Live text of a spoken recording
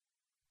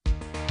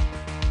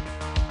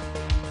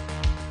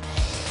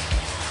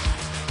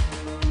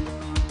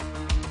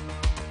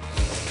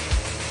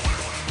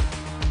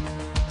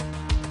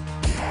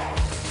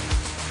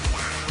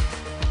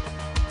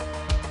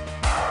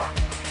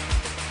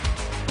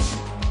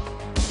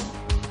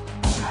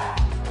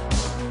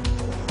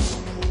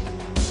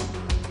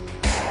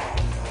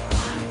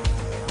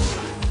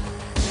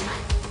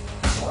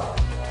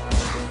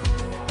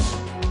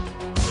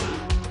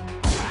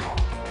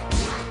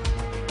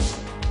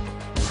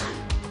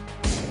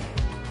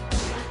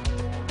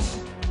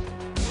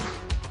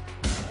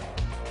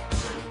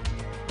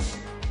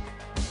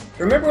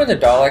Remember when the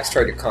Daleks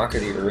tried to conquer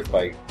the Earth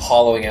by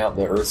hollowing out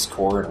the Earth's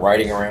core and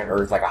riding around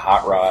Earth like a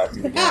hot rod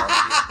through the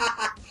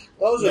galaxy?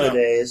 Those were the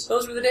days.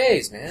 Those were the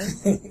days, man.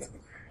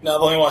 No,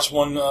 I've only watched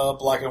one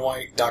black and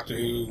white Doctor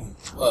Who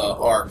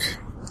arc.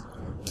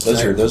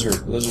 Those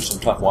are some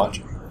tough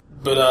watching.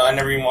 But I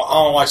never even. I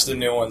don't watch the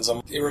new ones.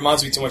 It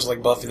reminds me too much of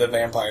like Buffy the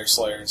Vampire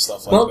Slayer and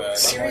stuff like that. Well,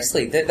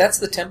 seriously, that's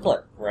the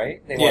template,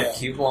 right? They want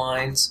cute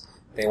lines.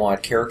 They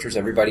want characters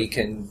everybody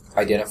can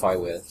identify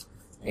with,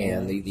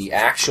 and the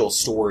actual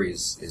story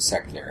is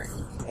secondary.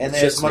 And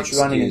there's much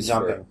running and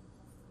jumping.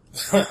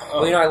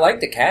 Well, I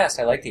like the cast.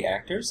 I like the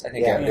actors. I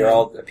think they're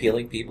all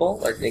appealing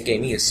people. I think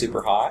Amy is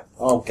super hot.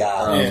 Oh,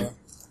 God.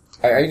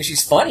 I mean,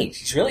 she's funny.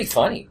 She's really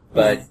funny,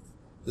 but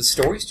the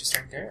stories just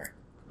aren't there.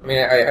 I mean,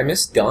 I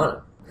miss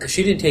Donna. Because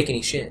she didn't take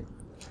any shit.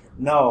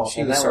 No.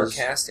 She was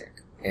sarcastic.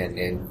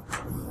 And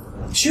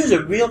she was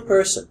a real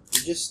person.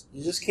 You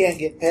just can't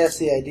get past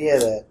the idea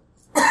that,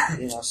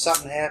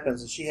 something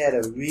happens and she had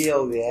a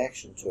real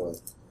reaction to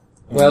it.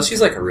 Well,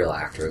 she's like a real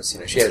actress.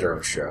 She has her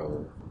own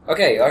show.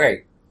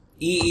 Okay.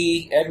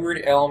 E.E.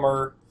 Edward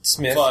Elmer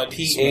Smith, Fudd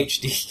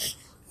Ph.D.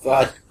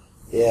 Fudd.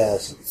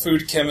 Yes.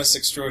 Food chemist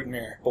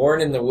extraordinaire. Born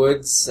in the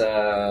woods,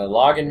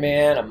 logging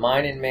man, a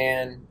mining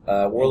man,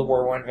 World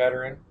War I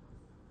veteran.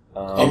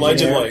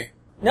 Allegedly.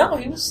 No,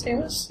 he was.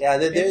 Yeah,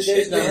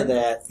 there's none of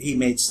that. He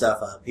made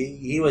stuff up.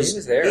 He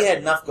was there. He had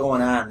enough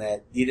going on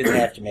that you didn't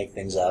have to make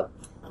things up.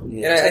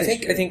 And I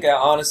think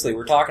honestly,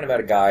 we're talking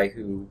about a guy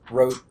who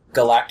wrote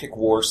galactic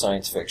war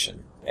science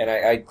fiction, and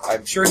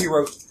I'm sure he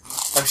wrote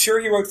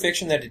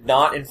fiction that did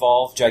not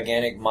involve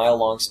gigantic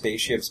mile-long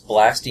spaceships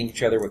blasting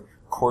each other with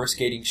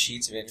coruscating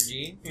sheets of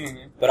energy.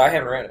 Mm-hmm. But I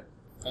haven't read it.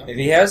 If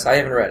he has, I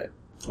haven't read it.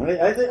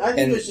 I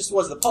think it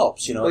was the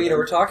pulps. Well,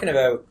 we're talking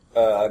about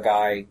a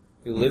guy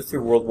who lived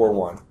through World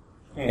War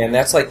I, and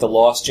that's like the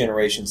lost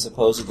generation.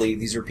 Supposedly,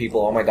 these are people.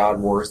 Oh my God,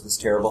 war is this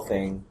terrible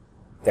thing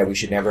that we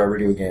should never ever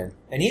do again.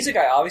 And he's a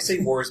guy.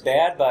 Obviously, war is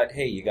bad, but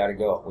hey, you got to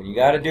go. When you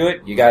got to do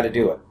it, you got to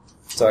do it.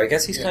 So I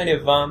guess he's kind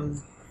of.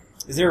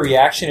 Is there a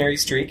reactionary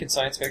streak in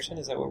science fiction?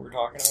 Is that what we're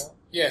talking about?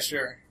 Yeah,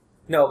 sure.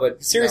 No,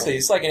 but seriously,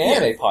 it's like an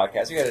anime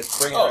podcast. You got to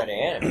bring it around to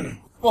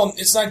anime. Well,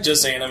 it's not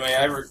just anime.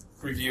 I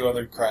review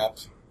other crap.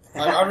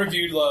 I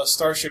reviewed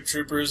Starship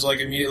Troopers like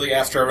immediately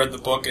after I read the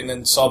book and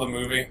then saw the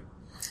movie.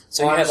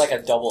 So you had like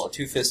a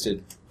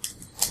two-fisted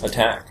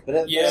attack.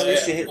 But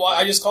well,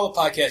 I just call the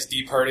podcast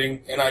Deep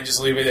Hurting, and I just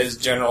leave it as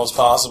general as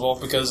possible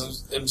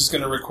because I'm just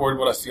going to record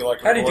what I feel like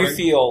recording. How did you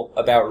feel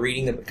about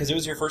reading the book? Because it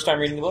was your first time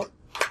reading the book?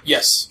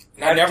 Yes.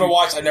 I never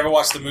watched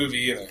the movie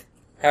either.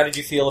 How did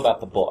you feel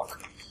about the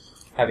book,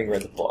 having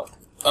read the book?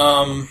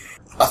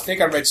 I think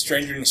I read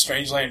Stranger in a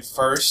Strangeland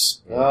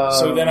first.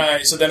 So then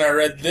I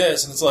read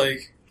this, and it's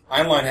like,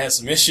 Heinlein has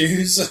some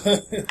issues.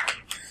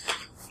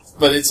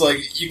 But it's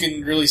like, you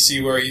can really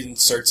see where he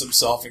inserts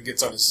himself and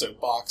gets on his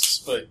soapbox,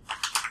 but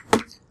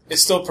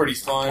it's still pretty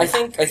fun. I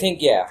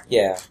think,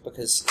 yeah,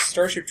 because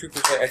Starship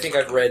Troopers, I think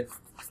I've read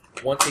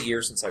once a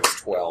year since I was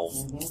 12.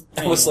 Mm-hmm.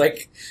 I was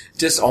like,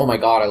 just, oh my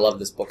God, I love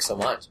this book so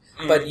much.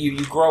 Mm-hmm. But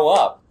you grow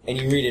up, and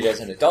you read it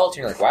as an adult,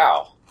 and you're like,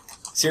 wow,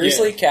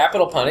 seriously?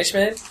 Capital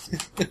punishment?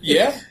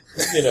 Yeah.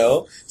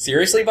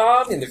 Seriously,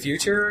 Bob, in the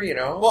future,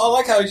 Well, I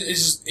like how it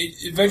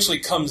eventually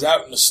comes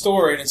out in the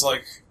story, and it's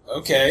like,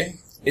 okay.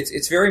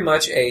 It's very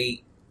much I'm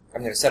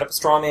going to set up a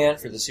straw man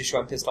for this issue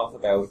I'm pissed off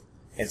about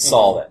and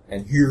solve it.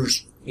 And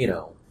here's,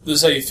 This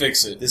is how you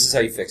fix it. This is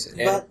how you fix it.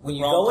 And but when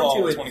you go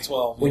into it,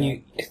 2012, when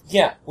you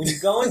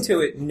go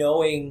into it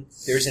knowing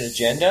there's an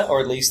agenda, or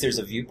at least there's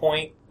a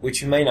viewpoint,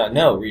 which you may not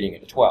know reading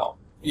it at 12.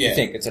 Yeah. You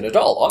think it's an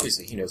adult.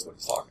 Obviously, he knows what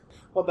he's talking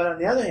about. Well, but on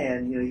the other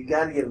hand, you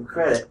got to give him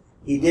credit.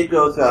 He did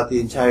go throughout the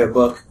entire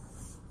book,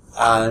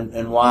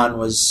 and Juan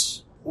was...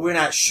 We're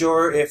not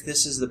sure if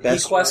this is the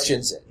best. He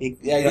questions it. He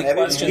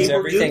questions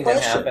everything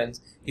that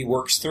happens. He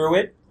works through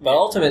it, but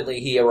ultimately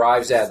he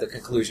arrives at the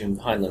conclusion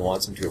Heinlein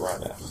wants him to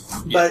arrive at.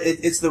 But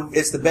it's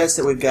the best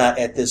that we've got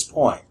at this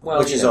point,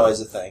 which is always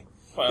a thing.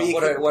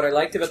 Well, what I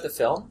liked about the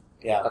film,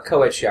 a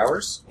co-ed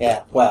showers.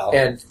 Yeah, well.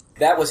 And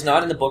that was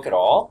not in the book at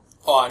all,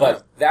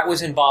 but that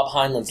was in Bob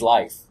Heinlein's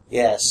life.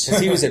 Yes.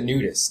 Because he was a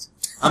nudist.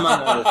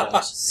 Among other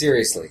things.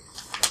 Seriously.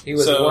 He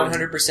was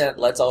 100%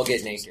 let's all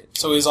get naked.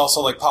 So he's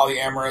also like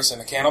polyamorous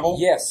and a cannibal?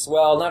 Yes,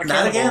 well, not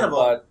a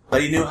cannibal,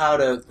 but he knew how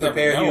to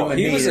prepare human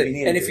beings if he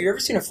needed and if you've ever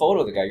seen a photo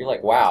of the guy, you're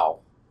like,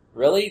 wow,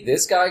 really?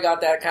 This guy got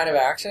that kind of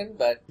action?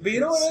 But you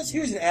know what else? He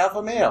was an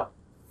alpha male.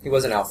 He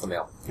was an alpha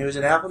male. He was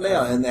an alpha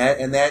male, and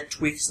that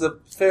tweaks the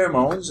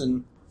pheromones,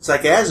 and it's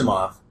like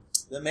Asimov.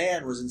 The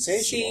man was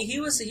insatiable. See,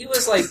 he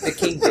was like the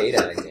King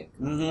Beta, I think.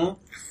 Mm-hmm.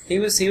 He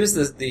was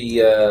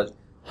the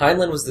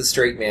Heinlein was the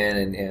straight man,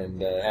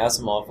 and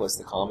Asimov was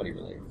the comedy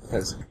reliever.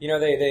 Because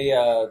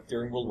they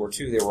during World War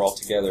II they were all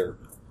together.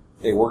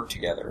 They worked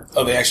together.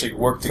 Oh, they actually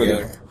worked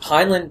together.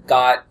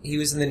 Heinlein he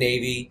was in the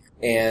Navy,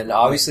 and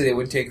obviously they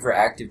wouldn't take him for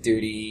active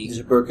duty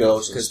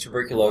because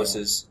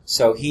tuberculosis.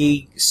 So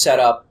he set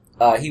up.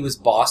 He was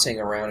bossing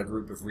around a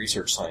group of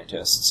research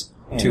scientists,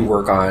 to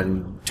work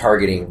on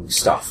targeting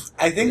stuff.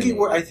 I think you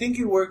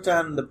worked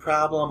on the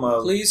problem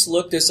of. Please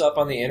look this up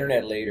on the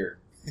internet later.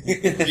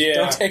 Yeah.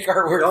 Don't take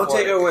our word Don't for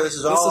take it. our word. This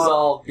is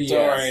all BS.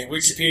 Sorry,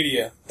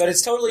 Wikipedia. But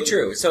it's totally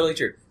true. It's totally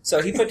true.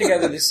 So he put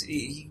together this.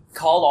 He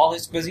called all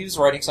his, because he was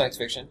writing science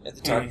fiction at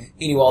the time.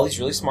 He knew all these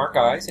really smart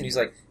guys, and he's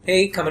like,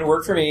 "Hey, come and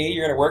work for me.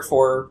 You're going to work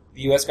for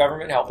the U.S.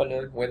 government, helping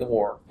to win the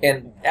war."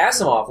 And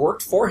Asimov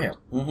worked for him,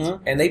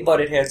 and they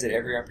butted heads at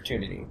every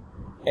opportunity.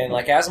 And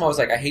like Asimov was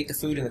like, "I hate the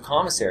food in the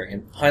commissary,"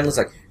 and Heinlein's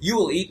like, "You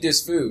will eat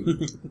this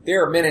food.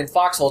 There are men in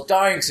foxholes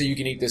dying so you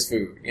can eat this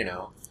food." You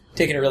know,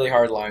 taking a really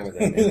hard line with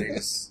it. And they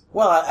just,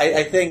 well,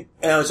 I think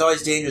it's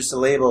always dangerous to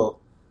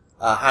label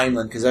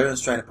Heinlein because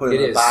everyone's trying to put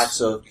him in a box.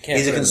 So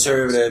he's a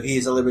conservative,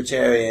 he's a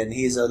libertarian,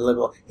 he's a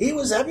liberal. He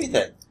was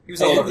everything. He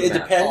was all over it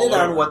depended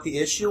on what the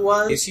issue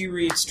was. If you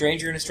read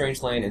Stranger in a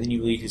Strange Land and then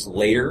you read his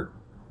later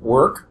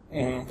work,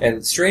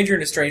 and Stranger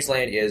in a Strange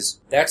Land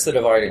that's the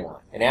dividing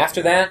line. And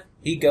after that,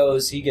 he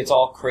gets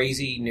all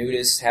crazy,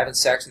 nudist, having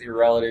sex with your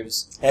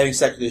relatives. Having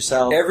sex with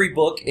yourself. Every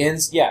book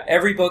ends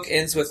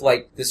with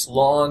like this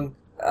long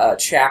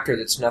chapter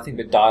that's nothing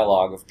but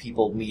dialogue of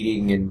people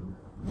meeting and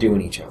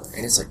doing each other.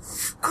 And it's like,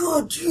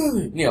 good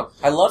dude. You know,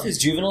 I love his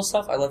juvenile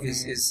stuff. I love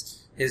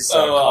his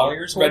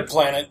Collier's work. Red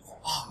Planet.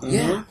 Oh,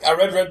 yeah. I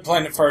read Red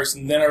Planet first,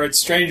 and then I read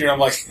Stranger, and I'm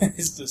like,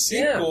 it's the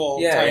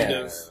sequel kind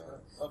of.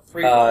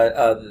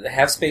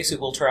 Have Space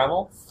Equal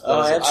Travel.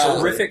 Oh,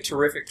 absolutely.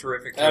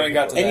 Terrific. I haven't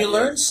got to that And you yet.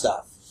 learn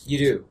stuff. You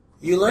do.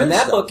 You learn and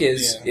that stuff. book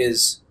is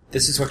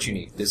this is what you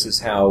need. This is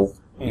how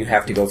you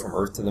have to go from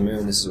Earth to the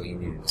Moon. This is what you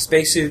need in a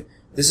spacesuit.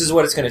 This is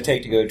what it's going to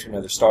take to go to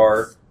another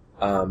star.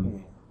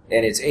 And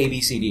it's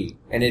ABCD.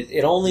 And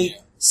it only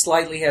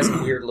slightly has a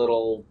weird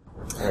little...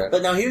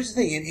 but now here's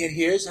the thing. And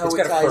here's how it's it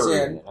got ties a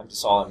fur in. in it.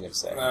 That's all I'm going to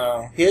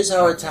say. Here's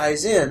how it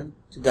ties in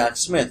to Doc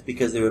Smith,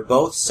 because they were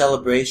both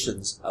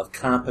celebrations of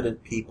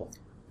competent people.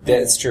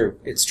 That's true.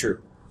 It's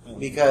true.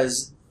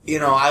 Because, you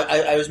know,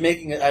 I was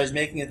making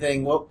a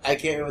thing. Well, I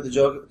can't remember the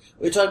joke.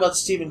 We were talking about the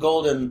Stephen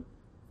Golden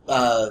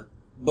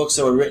books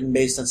that were written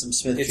based on some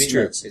Smith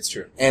treatments. It's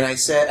true. And I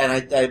said, and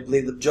I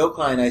believe the joke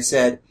line, I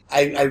said,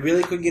 I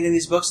really couldn't get into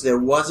these books. There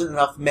wasn't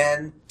enough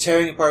men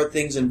tearing apart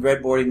things and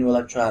breadboarding new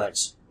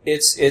electronics.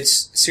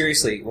 It's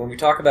seriously, when we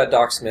talk about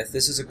Doc Smith,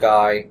 this is a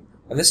guy,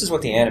 and this is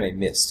what the anime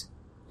missed.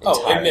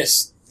 It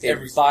missed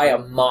everything. By a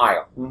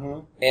mile. Mm-hmm.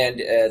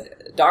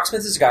 And Doc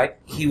Smith is a guy,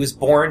 he was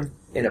born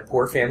in a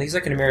poor family. He's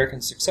like an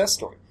American success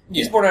story. He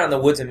was born out in the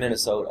woods in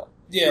Minnesota.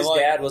 Yeah, his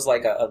dad was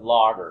like a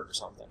logger or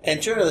something.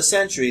 And turn of the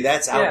century,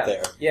 that's out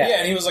there. Yeah,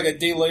 and he was like a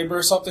day laborer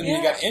or something, and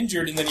he got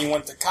injured, and then he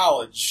went to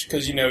college,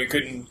 because, you know, he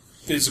couldn't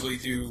physically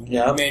do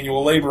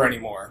manual labor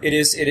anymore. It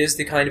is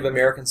the kind of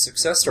American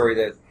success story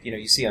that, you know,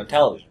 you see on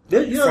television.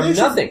 From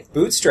nothing.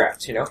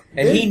 Bootstrapped, you know?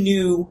 And he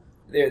knew...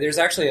 There's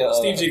actually a...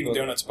 Steve's eating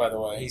donuts, by the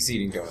way. He's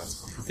eating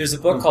donuts. There's a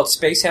book called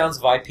Space Hounds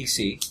of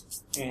IPC,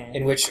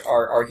 in which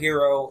our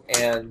hero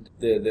and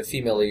the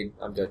female lead,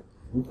 I'm done,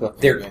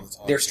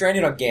 they're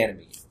stranded on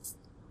Ganymede.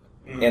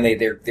 And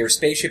their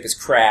spaceship is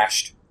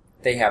crashed.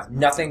 They have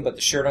nothing but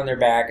the shirt on their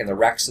back and the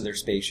wrecks of their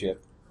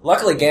spaceship.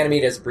 Luckily,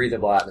 Ganymede has a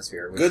breathable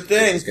atmosphere. Good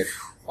thing. Which is good.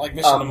 Like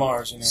Mission to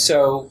Mars, you know.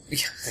 So...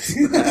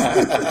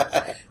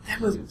 that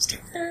movie was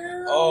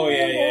terrible. Oh,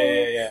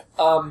 yeah.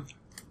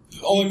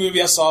 The only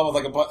movie I saw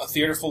with like a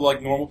theater full of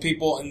like normal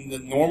people, and the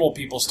normal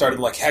people started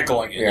like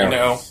heckling it, you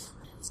know?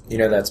 You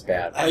know that's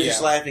bad. I was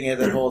just laughing at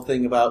that whole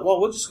thing about, well,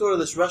 we'll just go to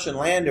this Russian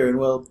lander and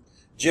we'll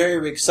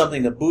jerry-rig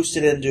something to boost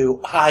it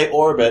into high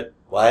orbit.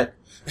 What?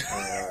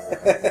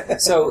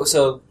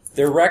 So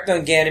they're wrecked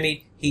on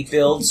Ganymede. He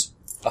builds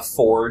a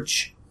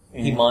forge.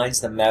 He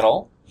mines the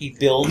metal. He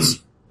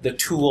builds the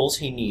tools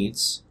he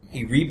needs.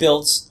 He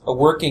rebuilds a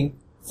working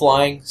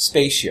flying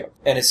spaceship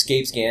and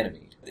escapes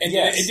Ganymede. And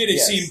did it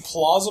seem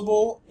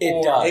plausible?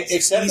 It does.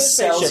 Except he for the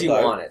sells spaceship you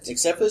part. on it.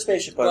 Except for the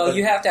spaceship part. Well,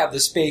 you have to have the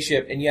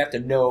spaceship, and you have to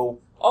know,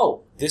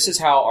 oh, this is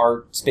how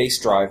our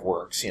space drive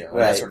works, you know,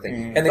 that sort of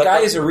thing. And the guy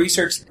is a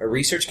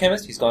research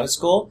chemist. He's gone to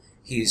school.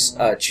 He's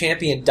a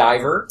champion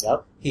diver.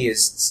 Yep. He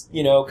is,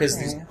 you know,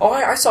 because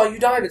I saw you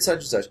dive at such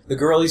and such. The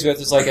girl he's with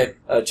is like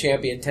a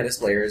champion tennis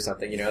player or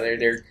something, you know.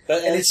 And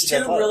it's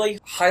two really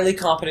highly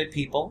competent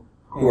people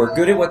who are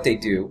good at what they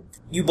do.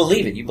 You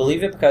believe it. You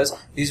believe it because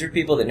these are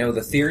people that know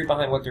the theory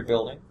behind what they're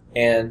building,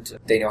 and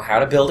they know how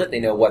to build it. They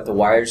know what the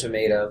wires are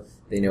made of.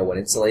 They know what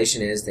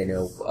insulation is. They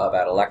know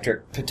about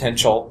electric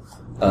potential,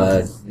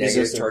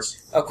 negative charge.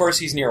 Of course,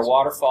 he's near a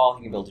waterfall.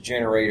 He can build a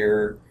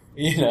generator.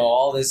 You know,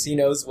 all this. He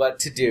knows what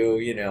to do,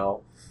 you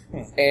know.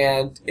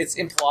 And it's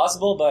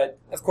implausible, but,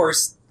 of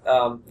course,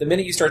 the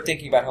minute you start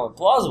thinking about how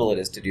implausible it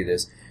is to do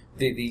this,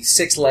 the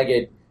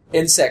six-legged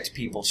insect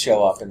people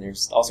show up, and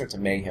there's all sorts of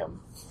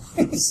mayhem.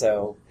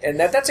 So, and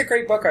that's a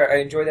great book. I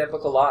enjoy that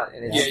book a lot.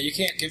 And you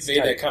can't convey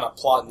that kind of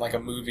plot in like a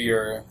movie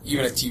or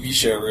even a TV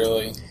show,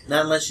 really.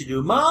 Not unless you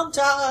do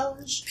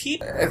montage.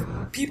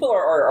 People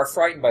are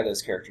frightened by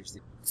those characters.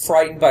 They're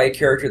frightened by a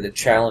character that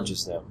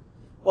challenges them.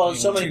 Well,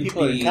 so many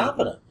people are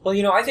incompetent. Well,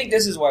 you know, I think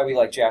this is why we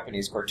like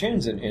Japanese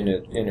cartoons in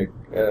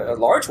a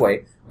large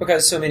way,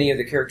 because so many of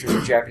the characters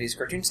in Japanese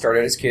cartoons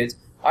started as kids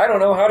I don't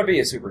know how to be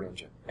a super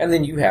ninja. And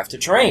then you have to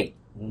train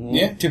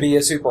to be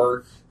a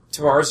super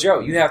Tomorrow's Joe.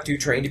 You have to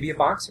train to be a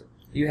boxer.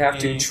 You have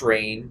to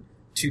train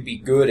to be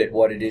good at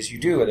what it is you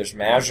do, whether it's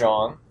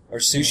mahjong or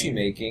sushi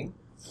making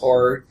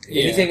or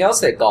anything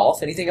else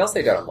golf, anything else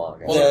they got on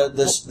manga.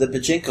 The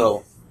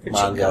Pachinko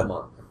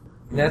manga.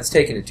 And that's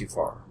taking it too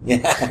far. Yeah.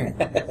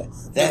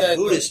 That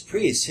Buddhist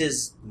priest,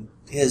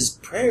 his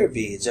prayer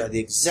beads are the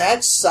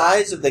exact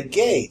size of the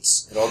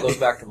gates. It all goes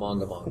back to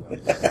manga.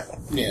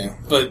 Yeah,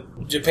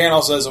 but Japan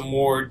also has a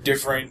more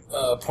different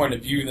point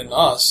of view than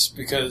us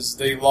because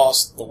they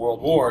lost the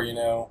World War,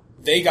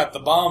 They got the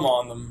bomb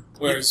on them,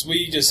 whereas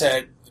we just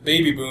had the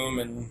baby boom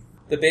and...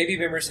 The baby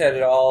boomers had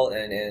it all,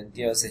 and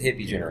it's the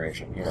hippie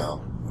generation,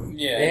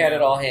 Yeah. They had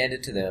it all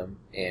handed to them,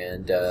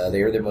 and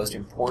they were the most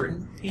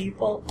important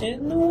people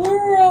in the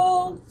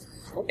world.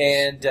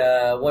 And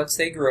once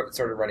they grew up and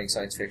started writing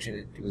science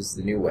fiction, it was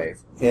the new wave.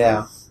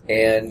 Yeah.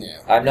 And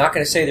I'm not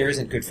going to say there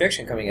isn't good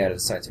fiction coming out of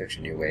the science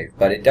fiction new wave,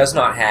 but it doesn't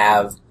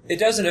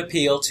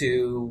appeal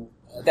to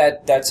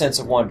that sense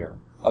of wonder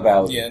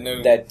about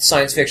that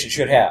science fiction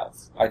should have,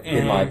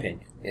 in my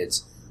opinion.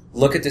 It's,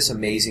 look at this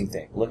amazing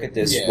thing. Look at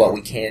this, what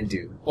we can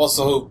do. Well, it's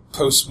the whole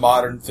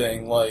postmodern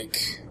thing,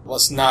 like,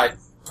 let's not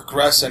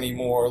progress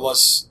anymore,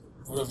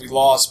 we'll be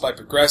lost by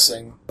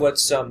progressing.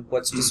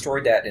 What's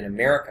destroyed that in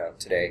America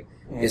today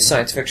is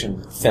science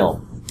fiction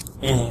film.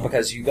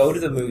 Because you go to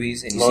the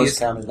movies and you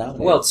see...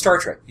 Well, Star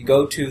Trek. You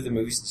go to the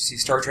movies and you see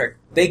Star Trek.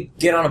 They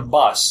get on a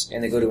bus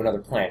and they go to another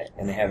planet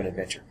and they have an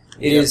adventure.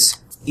 It is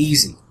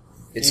easy.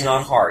 It's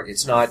not hard.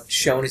 It's not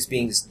shown as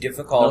being this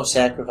difficult. No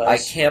sacrifice. I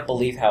can't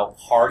believe how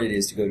hard it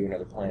is to go to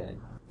another planet.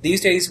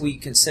 These days we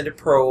can send a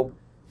probe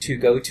to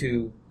go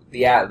to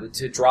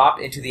to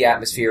drop into the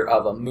atmosphere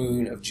of a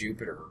moon of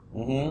Jupiter.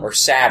 Or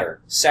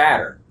Saturn.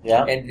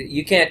 Yeah. And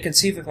you can't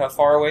conceive of how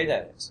far away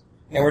that is.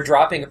 And we're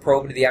dropping a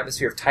probe into the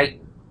atmosphere of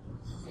Titan.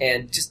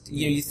 And just,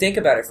 you think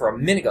about it for a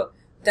minute ago.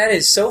 That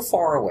is so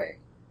far away.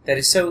 That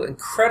is so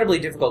incredibly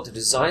difficult to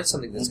design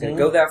something that's going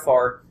to go that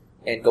far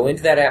and go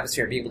into that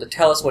atmosphere and be able to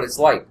tell us what it's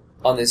like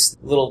on this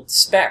little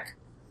speck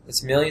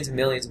that's millions and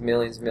millions and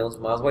millions and millions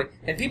of miles away.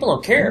 And people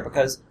don't care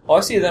because, I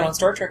see that on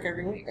Star Trek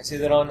every week. I see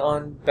that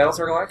on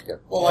Battlestar Galactica.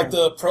 Well, like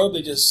the probe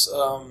they just,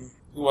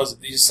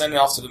 they just sent it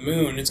off to the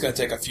moon, it's going to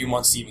take a few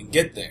months to even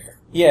get there.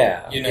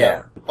 Yeah.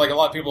 Like, a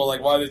lot of people are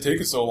like, why did it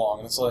take it so long?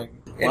 And it's like...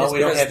 Well, we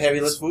don't have heavy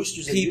lift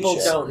boosters. People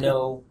don't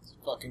know.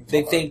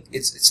 They think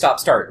it's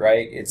stop-start,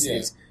 right? It's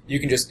you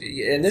can just...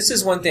 And this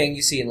is one thing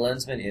you see in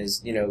Lensman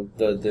is,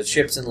 the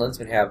ships in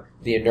Lensman have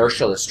the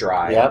inertialess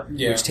drive,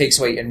 which takes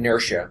away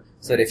inertia,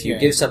 so that if you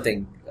give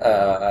something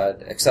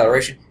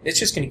acceleration, it's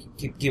just going to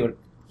keep going.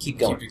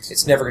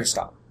 It's never going to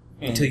stop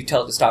until you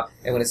tell it to stop.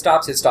 And when it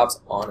stops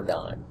on a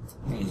dime.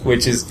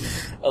 Which is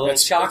a little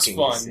shocking.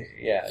 It's fun.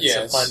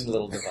 It's a fun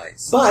little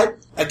device. But,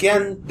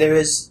 again, there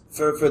is,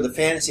 for the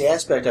fantasy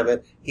aspect of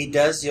it, he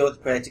does deal with the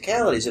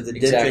practicalities of the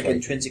dendritic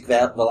intrinsic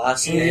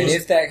velocity. And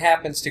if that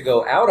happens to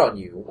go out on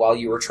you while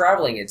you are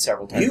traveling at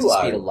several times the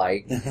speed of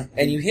light,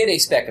 and you hit a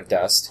speck of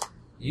dust,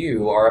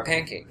 you are a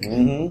pancake.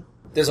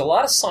 There's a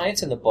lot of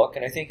science in the book,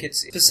 and I think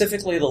it's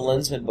specifically the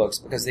Lensman books,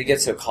 because they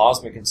get so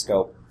cosmic in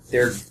scope.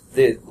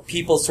 The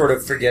people sort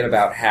of forget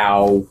about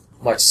how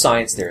much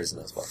science there is in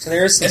those books. And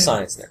there is some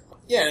science there.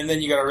 Yeah, and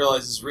then you gotta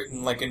realize it's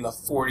written like in the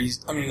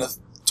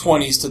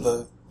 20s to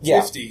the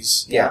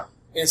 50s. Yeah.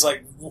 And it's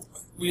like,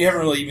 we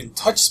haven't really even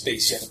touched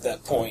space yet at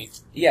that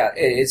point. Yeah,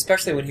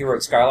 especially when he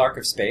wrote Skylark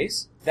of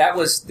Space. That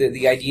was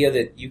the idea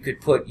that you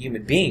could put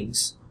human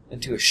beings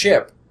into a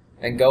ship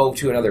and go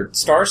to another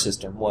star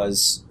system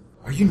was,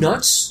 are you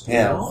nuts?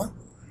 Yeah.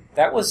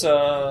 That was,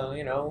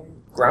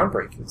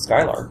 groundbreaking,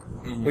 Skylark.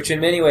 Which in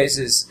many ways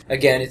is,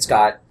 again, it's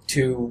got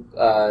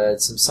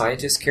some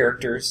scientist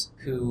characters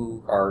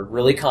who are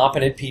really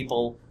competent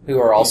people who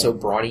are also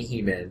brawny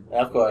He-Men.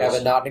 Of course.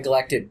 Have not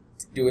neglected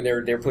doing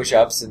their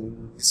push-ups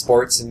and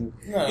sports and,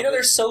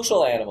 they're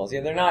social animals.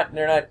 They're not,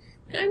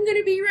 I'm going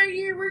to be right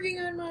here working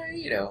on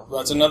my, Well,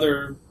 that's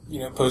another,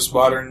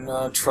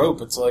 postmodern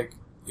trope. It's like,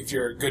 if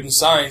you're good in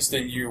science,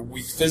 then you're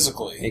weak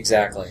physically.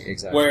 Exactly.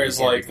 Whereas,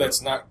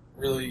 that's not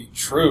really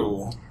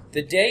true.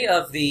 The day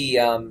of the,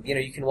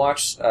 you can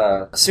watch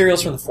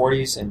serials from the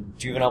 40s and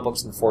juvenile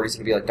books in the 40s.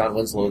 It'll be like Don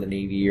Winslow of the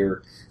Navy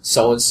or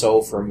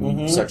so-and-so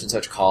from such and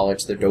such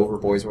college, the Dover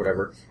Boys or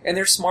whatever. And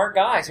they're smart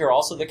guys who are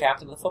also the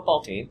captain of the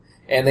football team.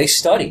 And they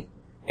study.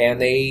 And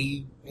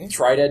they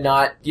try to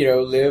not,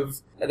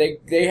 live...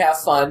 They have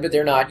fun, but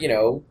they're not,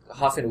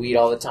 huffing weed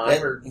all the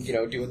time or,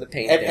 doing the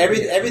paint.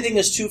 Everything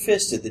is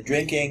two-fisted. The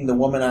drinking, the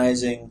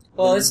womanizing.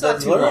 Well, it's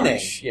not too learning.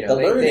 Much. The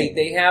learning.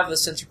 They have the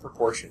sense of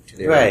proportion to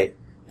their... Right.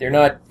 They're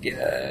not,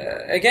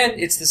 again,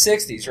 it's the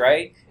 60s,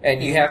 right?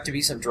 And you have to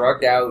be some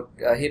drugged-out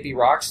hippie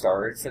rock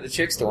star for the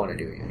chicks to want to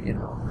do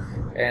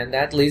you, And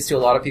that leads to a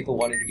lot of people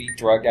wanting to be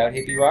drugged-out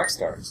hippie rock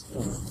stars.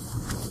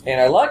 And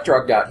I like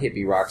drugged-out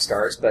hippie rock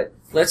stars, but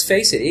let's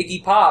face it,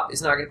 Iggy Pop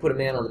is not going to put a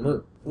man on the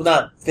moon. Well,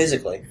 not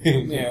physically.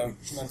 Yeah,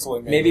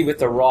 mentally. Maybe with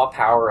the raw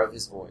power of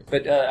his voice.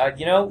 But,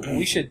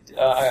 we should,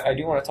 I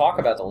do want to talk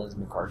about the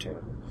Lensman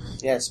cartoon.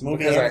 Yes,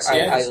 movie because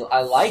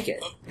I like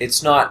it.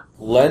 It's not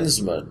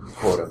Lensman,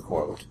 quote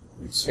unquote,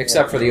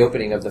 except for the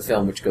opening of the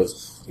film, which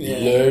goes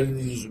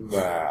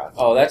Lensman.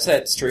 Oh, that's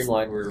that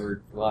Streamline.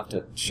 We'll have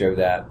to show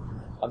that.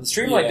 The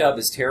Streamline dub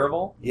is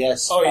terrible.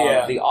 Yes. Oh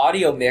yeah. The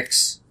audio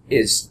mix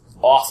is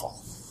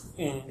awful.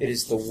 Mm. It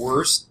is the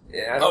worst.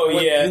 I don't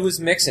know who was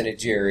mixing it,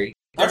 Jerry.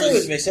 I think it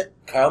was mixing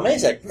Carl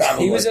Mazek.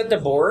 Probably. He was at the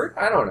board.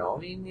 I don't know. I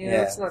mean,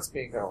 let's not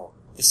speak. Oh.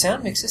 The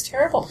sound mix is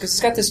terrible because it's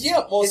got this.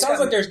 Yeah, well, it sounds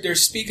like they're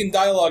speaking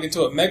dialogue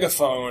into a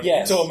megaphone,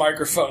 into a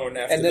microphone.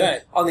 After and then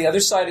that, on the other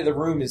side of the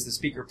room is the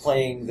speaker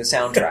playing the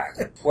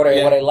soundtrack. What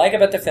I like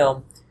about the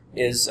film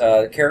is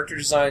character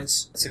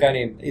designs. It's a guy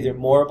named either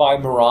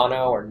Morbai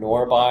Murano or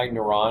Norbai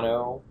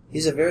Norano.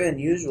 He's a very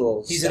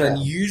unusual. He's an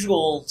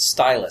unusual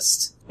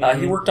stylist.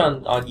 He worked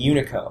on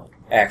Unico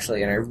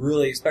actually, and I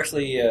really,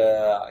 especially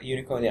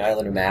Unico and the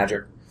Island of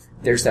Magic.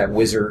 There's that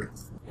wizard,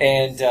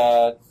 and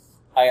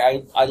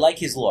I like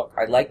his look.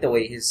 I like the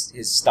way his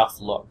stuff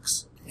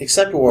looks.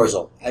 Except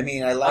Wurzel. I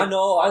mean, I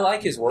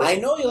like his Wurzel. I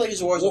know you like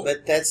his Wurzel,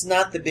 but that's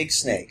not the big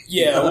snake.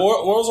 Yeah,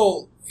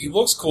 Wurzel. He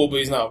looks cool, but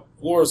he's not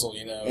Wurzel.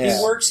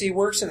 Yeah. He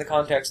works in the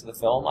context of the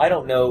film. I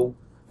don't know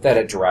that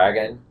a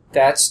dragon.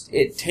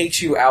 It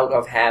takes you out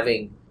of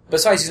having.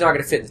 Besides, he's not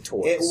going to fit in the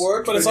toys. It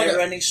worked, but it's like a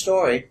never-ending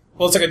story.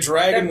 Well, it's like a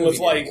dragon with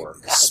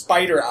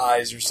spider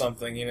eyes or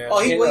something, Oh,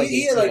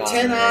 he had like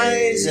 10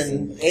 eyes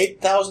and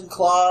 8,000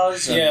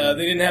 claws. And yeah,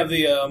 they didn't have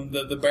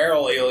the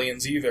barrel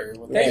aliens either.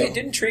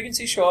 Didn't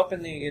Tregency show up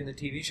in the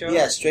TV show?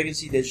 Yes,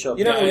 Tregency did show up.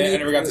 I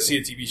never got to see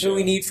a TV show. Who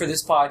we need for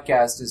this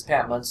podcast is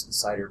Pat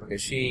Munson-Sider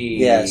because she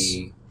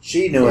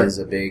knew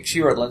it.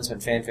 She wrote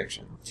Lensman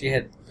fanfiction. She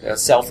had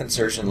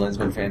self-insertion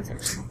Lensman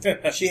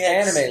fanfiction. She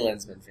had anime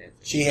Lensman fanfiction.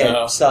 She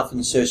had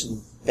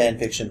self-insertion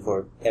fanfiction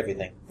for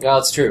everything. No,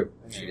 it's true.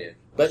 She did.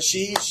 But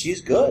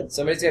she's good.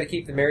 Somebody's got to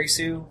keep the Mary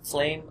Sue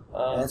flame.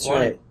 That's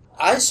right.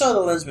 I saw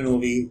the Lensman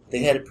movie. They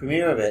had a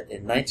premiere of it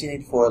in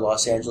 1984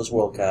 Los Angeles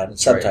Worldcon,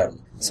 subtitled.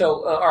 Right.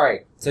 So, all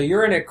right. So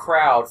you're in a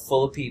crowd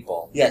full of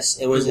people. Yes,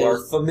 it was. Who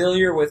are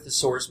familiar with the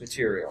source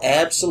material.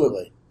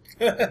 Absolutely.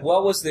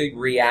 What was the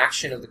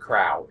reaction of the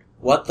crowd?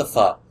 What the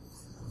fuck?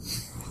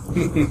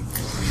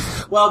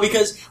 Well,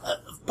 because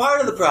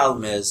part of the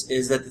problem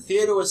is that the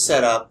theater was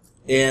set up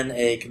in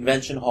a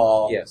convention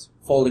hall. Yes.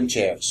 Folding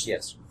chairs.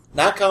 Yes.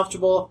 Not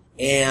comfortable,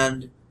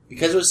 and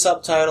because it was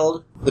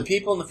subtitled, the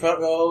people in the front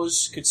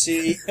rows could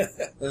see, and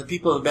the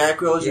people in the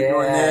back rows are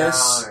doing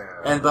this,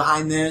 and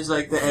behind this,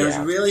 like that. It was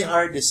really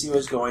hard to see what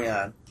was going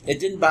on. It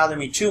didn't bother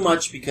me too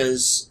much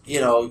because, you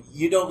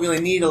don't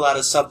really need a lot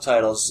of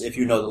subtitles if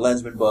you know the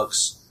Lensman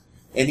books,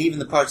 and even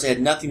the parts that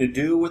had nothing to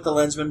do with the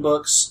Lensman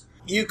books,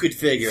 you could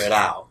figure it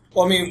out.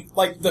 Well, I mean,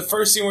 like the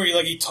first scene where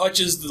he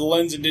touches the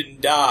lens and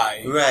didn't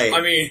die. Right. I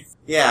mean,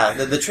 yeah,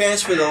 the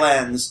transfer of the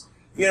lens.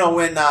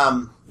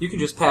 When you can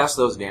just pass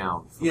those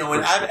down.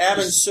 When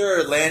Abin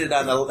Sur landed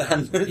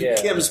on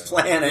Kim's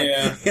planet.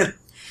 Yeah.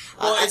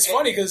 Well, it's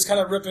funny because it's kind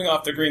of ripping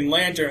off the Green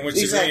Lantern, which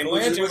the Green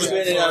Lantern was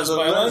influenced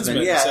by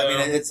Lensman. Yeah, so.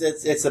 I mean,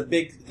 it's a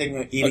big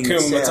thing eating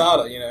Akuma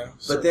Matata,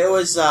 So. But there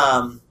was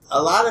a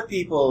lot of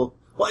people.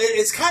 Well,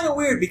 it's kind of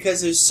weird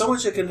because there's so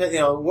much of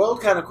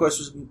Worldcon, of course,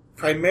 was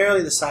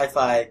primarily the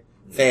sci-fi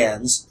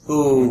fans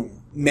who,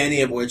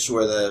 many of which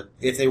were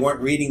if they weren't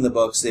reading the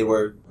books, they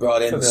were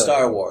brought in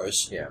Star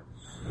Wars. Yeah.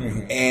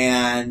 Mm-hmm.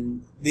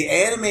 And the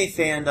anime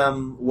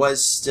fandom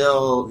was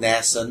still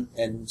nascent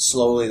and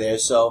slowly there.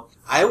 So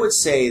I would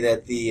say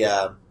that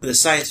the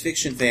science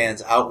fiction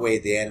fans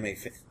outweighed the anime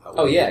fans.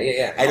 Oh,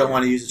 yeah. I don't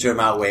want to use the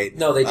term outweighed.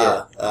 No, they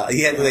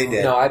did. They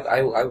did. No,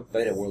 I've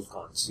been at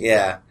Worldcons.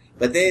 Yeah.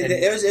 But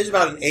it was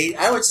about an 8.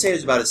 I would say it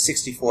was about a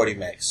 60-40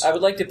 mix. I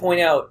would like to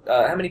point out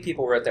how many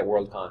people were at that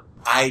Worldcon.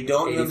 I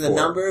don't remember the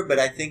number, but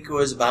I think it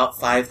was about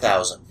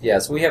 5,000. Yeah,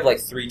 so we have like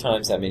 3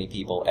 times that many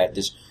people at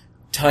this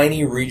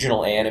tiny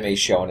regional anime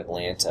show in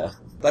Atlanta.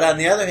 But on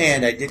the other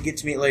hand, I did get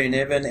to meet Larry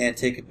Niven and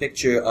take a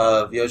picture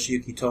of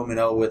Yoshiyuki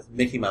Tomino with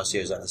Mickey Mouse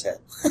ears on his head.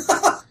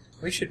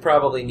 We should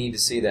probably need to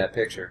see that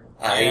picture.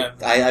 I've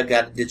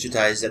got it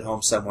digitized at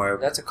home somewhere.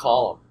 That's a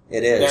column.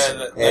 It is.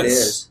 It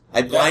is.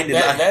 I blinded.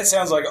 That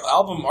sounds like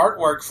album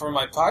artwork for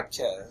my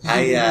podcast.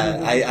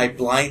 I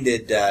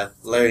blinded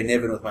Larry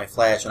Niven with my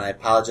flash, and I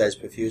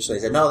apologized profusely. I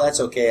said, "No, that's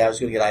okay. I was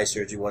going to get eye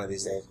surgery one of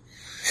these days."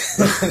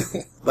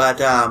 But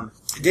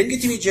didn't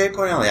get to meet Jerry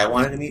Cornelli. I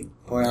wanted to meet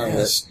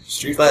Cornelli.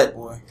 Street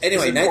boy.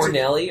 Anyway, is it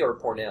Cornelli or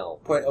Pornell?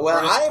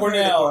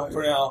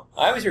 Pornell.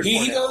 I always hear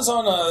he goes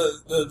on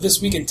the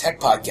This Week in Tech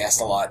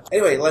podcast a lot.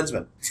 Anyway,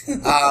 Lensman.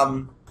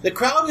 The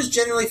crowd was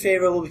generally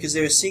favorable because they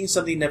were seeing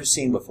something never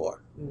seen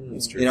before.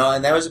 That's true.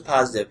 And that was a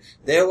positive.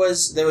 There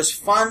was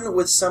fun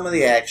with some of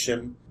the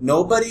action.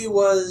 Nobody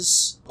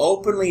was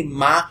openly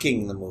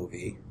mocking the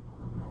movie.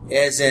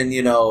 As in,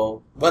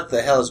 what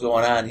the hell is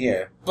going on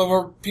here? But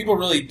were people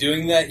really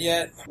doing that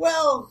yet?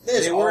 Well,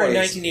 they were in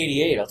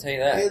 1988, I'll tell you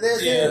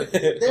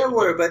that. There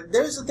were, but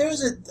there was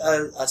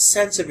a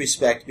sense of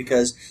respect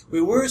because we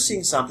were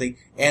seeing something,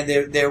 and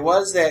there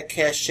was that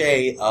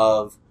cachet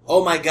of,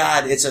 oh my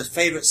God, it's a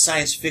favorite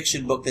science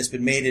fiction book that's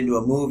been made into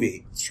a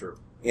movie. It's true.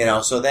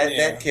 So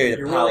that carried a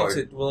You're power.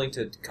 willing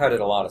to cut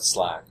it a lot of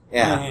slack.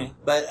 Yeah. Mm-hmm.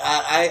 But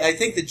I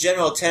think the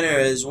general tenor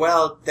is,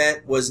 well,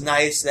 that was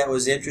nice, that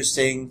was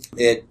interesting.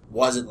 It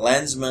wasn't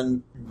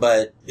Lensman,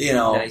 but,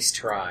 Nice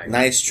try.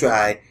 Nice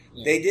try.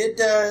 They did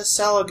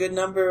sell a good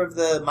number of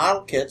the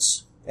model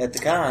kits at the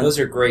con. Those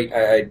are great.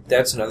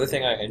 That's another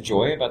thing I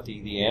enjoy about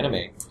the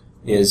anime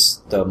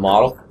is the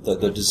model,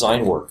 the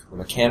design work, the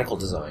mechanical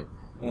design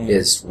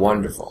is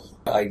wonderful.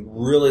 I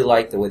really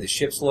like the way the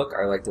ships look.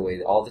 I like the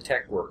way all the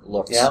tech work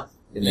looks. Yeah.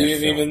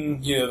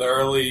 Even the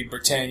early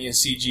Britannia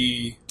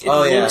CG.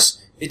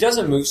 It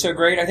doesn't move so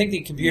great. I think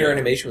the computer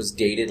animation was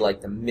dated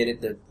like the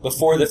minute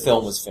before the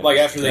film was finished. Like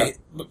after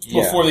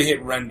before they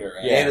hit render.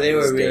 Right? Yeah, they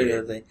were really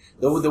good.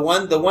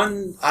 The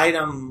one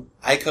item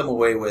I come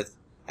away with,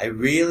 I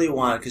really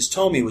wanted, because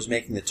Tomy was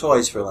making the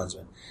toys for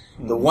Lensman.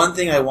 The one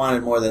thing I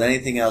wanted more than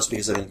anything else,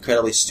 because I'm an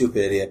incredibly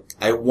stupid idiot,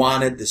 I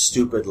wanted the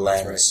stupid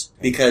lens.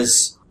 Right.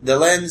 Because the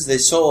lens they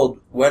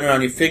sold went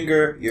around your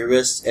finger, your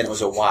wrist, and it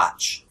was a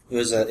watch. It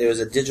was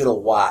a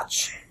digital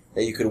watch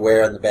that you could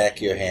wear on the back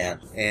of your hand.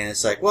 And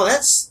it's like, well,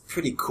 that's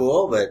pretty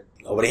cool, but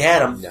nobody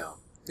had them. No.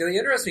 The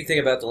interesting thing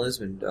about the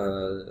Lensman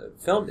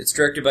film, it's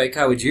directed by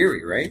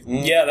Kawajiri, right?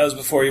 Mm. Yeah, that was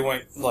before he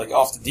went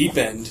off the deep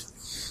end.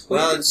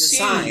 Well, it's the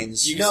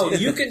signs.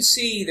 You can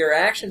see their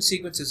action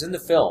sequences in the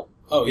film.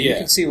 Oh, yeah. You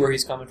can see where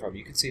he's coming from.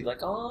 You can see, like,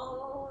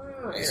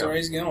 that's where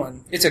he's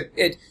going.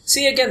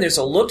 See, again, there's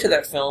a look to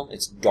that film.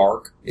 It's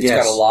dark. It's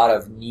got a lot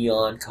of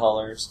neon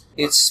colors.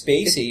 It's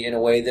spacey in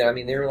a way that,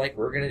 they were like,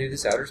 we're going to do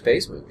this outer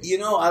space movie.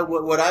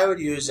 What I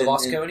would use... The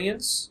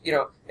Bosconians,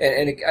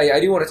 I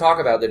do want to talk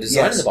about the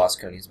design of the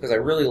Bosconians, because I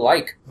really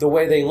like the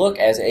way they look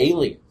as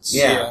aliens.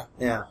 Yeah.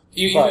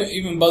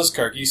 Even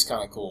Buzzkirk, he's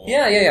kind of cool.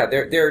 Yeah.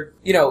 They're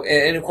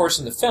and of course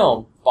in the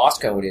film,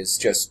 Boscone is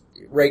just...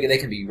 They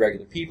can be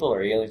regular people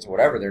or aliens or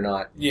whatever. They're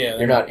not. Yeah,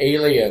 they're not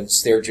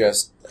aliens. They're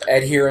just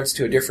adherents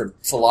to a different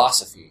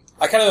philosophy.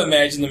 I kind of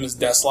imagine them as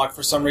Deathlock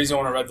for some reason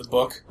when I read the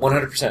book.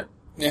 100%.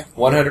 Yeah,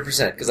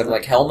 100%. Because I'm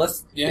like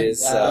Helmuth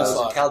is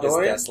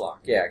Caldorian. Is Deathlock.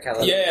 Yeah,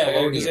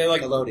 because they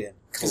like Caldorian.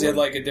 Because they had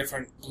like a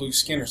different blue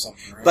skin or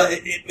something. Right? But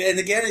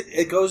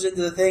it goes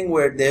into the thing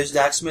where there's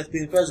Doc Smith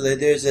being the president.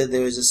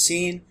 There's a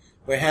scene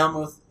where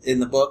Helmuth in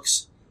the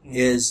books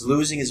is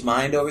losing his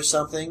mind over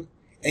something.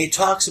 And he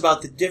talks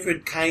about the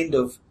different kind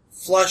of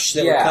flush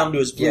that would come to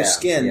his blue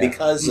skin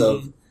because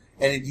of...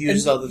 And it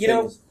uses other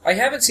things. I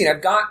haven't seen...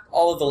 I've got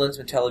all of the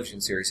Lensman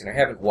television series, and I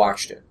haven't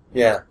watched it.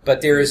 Yeah.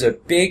 But there is a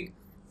big...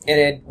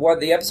 And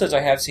the episodes I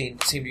have seen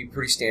seem to be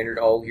pretty standard.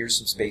 Oh, here's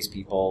some space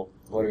people.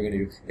 What are we going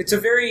to do? It's a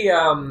very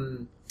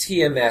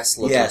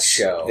TMS-looking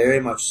show.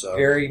 Very much so.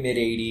 Very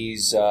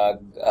mid-'80s,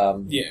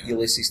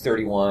 Ulysses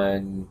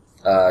 31...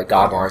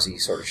 God Marzi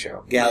sort of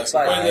show. Galaxy.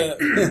 Were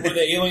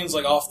the aliens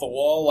like off the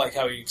wall, like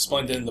how you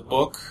explained it in the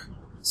book?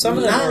 Some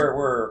of them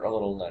were a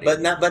little nutty,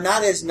 but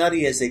not as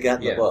nutty as they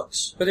got in the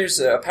books. But there's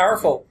a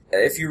powerful.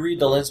 If you read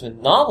the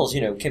Lensman novels,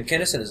 Kim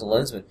Kinnison is a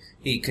Lensman.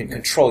 He can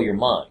control your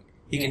mind.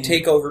 He can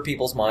take over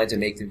people's minds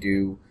and make them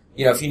do.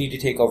 If you need to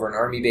take over an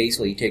army base,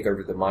 you take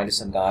over the mind of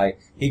some guy.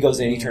 He goes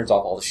in, he turns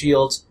off all the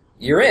shields.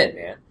 You're in,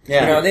 man.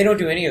 Yeah. They don't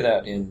do any of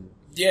that in.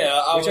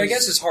 Yeah, I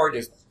guess is hard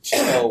to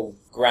show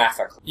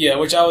graphically. Yeah,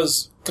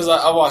 because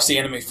I watched the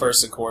anime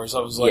first, of course.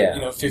 I was like,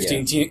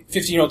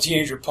 15-year-old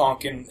teenager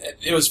punk, and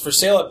it was for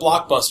sale at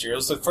Blockbuster. It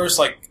was the first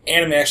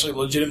anime actually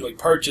legitimately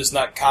purchased,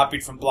 not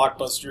copied from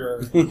Blockbuster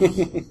or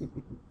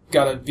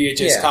got a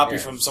VHS copy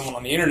from someone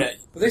on the internet.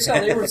 But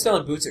they were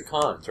selling boots at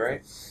cons,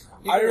 right?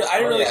 I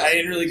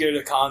didn't really go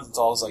to cons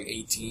until I was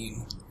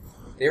 18.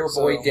 They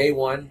were day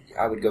one.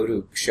 I would go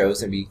to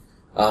shows and be.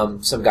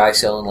 Some guy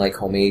selling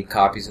homemade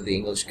copies of the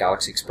English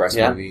Galaxy Express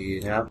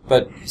movie. Yeah.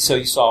 But so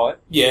you saw it?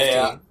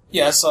 Yeah,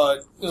 I saw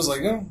it. It was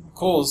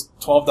cool. It was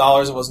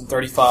 $12. It wasn't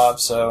 $35.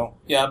 So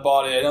yeah, I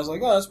bought it. I was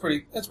like, oh, that's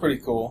pretty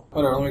cool.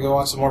 Whatever. Let me go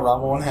watch some more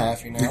Rambo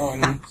 1/2. And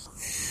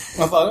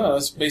I thought,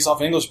 it's based off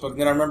an English book.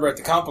 And then I remember at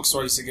the comic book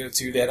store I used to go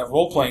to, they had a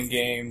role playing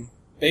game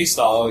based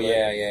off of it.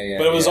 Yeah.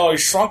 But it was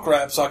always shrunk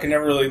wrapped, so I could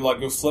never really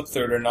go flip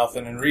through it or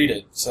nothing and read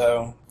it.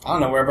 So I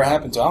don't know whatever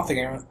happened to it. I don't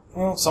think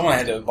someone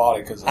had to have bought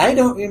it because I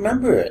don't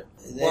remember it.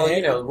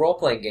 Well, role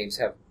playing games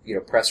have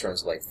press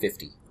runs of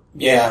 50.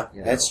 Yeah,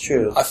 that's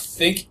true. I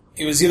think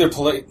it was either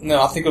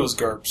I think it was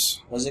GURPS.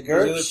 Was it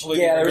GURPS?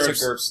 There was a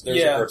GURPS. There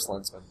was a GURPS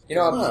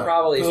Lensman.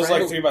 Probably it was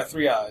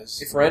 3x3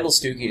 eyes. If Randall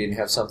Stuckey didn't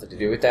have something to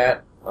do with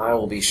that, I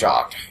will be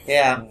shocked.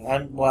 Yeah,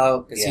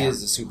 because he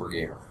is a super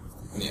gamer.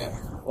 Yeah.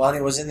 Well, he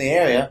was in the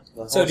area.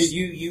 So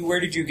where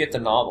did you get the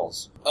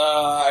novels?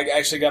 I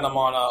actually got them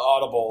on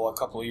Audible a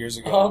couple of years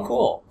ago.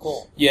 Oh,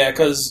 cool. Yeah,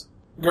 because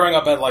growing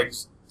up I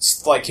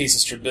had case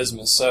of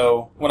strabismus,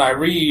 so when I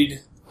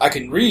read, I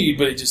can read,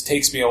 but it just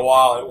takes me a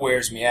while and it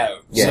wears me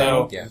out.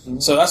 Yeah.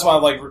 So that's why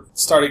I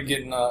started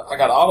getting I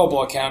got an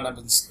Audible account and I've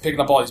been picking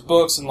up all these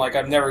books and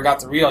I've never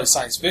got to read all these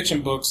science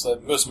fiction books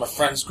that most of my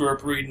friends grew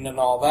up reading and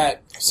all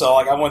that. So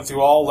I went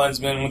through all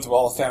Lensman, went through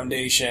all the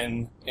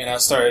Foundation, and I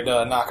started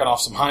knocking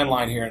off some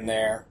Heinlein here and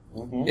there.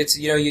 Mm-hmm. It's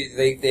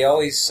they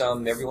always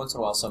every once in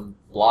a while some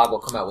blog will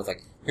come out with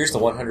here's the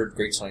 100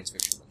 great science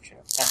fiction books.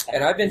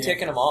 And I've been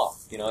ticking them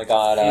off. You know, I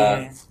got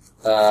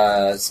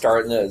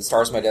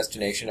Stars My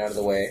Destination out of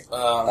the way.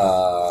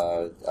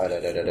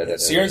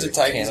 Sierras of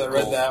Titans, I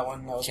read that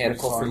one. That was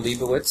Mechanical for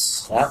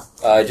Leibowitz. Yeah.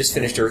 I just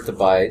finished Earth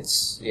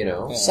Abides, you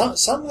know. Yeah.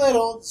 Some of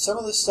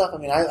the stuff, I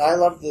mean, I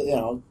love the, you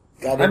know...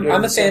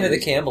 I'm a fan of the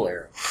Campbell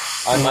era.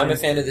 I'm a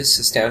fan of this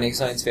astounding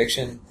science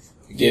fiction.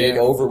 Get it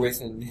over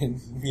with in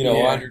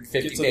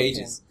 150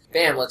 pages.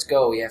 Bam, let's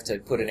go. We have to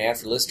put an ad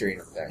for Listerine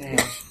on the back.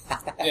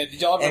 Yeah,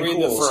 did y'all ever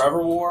read The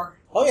Forever War?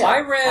 Oh, yeah. I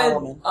read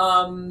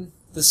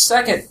the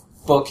second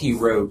book he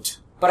wrote,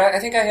 but I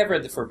think I have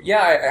read the first.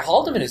 Yeah,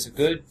 Haldeman is a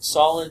good,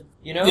 solid,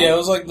 you know? Yeah, it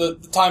was like the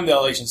time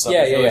dilation stuff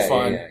was really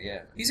fun.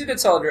 Yeah. He's a good,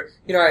 solid...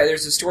 You know,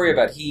 there's a story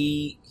about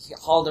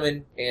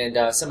Haldeman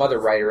and some other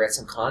writer at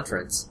some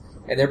conference,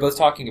 and they're both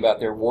talking about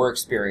their war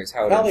experience,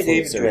 how it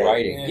influenced their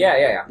writing.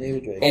 Yeah.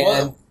 David Drake.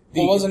 And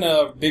wasn't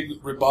a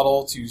big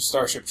rebuttal to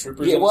Starship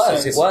Troopers? It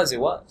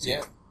was.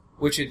 Yeah.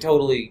 Which it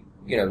totally,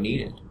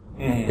 needed,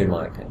 in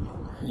my opinion.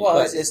 Well,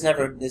 it's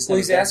never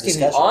he's asking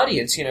the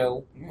audience,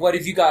 what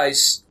if you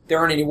guys... There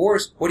aren't any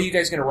wars. What are you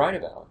guys going to write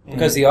about?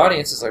 Because the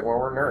audience is like, well,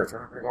 we're nerds.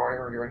 We're not going to go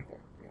anywhere or do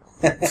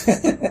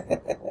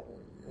anything.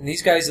 And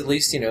these guys, at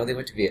least, they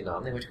went to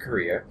Vietnam. They went to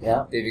Korea.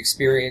 Yeah. They've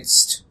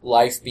experienced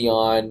life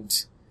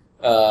beyond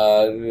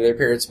their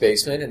parents'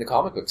 basement in the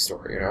comic book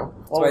store,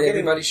 That's why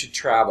everybody should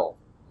travel.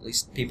 At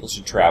least people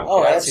should travel.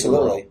 Oh,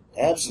 absolutely.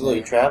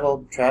 Absolutely.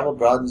 Travel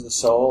broadens the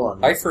soul.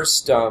 And I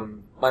first...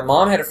 my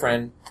mom had a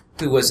friend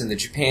who was in the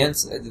Japan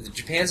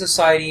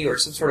Society or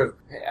some sort of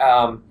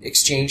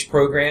exchange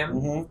program.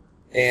 Mm-hmm.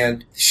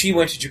 And she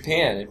went to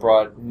Japan and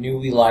brought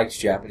newly liked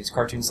Japanese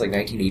cartoons like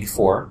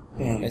 1984.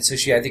 Mm. And so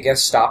she, I think,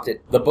 stopped at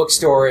the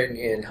bookstore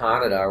in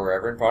Haneda or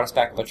wherever and brought us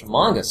back a bunch of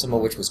manga, some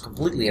of which was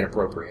completely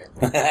inappropriate.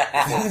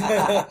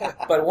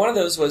 But one of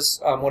those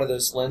was one of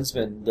those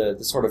Lensman,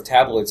 the sort of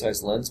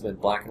tabloid-sized Lensman,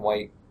 black and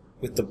white,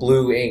 with the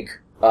blue ink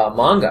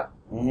manga,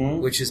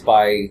 which is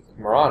by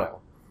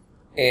Murano.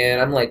 And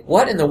I'm like,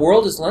 what in the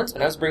world is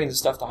Lensman? I was bringing this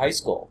stuff to high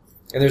school.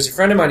 And there's a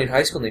friend of mine in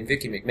high school named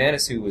Vicky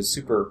McManus who was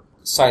super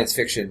science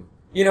fiction.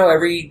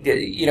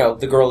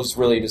 The girl who's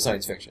really into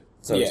science fiction.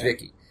 So it's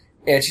Vicky.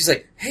 And she's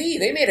like, hey,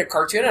 they made a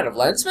cartoon out of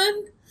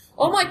Lensman?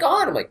 Oh my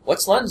god. I'm like,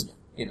 what's Lensman?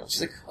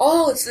 She's like,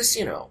 oh, it's this,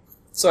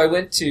 So I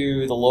went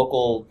to the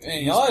local...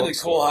 Hey, y'all had a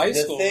cool high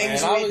school, man.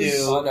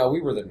 Oh, no,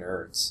 we were the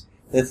nerds.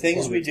 The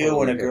things we do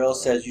when a girl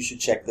says you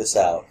should check this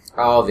out.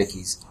 Oh,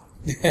 Vicky's.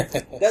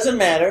 Doesn't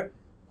matter.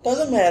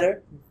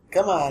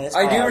 Come on, it's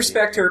I do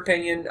respect her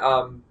opinion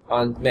on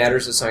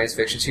matters of science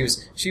fiction.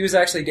 She was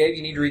actually, Dave,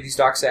 you need to read these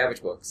Doc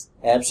Savage books.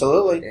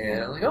 Absolutely.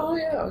 And I'm like, oh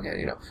yeah,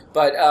 okay,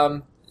 But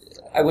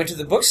I went to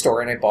the bookstore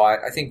and I bought,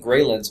 I think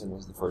Gray Lensman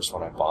was the first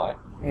one I bought.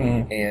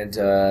 Mm. And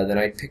then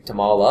I picked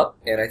them all up.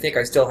 And I think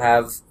I still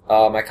have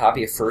my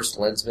copy of First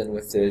Lensman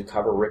with the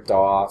cover ripped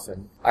off.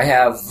 And I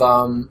have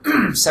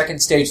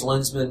Second Stage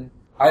Lensman.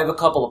 I have a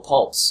couple of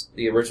pulps,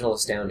 the original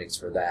Astoundings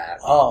for that.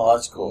 Oh,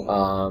 that's cool.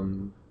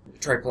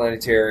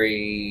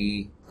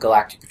 Triplanetary,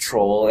 Galactic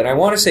Patrol, and I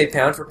want to say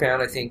pound for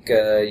pound, I think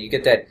you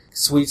get that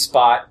sweet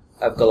spot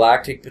of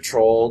Galactic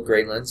Patrol,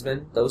 Gray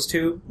Lensman, those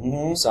two,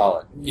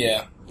 solid.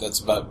 Yeah, that's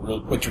about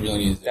what you really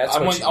need. That's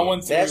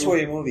where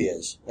your movie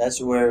is.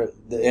 That's where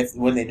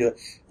when they do it.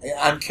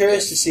 I'm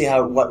curious to see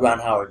what Ron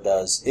Howard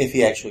does if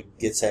he actually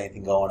gets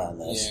anything going on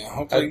this. Yeah,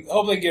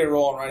 hopefully get it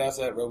rolling right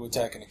after that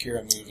Robotech and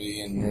Akira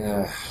movie, and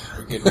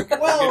we're good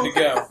to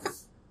go.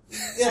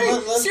 Yeah,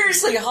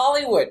 seriously,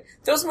 Hollywood.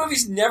 Those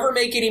movies never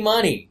make any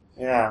money.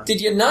 Yeah. Did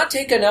you not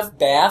take enough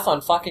bath on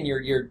fucking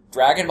your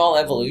Dragon Ball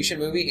Evolution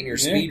movie and your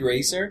Speed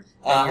Racer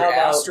and your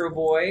Astro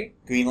Boy,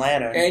 Green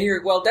Lantern,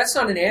 and that's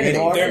not an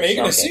anime. They're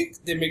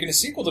making a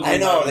sequel to Green I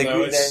know.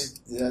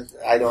 Lantern.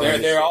 I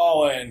don't. They're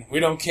all in. We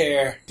don't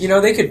care.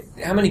 They could.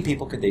 How many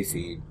people could they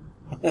feed?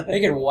 They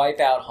could wipe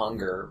out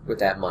hunger with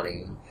that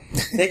money.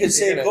 They could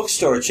save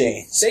bookstore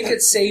chains. They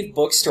could save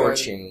bookstore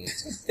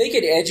chains. They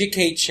could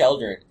educate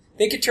children.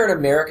 They could turn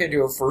America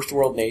into a first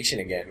world nation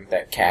again with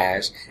that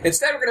cash.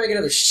 Instead, we're going to make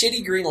another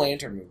shitty Green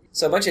Lantern movie.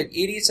 So a bunch of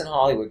idiots in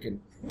Hollywood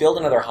can build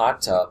another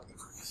hot tub.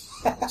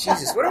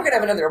 Jesus, when are we going to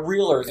have another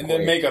real earthquake? And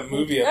then make a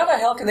movie of it. How the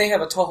hell can they have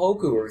a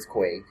Tohoku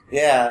earthquake?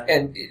 Yeah.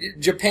 And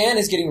Japan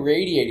is getting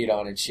radiated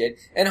on and shit.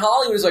 And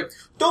Hollywood is like,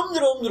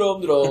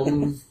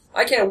 dum-da-dum-da-dum-da-dum.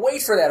 I can't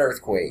wait for that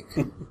earthquake.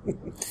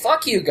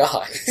 Fuck you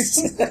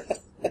guys.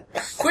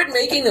 Quit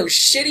making those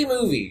shitty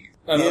movies.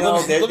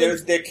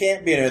 There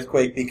can't be an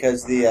earthquake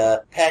because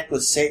the pact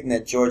with Satan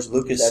that George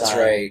Lucas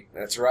signed.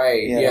 That's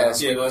right. Yes,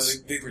 the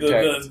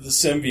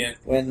symbiont.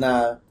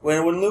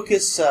 When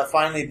Lucas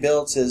finally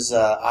builds his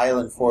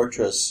island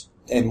fortress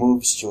and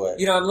moves to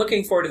it. I'm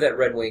looking forward to that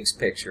Red Wings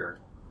picture.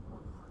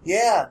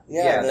 Yeah.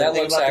 That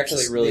looks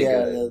actually really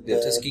good.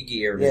 The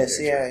Tuskegee Airmen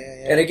picture.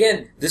 Yeah. And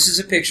again, this is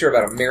a picture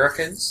about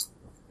Americans,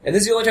 and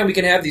this is the only time we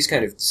can have these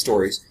kind of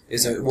stories,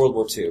 is in World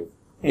War II.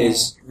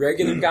 Is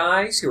regular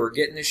guys who are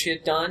getting the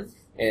shit done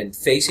and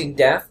facing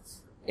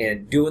death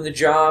and doing the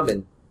job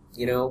and,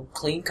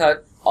 clean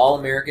cut, all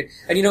American.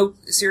 And,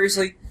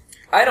 seriously,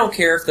 I don't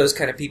care if those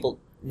kind of people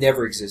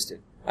never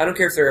existed. I don't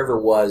care if there ever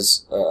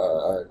was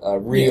a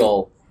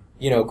real,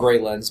 Gray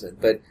Lensman,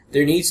 but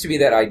there needs to be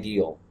that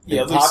ideal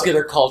in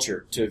popular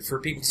culture for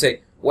people to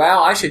say,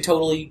 wow, I should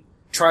totally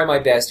try my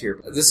best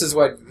here. This is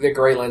what the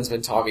Gray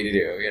Lensman taught me to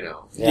do,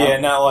 Yeah,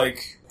 not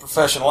like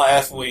professional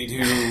athlete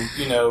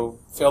who,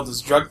 failed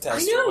his drug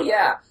test. I know,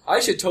 yeah.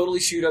 I should totally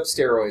shoot up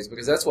steroids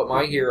because that's what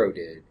my hero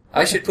did.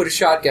 I should put a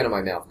shotgun in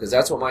my mouth because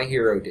that's what my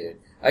hero did.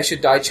 I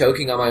should die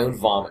choking on my own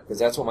vomit because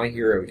that's what my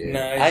hero did.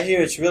 Nice. I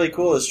hear it's really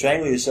cool to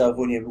strangle yourself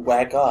when you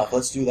whack off.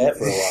 Let's do that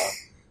for a while.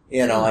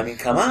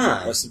 Come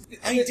on.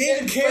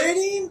 David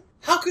Carradine?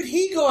 How could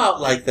he go out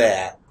like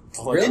that?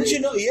 Really? Didn't you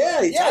know?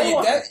 Yeah,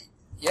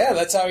 Yeah,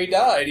 that's how he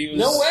died. He was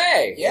No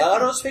way! Yeah.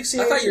 Autoasphyxiation.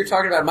 I thought you were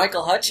talking about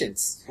Michael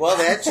Hutchins. Well,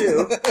 that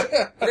too. I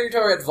thought you were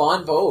talking about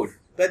Von Bode.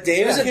 But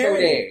David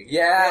Carradine.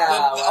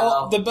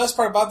 Yeah. The best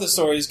part about this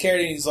story is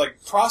Carradine's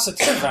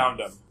prostitute found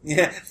him.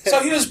 Yeah.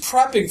 So he was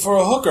prepping for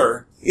a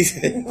hooker.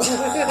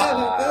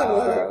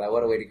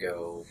 What a way to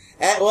go.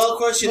 Well, of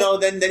course, then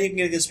you can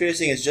get a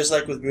conspiracy. It's just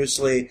like with Bruce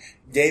Lee.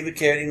 David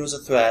Carradine was a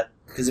threat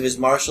because of his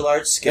martial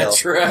arts skill.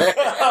 That's right.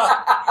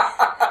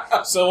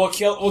 So we'll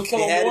kill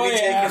him away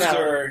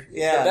after.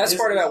 Yeah. The best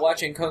part about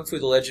watching Kung Fu: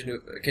 The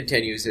Legend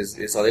Continues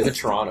is I live in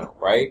Toronto,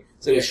 right?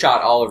 So it was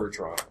shot all over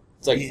Toronto.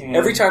 It's like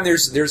every time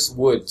there's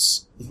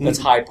woods, that's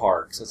High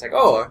Park. So it's like,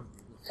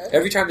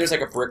 every time there's a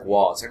brick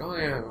wall, it's like,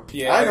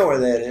 Yeah, I know where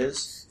that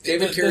is.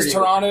 Does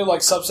Toronto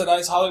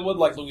subsidize Hollywood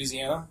like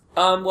Louisiana?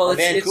 Well,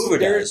 Vancouver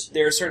does.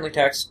 There are certainly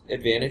tax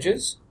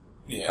advantages.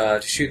 Yeah.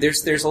 To shoot.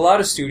 There's a lot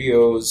of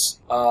studios.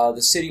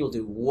 The city will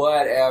do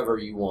whatever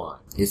you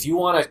want. If you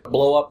want to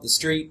blow up the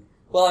street,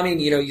 well,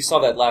 you saw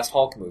that last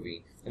Hulk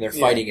movie, and they're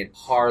fighting in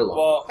Harlem.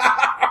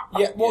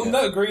 Well,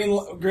 no,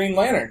 Green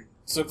Lantern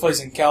took place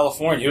in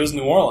California. It was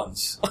New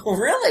Orleans. Oh,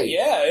 really?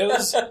 Yeah, it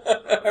was.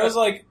 It was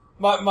like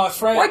my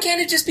friend. Why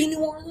can't it just be New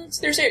Orleans?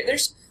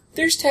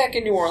 There's tech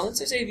in New Orleans.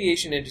 There's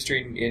aviation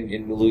industry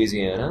in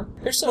Louisiana.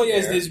 There's some. Well,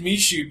 yeah, there's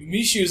Michoud.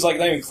 Michoud is not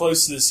even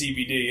close to the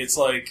CBD. It's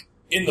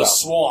in the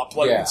swamp,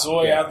 it's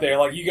way out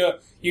there. You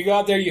go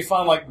out there, you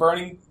find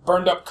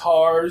burned up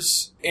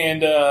cars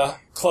and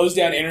closed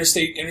down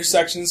interstate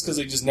intersections because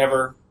they just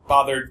never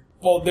bothered.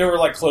 Well, they were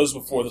closed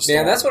before the storm.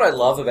 Man, that's what I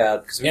love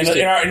about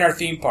in our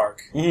theme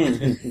park.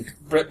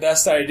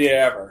 Best idea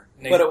ever.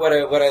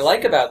 What I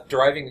like about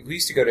driving, we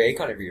used to go to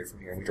Acon every year from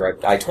here, and we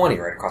drive I-20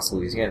 right across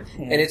Louisiana,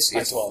 and it's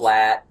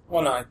flat.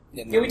 Well, no,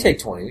 we take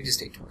 20. We just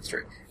take 20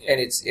 straight, and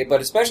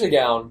but especially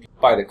down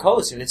by the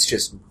coast, and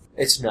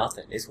it's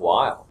nothing. It's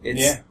wild.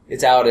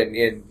 It's out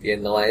in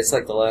the land. It's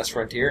like the last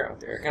frontier out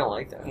there. I kind of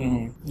like that.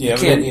 Mm-hmm. Yeah,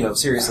 you can't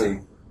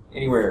seriously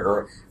anywhere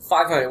or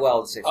 500. Well,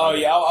 let's say 500. Oh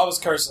yeah, I was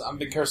cursing. I've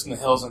been cursing the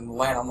hills and the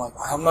land. I'm like,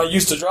 I'm not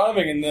used to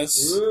driving in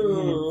this.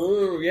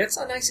 Ooh, yeah, it's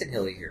not nice and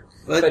hilly here.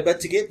 But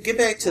to get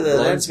back to the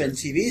Lensman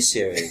TV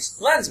series,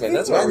 Lensman.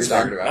 That's what we're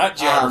talking about. Not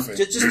geography.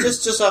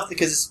 Just off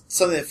because it's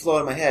something that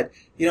flowed in my head.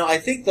 I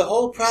think the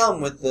whole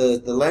problem with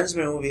the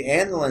Lensman movie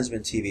and the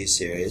Lensman TV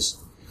series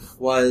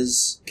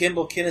was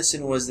Kimball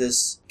Kinnison was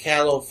this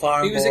callow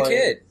farm boy. He was a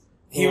kid.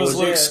 He was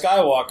Luke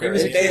Skywalker. He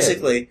was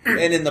basically.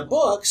 And in the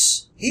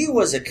books, he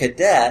was a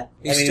cadet.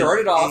 He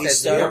started off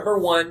as the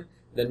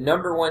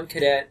number one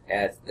cadet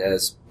at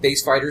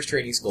Space Fighters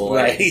Training School,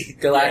 right?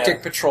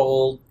 Galactic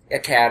Patrol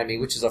Academy,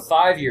 which is a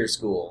 5-year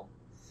school.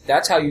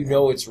 That's how you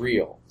know it's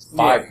real.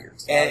 5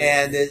 years.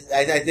 And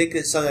I think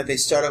it's something that they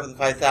start off with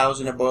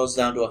 5,000, it boils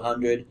down to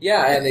 100.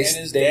 Yeah, and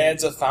his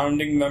dad's a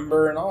founding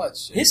member and all that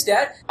shit. His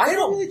dad? I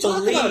don't really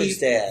talk about his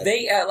dad.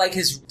 They,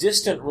 his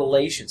distant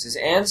relations, his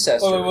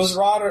ancestors. Oh, it was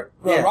Roderick.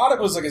 Yeah. Roderick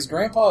was his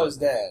grandpa or his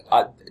dad?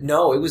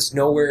 No, it was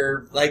nowhere.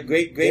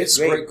 Great.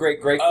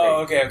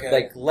 Oh, okay.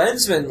 Like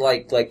Lensman,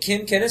 like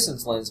Kim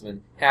Kinnison's Lensman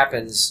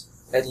happens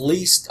at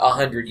least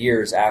 100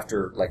 years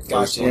after,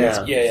 first one.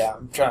 Yeah,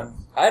 I'm trying.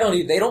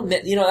 They don't,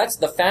 that's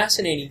the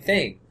fascinating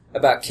thing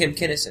about Kim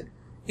Kinnison.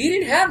 He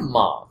didn't have a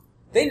mom.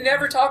 They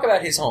never talk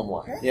about his home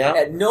life. Yeah.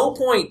 At no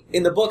point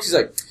in the books he's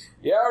like,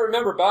 yeah, I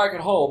remember back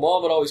at home,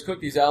 Mom would always cook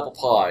these apple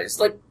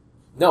pies.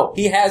 No,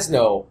 he has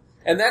no.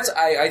 And that's,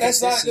 I think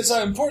that's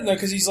not important though,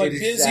 because he's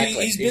busy.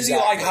 He's busy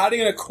hiding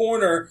in a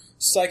corner,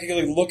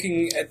 psychically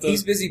looking at the.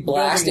 He's busy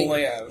blasting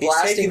layout.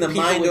 He's taking the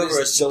mind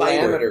over a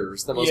spider.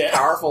 The most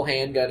powerful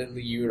handgun in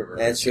the universe.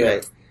 That's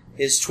right.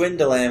 His twin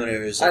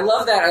delaminators. I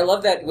love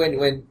that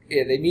when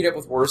they meet up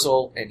with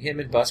Wurzel and him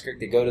and Buskirk,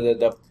 they go to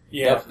the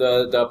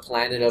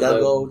planet of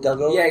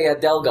Delgo? Yeah,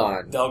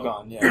 Delgon.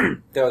 Delgon, yeah.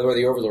 Where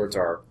the overlords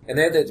are. And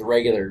they have the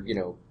regular,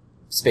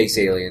 space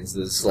aliens,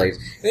 the slaves.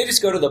 And they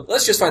just go to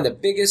let's just find the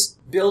biggest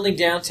building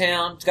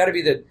downtown. It's gotta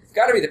be the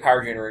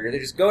power generator. They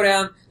just go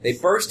down, they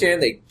burst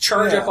in, they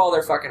charge up all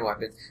their fucking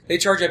weapons. They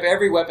charge up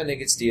every weapon they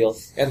could steal,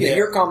 and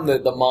here come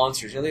the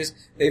monsters.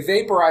 They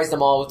vaporize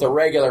them all with the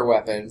regular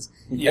weapons,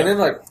 and then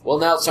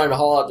now it's time to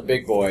haul out the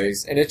big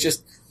boys, and it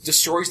just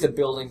destroys the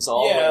buildings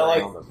all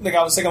around them.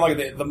 I was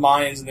thinking the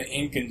Mayans and the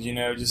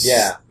Incans,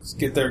 just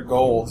get their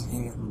gold.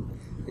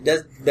 It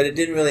does, but it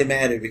didn't really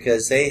matter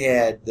because they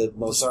had the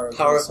most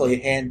powerfully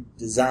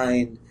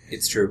hand-designed.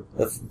 It's true.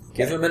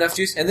 Give them enough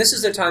juice. And this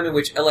is the time in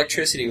which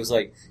electricity was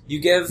you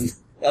give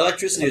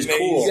Electricity is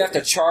cool. You have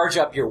to charge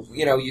up your,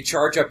 you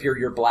charge up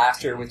your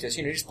blaster with just,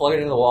 just plug it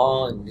into the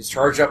wall and just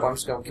charge up. I'm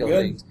just going to kill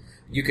things.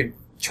 You can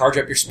charge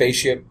up your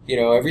spaceship.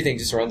 Everything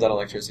just runs on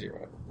electricity or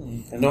whatever.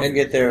 And don't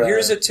forget their...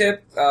 Here's a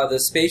tip. The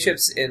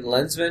spaceships in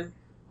Lensman,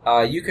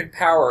 you can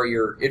power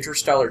your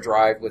interstellar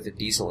drive with a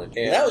diesel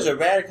engine. That was a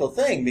radical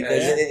thing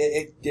because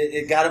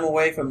it got them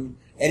away from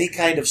any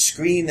kind of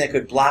screen that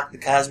could block the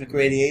cosmic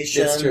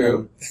radiation. It's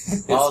true.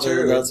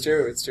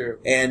 It's true.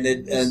 And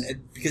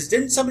because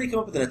didn't somebody come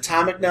up with an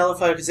atomic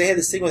nullifier? Because they had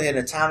this thing where they had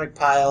an atomic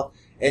pile,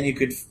 and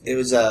it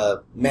was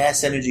a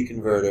mass energy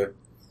converter,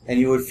 and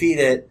you would feed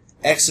it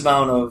X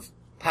amount of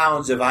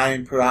pounds of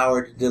iron per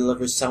hour to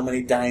deliver so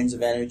many dynes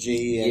of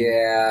energy.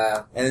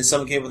 And, and then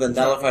someone came up with a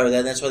nullifier of that,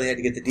 and that's why they had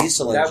to get the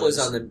diesel engines. That was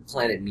on the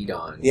planet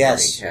Medon.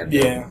 Yes.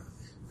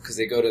 Because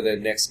they go to the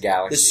next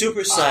galaxy. The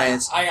super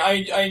science. I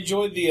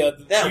enjoyed the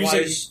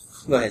music.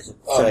 Go ahead.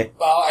 Sorry.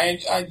 I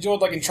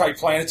enjoyed, like, in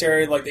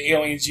Triplanetary, like, the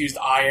aliens used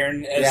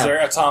iron as their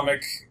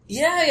atomic...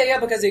 Yeah,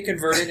 because they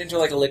convert it into,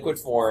 like, a liquid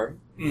form.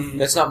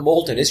 That's not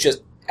molten, it's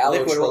just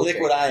allotropic.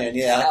 Liquid iron,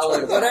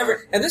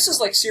 whatever. And this is,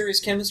 like, serious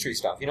chemistry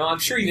stuff. I'm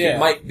sure you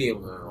might be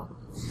able to...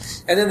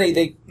 And then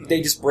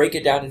they just break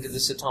it down into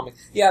this atomic...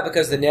 Yeah,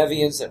 because the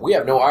Nevians said, we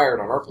have no iron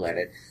on our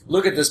planet.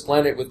 Look at this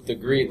planet with the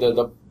green,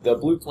 the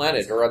blue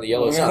planet or on the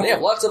yellow sun. They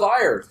have lots of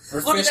iron.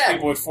 Look at that.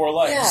 People with 4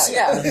 legs.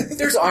 Yeah.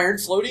 There's iron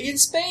floating in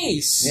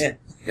space. Yeah.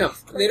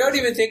 They don't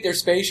even think they're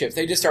spaceships.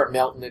 They just start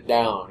melting it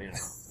down.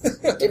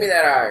 Give me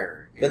that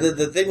iron. But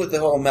the thing with the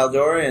whole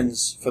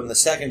Maldorians from the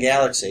second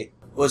galaxy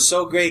was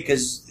so great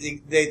because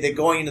they're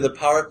going into the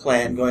power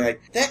plant and going like,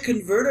 that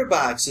converter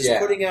box is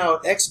putting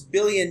out X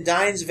billion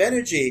dynes of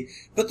energy,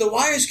 but the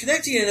wires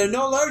connecting it are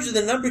no larger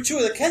than number 2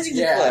 of the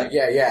Kensington clip.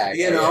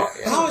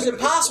 How is it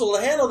possible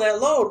to handle that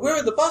load? Where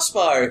are the bus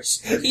bars?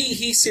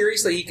 He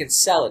seriously, he can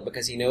sell it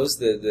because he knows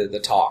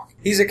the talk.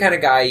 He's the kind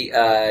of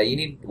guy, you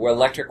need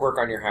electric work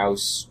on your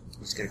house,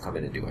 he's going to come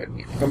in and do it.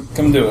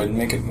 Come do it and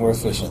make it more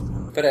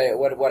efficient. But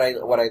what I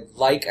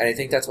like, and I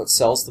think that's what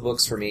sells the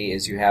books for me,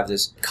 is you have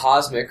this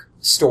cosmic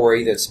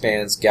story that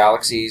spans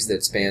galaxies,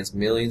 that spans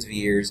millions of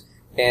years,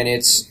 and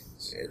it's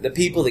the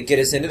people that get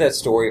us into that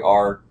story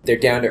they're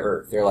down to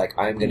earth. They're like,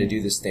 I'm going to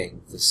do this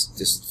thing,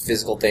 this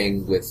physical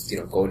thing with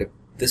going to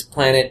this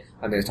planet.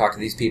 I'm going to talk to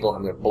these people.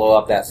 I'm going to blow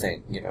up that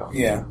thing.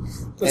 Yeah,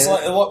 it's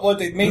like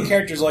the main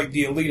character is like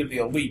the elite of the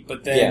elite,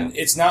 but then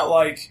it's not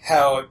like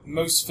how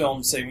most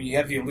films say when you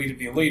have the elite of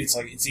the elite. It's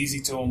like it's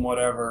easy to them,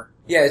 whatever.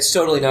 Yeah, it's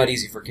totally not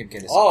easy for Kim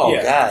Kinnison. Oh,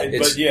 God.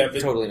 It's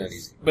totally not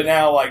easy. But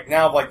now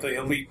the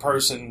elite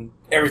person,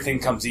 everything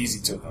comes easy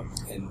to them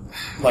in,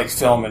 like,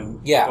 film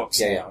and books.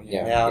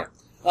 Yeah.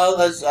 Well,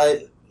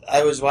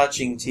 I was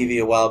watching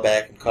TV a while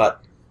back and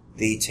caught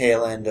the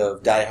tail end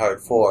of Die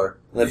Hard 4,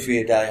 Live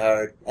Free or Die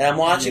Hard, and I'm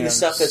watching the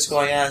stuff that's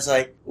going on. It's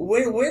like,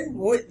 when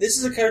this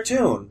is a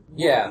cartoon.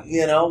 Yeah.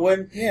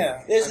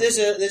 There's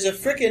a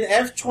frickin'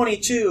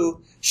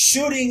 F-22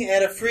 shooting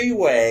at a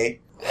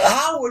freeway.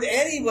 How would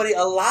anybody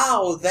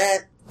allow that?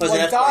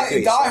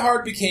 Die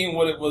Hard became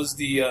what it was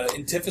the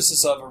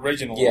antithesis of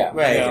original. Yeah,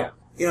 right.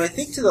 I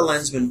think to the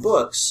Lensman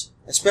books,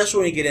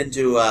 especially when you get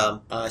into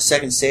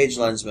Second Stage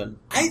Lensman,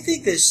 I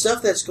think there's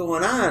stuff that's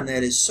going on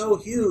that is so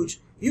huge,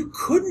 you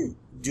couldn't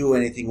do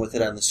anything with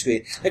it on the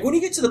screen. Like when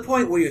you get to the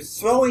point where you're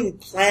throwing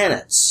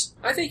planets.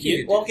 I think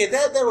you. Well, okay,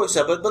 that works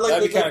out, but like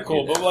that'd be kind of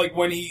cool. But like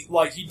when he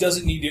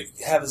doesn't need to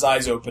have his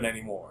eyes open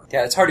anymore.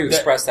 Yeah, it's hard to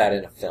express that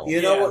in a film.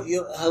 You know what?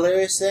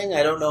 Hilarious thing.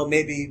 I don't know.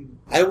 Maybe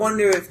I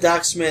wonder if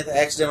Doc Smith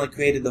accidentally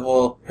created the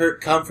whole hurt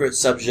comfort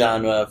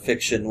subgenre of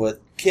fiction with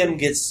Kim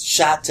gets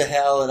shot to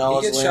hell and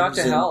all his limbs. He gets shot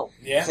to hell.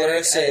 Yeah,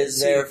 Clarissa is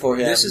there for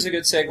him. This is a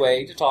good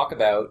segue to talk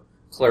about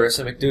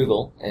Clarissa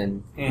McDougal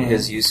and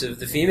his use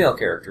of the female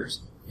characters.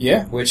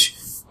 Yeah. Which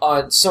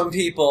some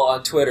people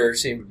on Twitter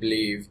seem to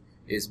believe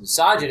is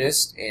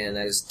misogynist, and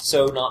that is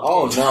so not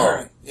the case.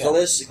 No.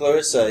 Yeah.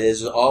 Clarissa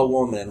is all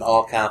woman and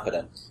all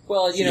competent.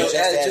 Well,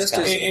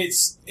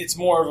 it's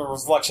more of a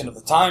reflection of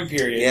the time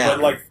period. Yeah.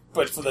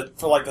 But for the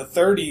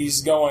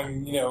 30s,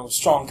 going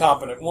strong,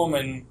 competent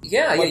woman.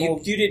 Yeah,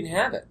 you didn't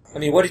have it. I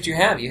mean, what did you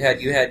have? You had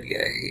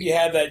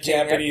that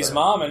Japanese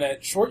mom in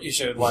that short you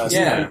showed last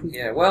night.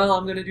 Yeah. Well,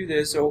 I'm going to do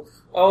this. You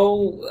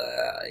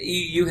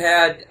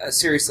had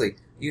seriously.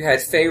 You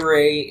had Fay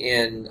Wray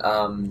in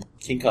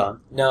King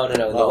Kong. No,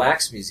 the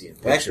Wax Museum.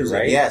 Wax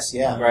Museum, right? Yes,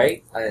 yeah.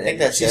 Right? I think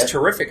that's she's it.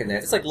 terrific in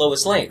that. It's like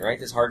Lois Lane, right?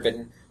 This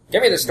hard-bitten,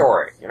 give me the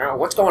story,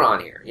 what's going on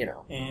here,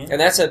 And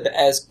that's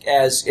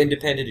as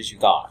independent as you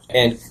got.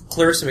 And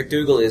Clarissa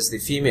McDougal is the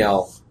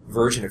female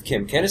version of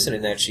Kim Kinnison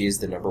in that she is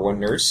the number one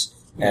nurse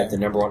at the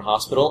number one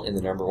hospital in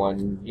the number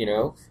one,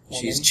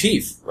 she's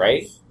chief,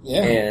 right?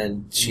 Yeah.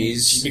 And she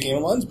became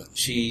a lensman.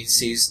 She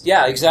sees,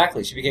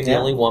 exactly. She became the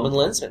only woman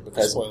lensman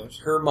because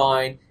her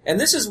mind, and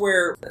this is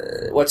where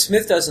what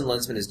Smith does in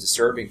Lensman is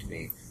disturbing to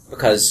me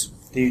because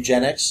the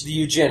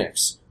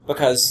eugenics,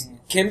 because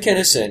Kim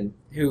Kinnison,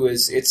 who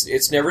is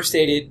it's never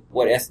stated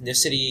what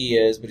ethnicity he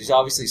is, but he's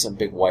obviously some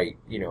big white,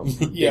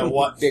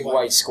 big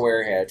white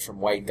squarehead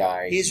from White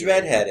Guy. He's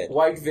redheaded.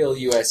 Whiteville,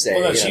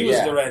 USA. Well, no, she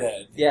was the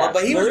redhead. Yeah,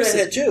 but he was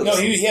redhead too. No,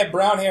 he had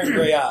brown hair and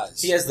gray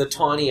eyes. He has the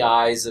tawny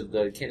eyes of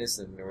the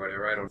Kinnison or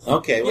whatever. I don't know.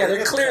 Okay. Well,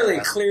 they're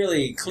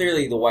clearly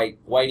the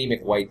Whitey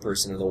McWhite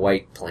person of the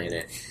white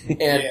planet,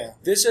 and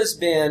this has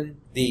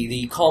been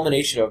the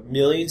culmination of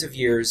millions of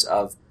years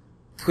of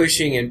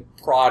pushing and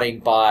prodding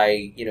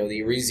by,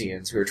 the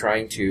Arisians, who are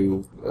trying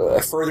to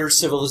further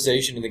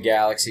civilization in the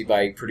galaxy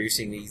by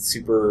producing these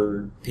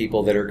super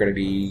people that are going to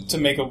be... To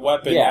make a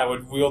weapon that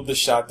would wield the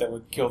shot that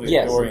would kill the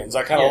Andorians.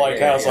 I kind of like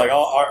how it's like,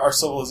 our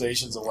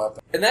civilization's a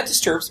weapon. And that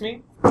disturbs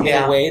me in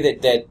a way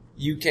that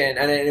you can...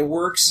 And it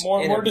works...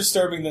 More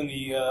disturbing than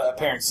the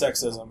apparent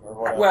sexism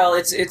or whatever. Well,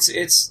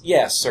 it's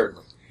yes,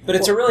 certainly. But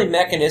it's a really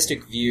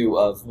mechanistic view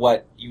of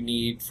what you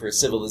need for a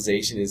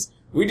civilization is,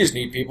 we just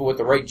need people with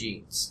the right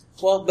genes.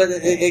 Well, but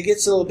it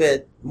gets a little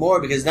bit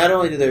more because not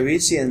only do the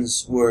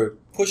Arisians were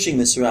pushing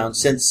this around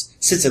since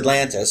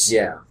Atlantis,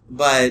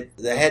 but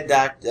the head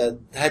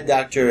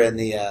doctor and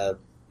the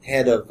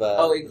head of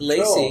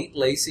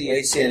Lacey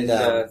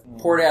and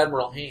Port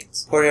Admiral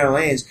Haynes.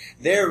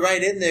 They're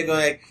right in there going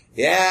like,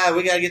 yeah,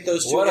 we got to get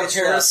those two. What a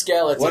pair of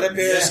skeletons! What a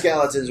pair of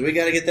skeletons! We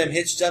got to get them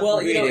hitched up. Well,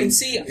 and reading. and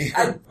see,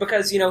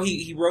 because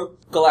he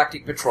wrote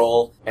Galactic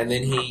Patrol, and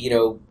then he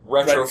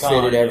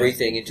retrofitted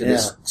everything into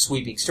this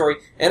sweeping story,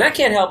 and I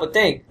can't help but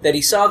think that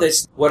he saw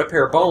this "What a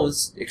pair of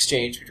bones"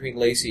 exchange between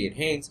Lacey and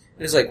Haynes,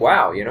 and it's like,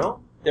 wow,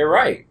 they're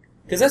right,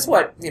 because that's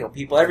what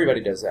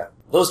everybody does that.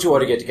 Those two ought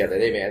to get together.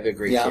 They're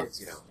great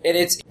kids, And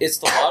it's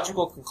the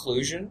logical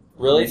conclusion,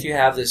 really, if you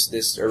have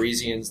this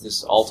Arisians,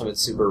 this ultimate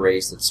super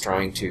race that's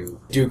trying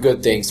to do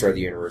good things throughout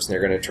the universe, and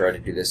they're going to try to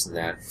do this and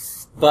that.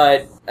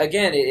 But,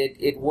 again,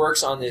 it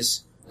works on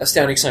this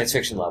astounding science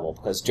fiction level,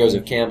 because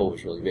John Campbell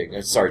was really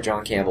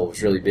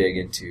big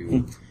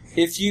into...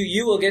 If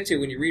you will get to,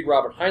 when you read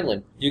Robert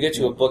Heinlein, you get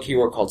to a book he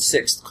wrote called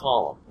Sixth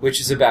Column,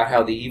 which is about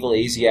how the evil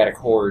Asiatic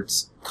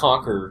hordes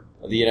conquer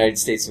the United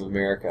States of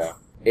America.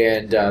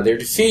 And they're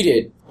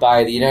defeated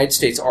by the United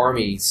States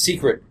Army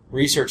Secret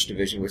Research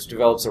Division, which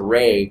develops a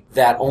ray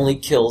that only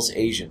kills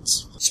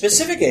Asians.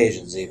 Specific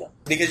Asians, even.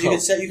 Because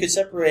you could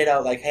separate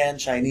out like Han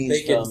Chinese.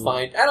 They can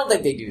find. I don't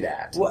think they do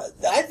that. Well,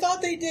 I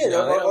thought they did.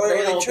 No, or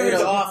they turned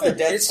off the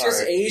Death Star. It's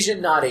just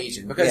Asian, not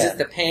Asian, because it's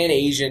the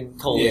Pan-Asian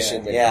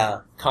coalition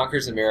that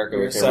conquers America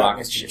with their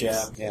rocket ships.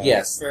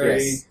 Yes.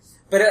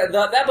 But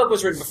that book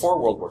was written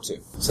before World War II.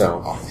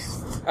 So,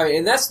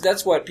 and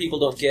that's what people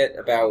don't get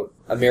about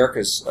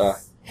America's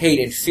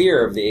hate and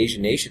fear of the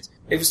Asian nations.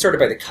 It was started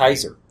by the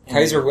Kaiser.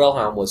 Kaiser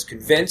Wilhelm was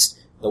convinced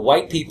the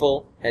white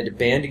people had to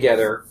band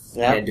together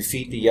and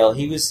defeat the yellow.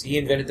 He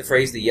invented the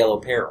phrase "the Yellow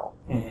Peril,"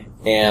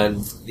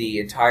 and the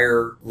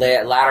entire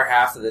latter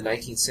half of the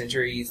 19th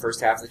century,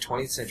 first half of the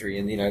 20th century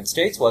in the United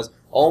States was,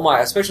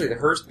 especially the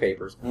Hearst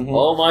papers.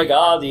 Oh my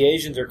God, the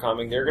Asians are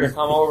coming! They're going to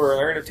come over!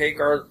 They're going to take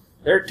our.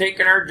 They're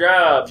taking our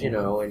jobs, and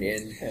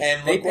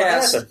they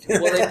passed.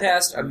 They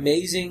passed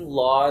amazing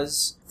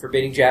laws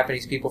forbidding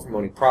Japanese people from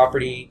owning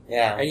property.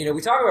 Yeah, and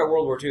we talk about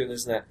World War II and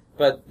this and that,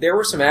 but there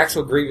were some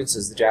actual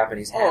grievances the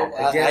Japanese had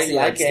against the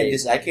United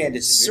States. I can't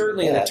disagree.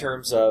 Certainly with in that. the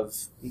terms of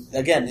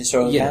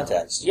historical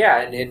context.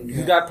 Yeah, and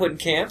who got put in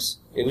camps?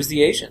 It was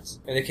the Asians,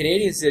 and the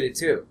Canadians did it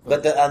too.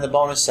 But on the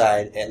bonus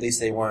side, at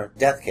least they weren't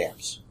death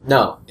camps.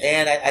 No,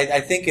 and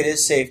I think it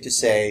is safe to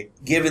say,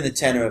 given the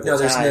tenor of the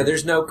time,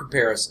 there's no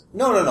comparison.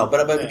 No.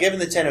 But given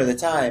the tenor of the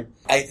time,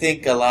 I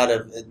think a lot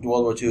of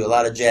World War II, a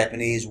lot of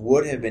Japanese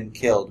would have been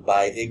killed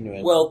by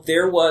ignorance. Well,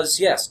 there was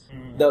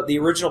the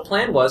original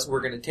plan was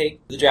we're going to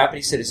take the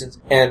Japanese citizens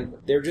and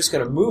they're just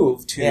going to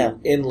move to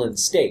inland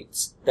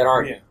states that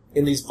aren't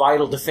in these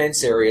vital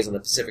defense areas on the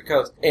Pacific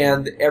coast,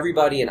 and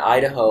everybody in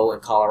Idaho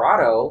and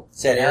Colorado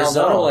said,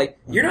 Arizona,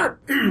 you're not,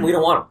 we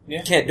don't want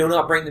them. Do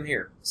not bring them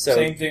here. So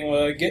same thing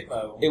with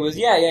Gitmo. It was,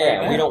 we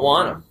don't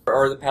want them.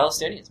 Or the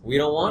Palestinians. We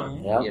don't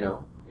want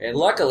them, And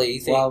luckily,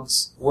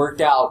 things worked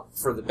out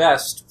for the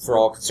best for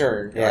all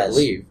concerned, I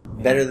believe.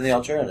 Better than the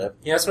alternative.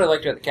 Yeah, that's what I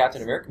liked about the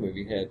Captain America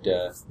movie. It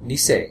had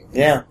Nisei.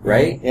 Yeah.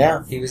 Right?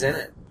 Yeah. He was in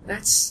it.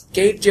 That's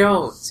Gabe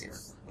Jones.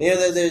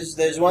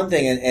 There's one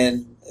thing,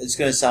 and it's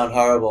going to sound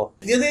horrible.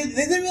 They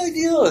didn't really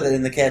deal with it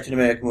in the Captain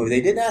America movie. They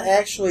did not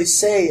actually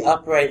say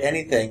upright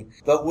anything.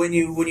 But when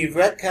you've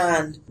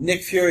retconned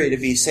Nick Fury to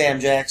be Sam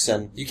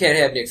Jackson, you can't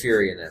have Nick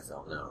Fury in that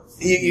film. No,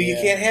 you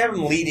can't have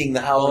him leading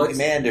the Howling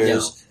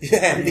Commanders.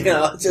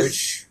 No.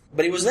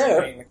 But he was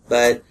there.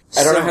 But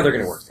I don't know how they're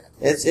going to work that.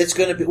 It's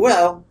going to be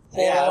well.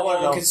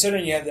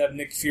 Considering you have to have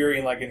Nick Fury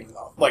in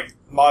like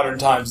modern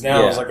times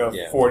now, Yeah, as like a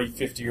yeah. 40,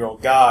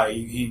 50-year-old guy,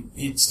 he'd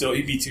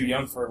be too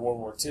young for World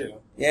War II.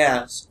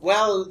 Yeah.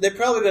 Well, they're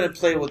probably going to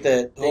play with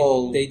that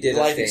whole they did a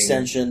life thing.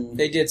 extension.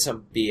 They did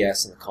some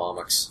BS in the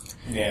comics.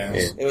 Yeah.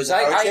 It was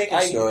our taking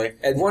story.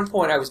 At one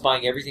point, I was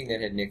buying everything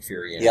that had Nick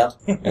Fury in Yep.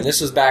 it. And this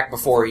was back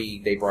before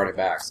they brought it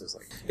back. So it's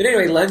like, but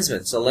anyway,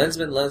 Lensman. So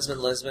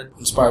Lensman.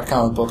 Inspired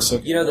comic books. So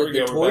You know, there we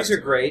the go, we're toys back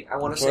are great. I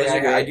want to Toys say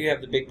are great. I do have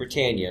the Big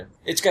Britannia.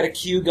 It's got a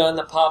Q gun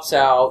that pops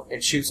out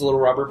and shoots a little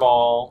rubber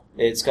ball.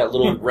 It's got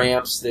little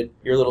ramps that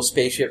your little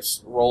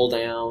spaceships roll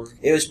down.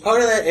 It was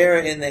part of that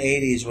era in the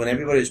 80s when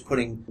everybody was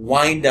putting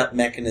wind-up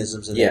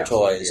mechanisms in their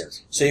toys.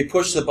 Yes. So you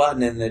push the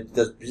button and it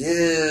does...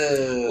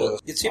 Well,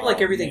 it seemed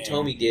like everything man.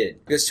 Tomy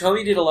did. Because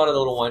Tomy did a lot of the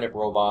little wind-up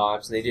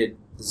robots, and they did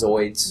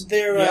Zoids.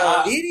 Their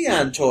Yeah.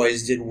 Edeon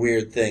toys did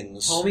weird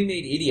things. Tomy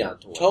made Ideon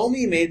toys.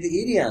 Tomy made the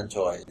Edeon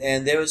toys.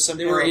 And there was some...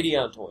 They were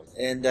Ideon toys.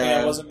 And,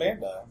 Yeah, it wasn't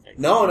Bandai.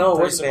 No, it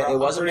Pretty wasn't. It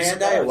wasn't pretty Bandai. It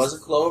surprised.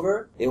 wasn't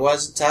Clover. It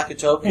wasn't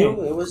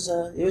Takatoku. It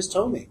was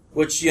Tomy,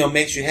 which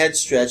makes your head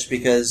stretch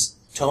because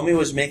Tomy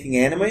was making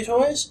anime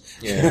toys.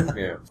 Yeah,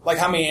 yeah. Like,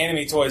 how many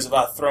anime toys have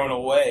I thrown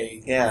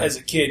away as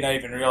a kid, not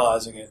even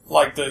realizing it?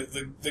 Like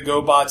the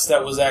GoBots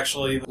that was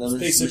actually the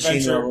Space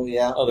Adventure.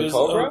 Yeah. Oh, the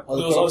Cobra? There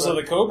was also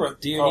the Cobra.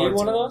 Do you need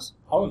one of those?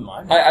 I wouldn't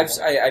mind.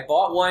 I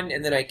bought one,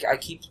 and then I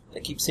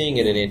keep seeing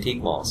it at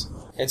antique malls.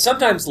 And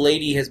sometimes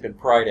Lady has been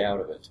pried out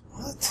of it.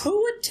 What?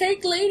 Who would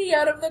take Lady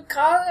out of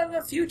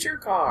the future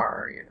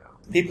car? You know.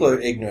 People are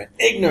ignorant.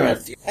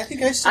 Ignorant. I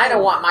think I saw. I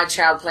don't want my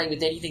child playing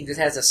with anything that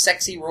has a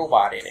sexy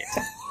robot in it.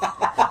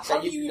 How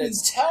do you even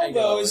tell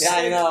those? Yeah,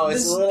 I know.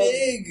 It's This a little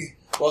big.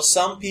 Well,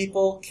 some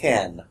people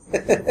can.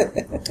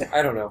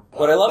 I don't know.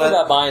 What I love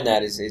about buying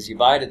that is you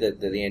buy it at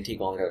the antique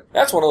mall and go,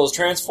 that's one of those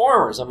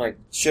Transformers. I'm like,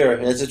 Sure,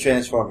 it's a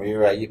Transformer. You're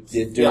right. You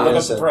do Yeah, look up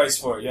this. the price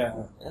for it, yeah.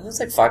 and that's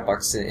like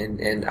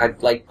 $5,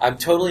 and I'm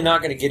totally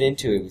not going to get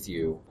into it with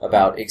you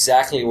about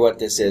exactly what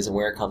this is and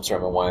where it comes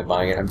from and why I'm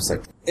buying it. I'm just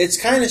like, It's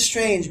kind of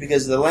strange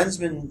because the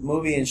Lensman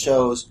movie and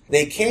shows,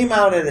 they came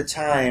out at a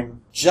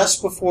time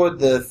just before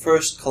the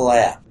first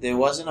collab. There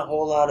wasn't a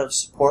whole lot of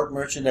support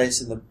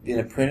merchandise in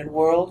a printed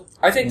world.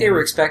 I think they were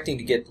expecting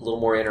to get a little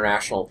more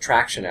international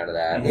traction out of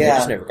that, and they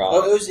just never got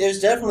Oh, it. it was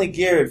definitely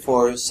geared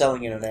for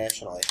selling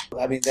internationally.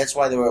 I mean, that's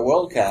why they were at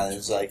Worldcon. It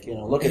was like,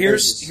 look at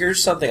this.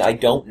 Here's something I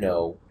don't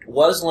know.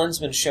 Was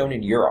Lensman shown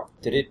in Europe?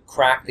 Did it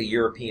crack the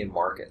European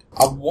market?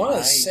 I want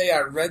to say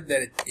I read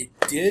that it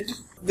did.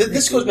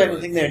 This goes back to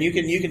the thing there, and you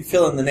can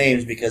fill in the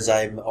names because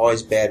I'm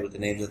always bad with the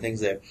names of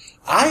things there.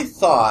 I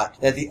thought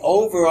that the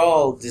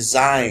overall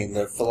design,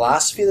 the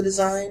philosophy of the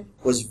design,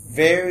 was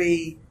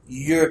very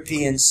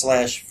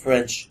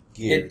European/French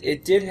geared.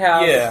 It did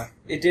have Yeah.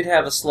 It did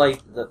have a slight.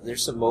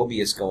 There's some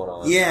Mobius going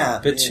on. Yeah,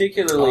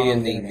 particularly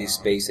in yeah. the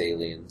space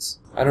aliens.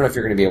 I don't know if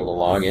you're going to be able to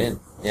log in.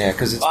 Yeah,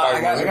 because it's.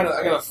 I got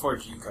a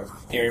 4G cover.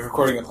 Here, we're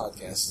recording a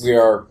podcast. We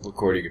are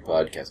recording a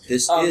podcast.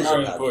 This is I'm a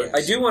gonna podcast.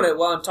 I do want to.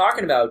 While I'm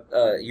talking about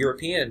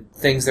European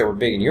things that were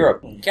big in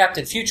Europe,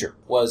 Captain Future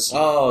was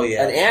Oh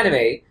yeah, an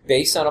anime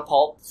based on a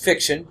pulp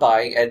fiction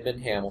by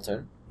Edmund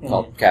Hamilton.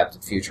 Called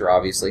Captain Future,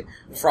 obviously,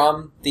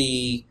 from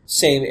the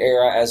same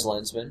era as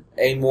Lensman.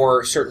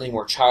 Certainly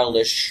more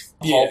childish,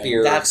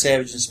 pulpier. Doc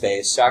Savage in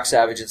space. Doc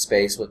Savage in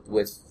space with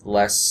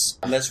less.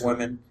 Less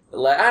women.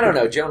 I don't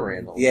know, Joan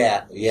Randall.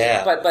 Yeah.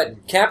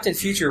 But Captain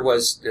Future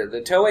was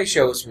the Toei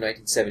show was from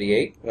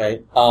 1978.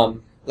 Right.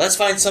 Um, Let's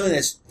find something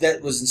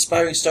that was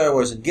inspiring Star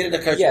Wars and get it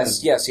a cartoon.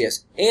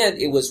 yes, and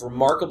it was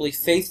remarkably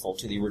faithful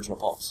to the original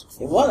pulps.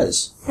 It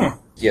was.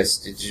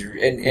 Yes,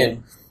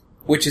 and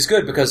which is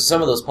good because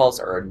some of those pulps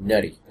are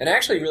nutty. And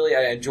actually, really,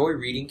 I enjoy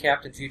reading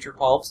Captain Future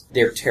pulps.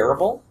 They're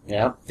terrible.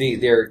 Yeah.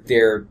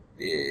 They're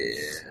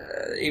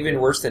even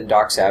worse than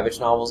Doc Savage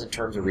novels in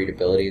terms of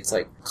readability. It's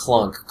like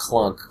clunk,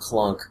 clunk,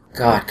 clunk.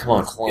 God, come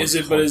on, clunk. Is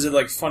it? But is it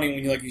like funny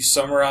when you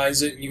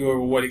summarize it and you go over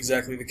what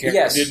exactly the character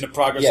Yes. did in the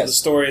progress Yes. of the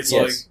story? It's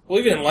Yes. like, well,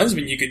 even in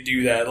Lensman you could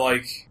do that.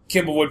 Like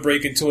Kimball would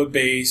break into a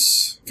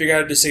base, figure out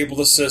how to disable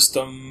the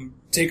system,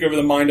 take over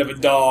the mind of a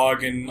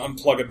dog, and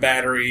unplug a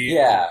battery.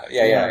 Yeah,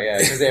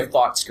 because they have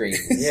thought screens.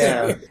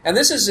 Yeah. And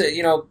this is,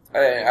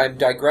 I'm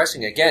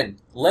digressing again.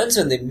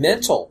 Lensman,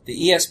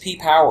 the ESP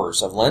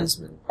powers of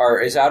Lensman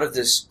is out of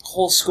this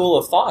whole school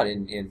of thought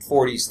in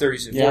 40s,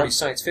 30s, and 40s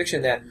science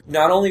fiction that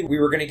not only we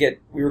were going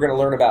to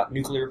learn about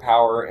nuclear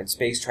power and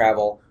space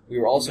travel, we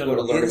were also going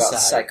to learn about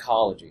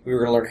psychology. We were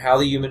going to learn how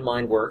the human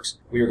mind works.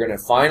 We were going to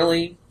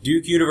finally,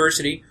 Duke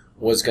University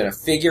was going to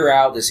figure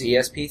out this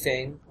ESP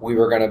thing. We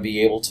were going to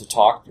be able to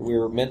talk. We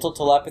were mental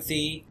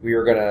telepathy. We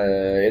were going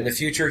to, in the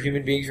future,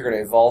 human beings are going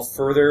to evolve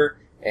further,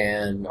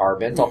 and our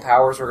mental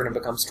powers were going to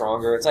become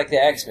stronger. It's like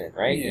the X-Men,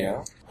 right? Yeah. You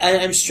know?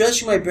 I'm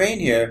stretching my brain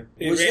here.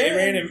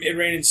 It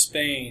ran in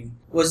Spain.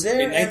 Was there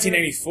in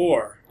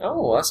 1984?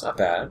 Oh, well, that's not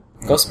bad.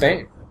 Go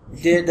Spain.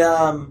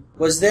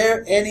 Was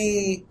there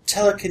any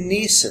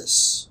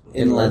telekinesis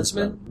in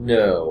Lensman?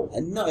 No.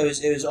 No,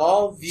 it was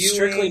all viewing.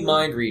 Strictly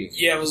mind reading.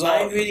 Yeah, it was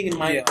mind all reading and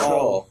mind yeah,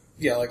 control.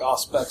 Yeah, like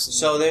Auspex.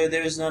 So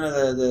there's none of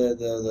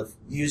the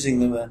using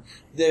them.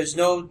 There's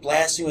no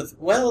blasting with.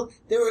 Well,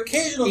 there were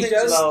occasional things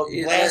about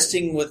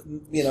blasting with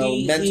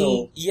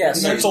mental.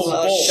 Yes, mental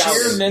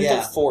sheer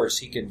mental force.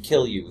 He can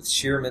kill you with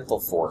sheer mental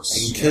force. I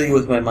can kill you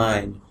with my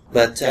mind,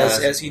 but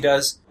as he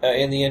does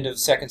in the end of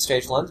Second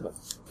Stage Lensman.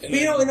 And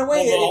in a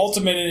way, the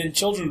ultimate in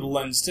Children of the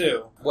Lens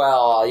too.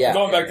 Well, yeah.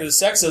 Going back to the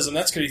sexism,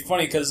 that's pretty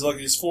funny because like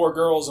these 4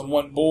 girls and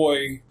 1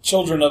 boy,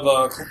 children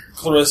of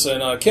Clarissa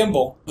and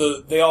Kimball,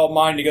 they all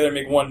mind together, and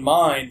make one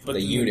mind. But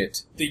the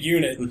unit.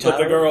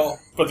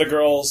 But the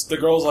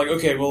girls like,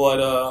 okay, we'll let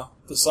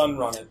the son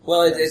run it.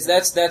 Well,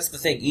 that's the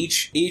thing.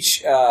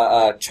 Each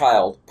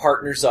child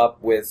partners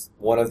up with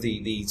one of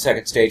the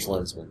Second Stage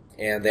Lensmen,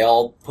 and they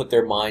all put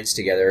their minds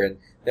together, and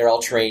they're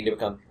all trained to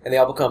become, and they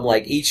all become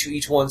like,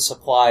 each one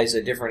supplies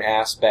a different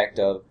aspect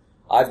of,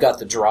 I've got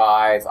the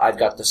drive, I've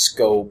got the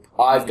scope,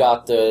 I've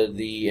got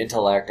the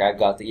intellect, I've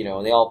got the,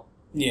 and they all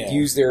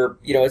use their,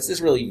 it's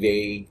this really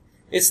vague,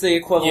 it's the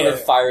equivalent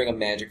of firing a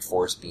magic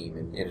force beam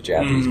in a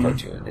Japanese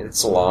cartoon. And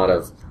it's a lot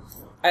of,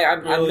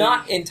 I'm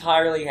not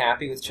entirely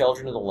happy with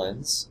Children of the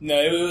Lens. No,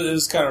 it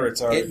was kind of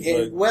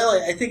retarded.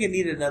 Well, I think it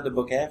needed another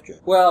book after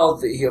it.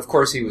 Well, of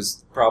course he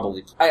was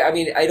probably... I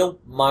mean, I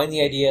don't mind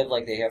the idea of,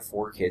 like, they have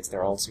 4 kids,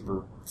 they're all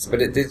super...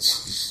 But it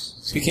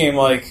became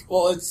like...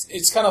 Well,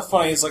 it's kind of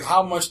funny. It's like,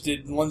 how much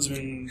did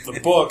Lensman, the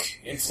book,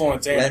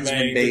 influence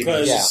anime?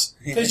 Because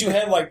you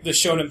had, like, the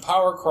Shonen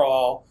Power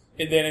Crawl...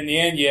 And then in the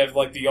end, you have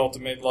like the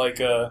ultimate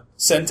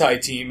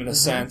Sentai team in a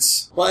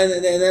sense. Well,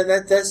 and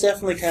that's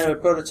definitely kind of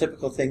a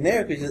prototypical thing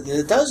there because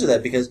it does do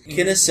that because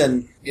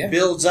Kinnison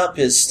builds up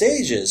his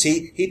stages.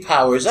 He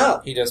powers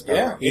up. He does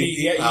power. Yeah,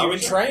 he even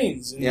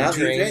trains. He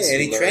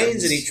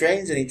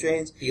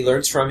trains. He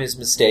learns from his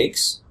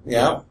mistakes.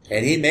 Yeah,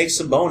 and he makes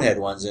some bonehead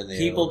ones in there.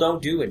 People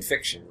don't do in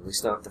fiction, at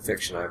least not the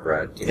fiction I've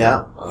read.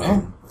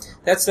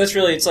 That's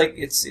really,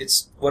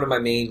 it's one of my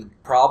main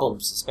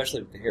problems,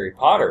 especially with the Harry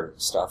Potter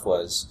stuff,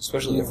 was,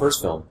 especially the first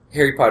film,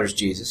 Harry Potter's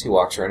Jesus. He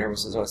walks around, everyone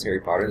says, oh, it's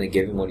Harry Potter, and they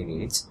give him what he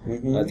needs.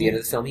 Mm-hmm. At the end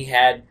of the film, he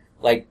had,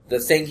 like, the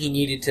thing he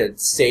needed to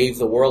save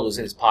the world was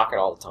in his pocket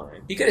all the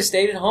time. He could have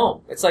stayed at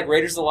home. It's like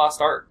Raiders of the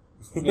Lost Ark.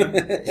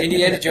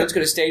 Indiana Jones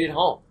could have stayed at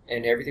home,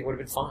 and everything would have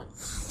been fine.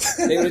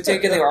 They would have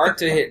taken the Ark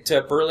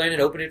to Berlin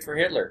and opened it for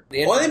Hitler.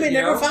 Or they may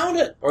never found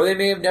it. Or they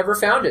may have never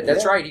found it.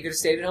 That's right. He could have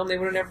stayed at home. They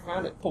would have never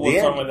found it. What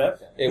fun with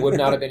that? It would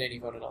not have been any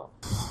fun at all.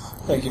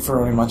 Thank you for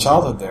ruining my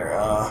childhood there.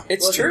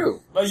 It's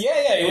true. But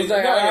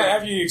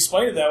after you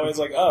explain it that way, it's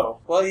like, oh.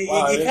 Well, you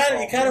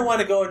kind of want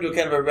to go into a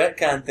kind of a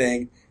retcon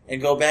thing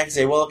and go back and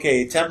say, well,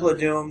 okay, Temple of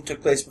Doom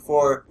took place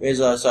before Raiders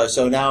of the Lost Ark,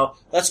 so now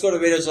let's go to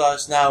Raiders of the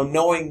Lost now,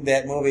 knowing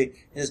that movie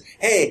is,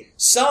 hey,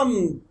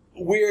 some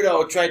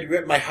weirdo tried to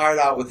rip my heart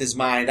out with his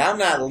mind. I'm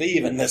not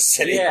leaving this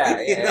city.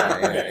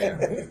 Yeah.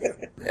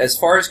 As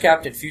far as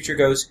Captain Future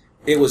goes,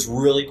 it was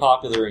really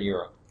popular in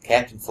Europe.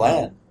 Captain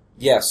Flan.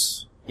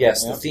 Yes.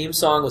 The theme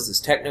song was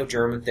this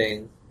techno-German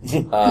thing.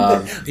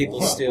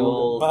 People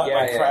still...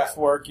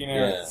 Kraftwerk,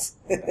 Yeah.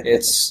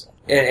 It's...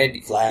 And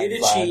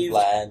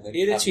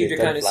it achieved a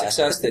kind of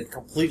success that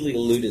completely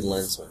eluded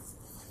Lensman.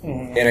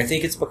 Mm-hmm. And I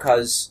think it's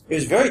because... It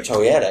was very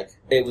toyetic.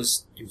 It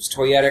was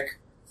toyetic.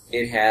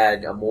 It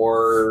had a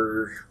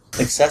more...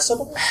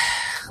 Accessible?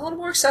 A little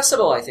more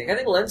accessible, I think. I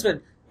think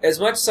Lensman,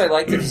 as much as I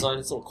like the design,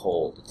 it's a little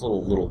cold. It's a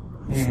little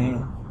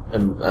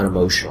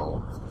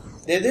unemotional.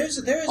 There's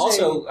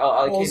also,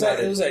 it was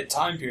that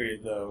time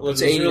period, though. Well,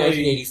 it's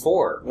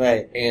 1984.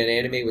 Right. And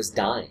anime was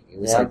dying. It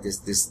was like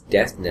this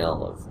death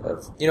knell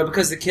of...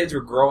 because the kids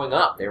were growing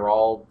up. They were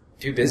all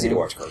too busy to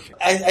watch cartoons.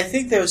 I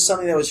think there was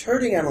something that was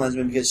hurting on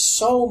Lensman because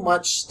so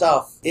much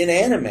stuff in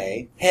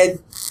anime had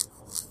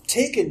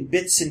taken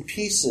bits and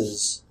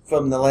pieces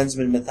from the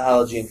Lensman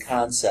mythology and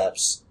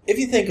concepts. If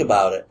you think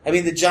about it, I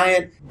mean, the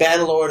giant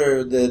battle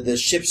order, the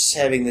ships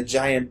having the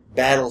giant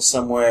battle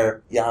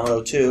somewhere,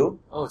 Yamato 2.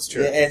 Oh, it's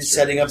true. And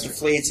setting up the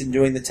fleets and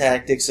doing the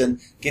tactics and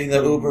getting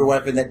the uber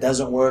weapon that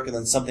doesn't work and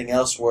then something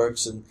else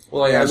works. And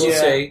well, I will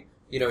say,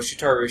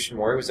 Shitaro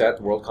Ishimori was at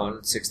the Worldcon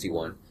in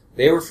 1961.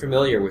 They were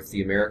familiar with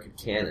the American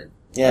canon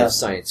of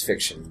science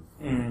fiction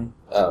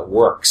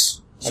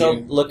works. So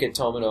look at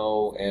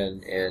Tomino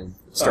and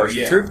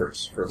Starship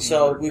Troopers.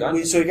 So we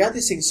got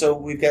these things. So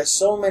we've got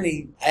so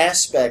many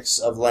aspects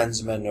of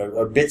Lensman,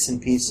 or bits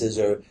and pieces,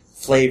 or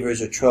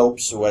flavors, or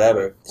tropes, or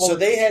whatever. Well, so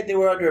they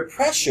were under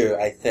pressure,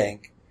 I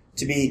think,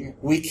 to be.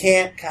 We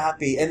can't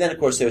copy. And then of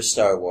course there was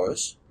Star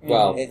Wars.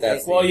 Well,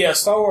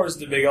 Star Wars is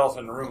the big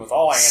elephant in the room with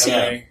all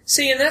anime.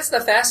 See, and that's the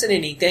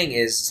fascinating thing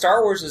is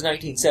Star Wars was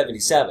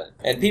 1977,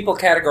 and people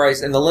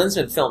categorize, and the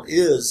Lensman film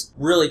is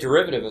really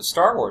derivative of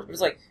Star Wars. But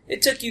it's like,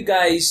 it took you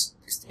guys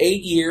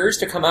 8 years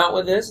to come out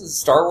with this as a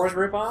Star Wars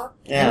ripoff?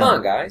 Yeah. Come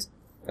on, guys.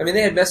 I mean,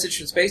 they had Message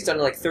from Space done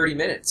in like 30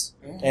 minutes.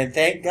 And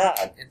thank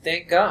God.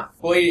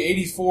 Well,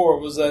 84,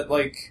 was that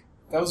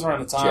that was around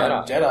the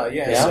time Jedi,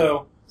 yeah.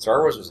 So...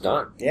 Star Wars was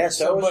done. Yeah,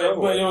 but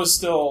it was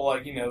still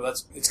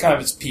it's kind of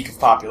its peak of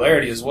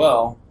popularity as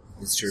well.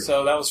 It's true.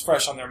 So that was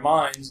fresh on their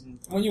minds. And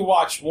when you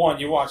watch one,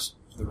 you watch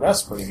the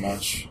rest pretty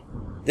much.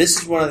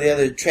 This is one of the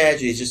other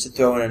tragedies, just to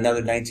throw in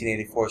another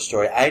 1984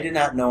 story. I did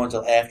not know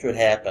until after it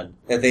happened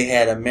that they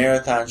had a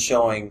marathon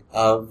showing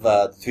of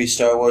the 3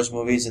 Star Wars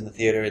movies in the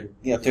theater,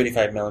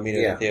 35 millimeter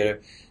in the theater,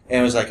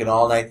 and it was like an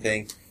all-night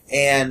thing.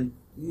 And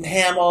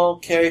Hamill,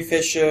 Carrie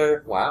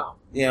Fisher, wow,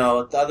 the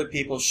other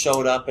people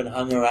showed up and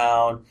hung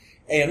around.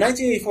 And in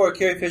 1984,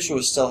 Carrie Fisher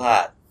was still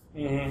hot.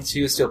 Mm-hmm.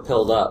 She was still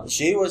pilled up.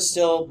 She was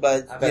still,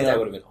 but I bet that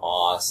would have been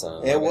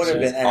awesome. It would have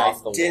been, and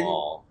off the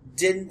wall.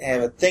 Didn't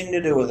have a thing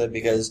to do with it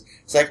because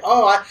it's like,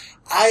 oh,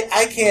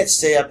 I can't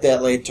stay up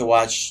that late to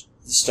watch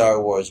the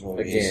Star Wars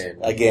movies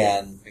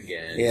again.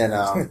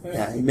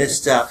 I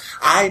missed out.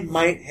 I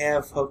might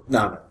have hooked.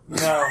 No.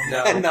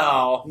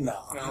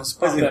 Let's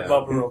pop that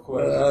bubble real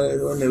quick.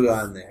 We'll move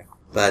on there.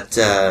 But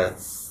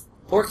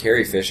poor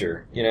Carrie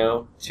Fisher.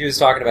 She was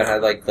talking about how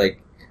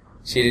like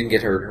she didn't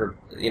get her.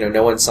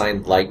 No one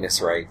signed likeness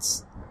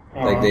rights.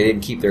 Like, they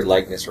didn't keep their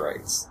likeness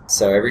rights.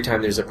 So every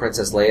time there's a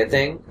Princess Leia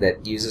thing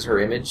that uses her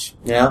image,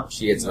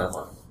 she gets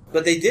nothing.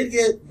 But they did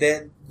get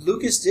that.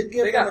 Lucas did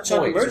get a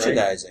chunk of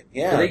merchandising. Right?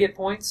 Yeah. Do they get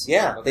points?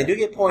 Yeah, okay. They do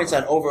get points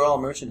on overall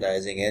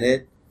merchandising,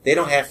 and they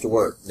don't have to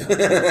work. No.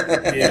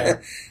 Yeah.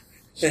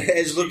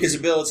 As Lucas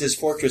builds his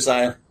Fortress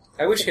Island.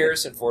 I wish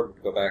Harrison Ford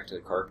would go back to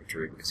the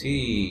carpentry because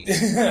he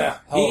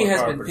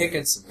has been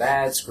picking some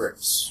bad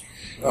scripts.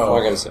 Oh,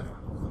 I gotta say.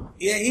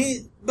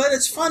 Yeah, but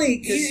it's funny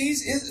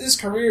because his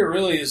career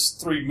really is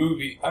 3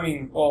 movie. I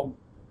mean,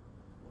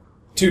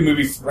 2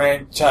 movie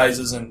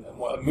franchises and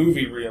a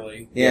movie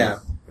really. Yeah.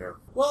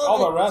 Well, all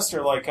the rest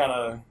are like kind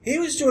of. He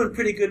was doing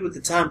pretty good with the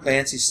Tom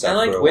Clancy stuff. I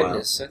liked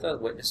Witness. I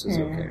thought Witness was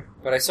okay,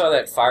 but I saw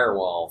that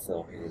Firewall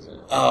film he was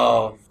in.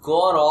 Oh,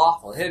 going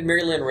awful! It had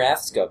Mary Lynn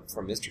Rathscup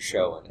from Mr.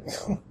 Show in it.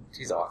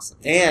 She's awesome.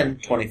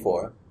 And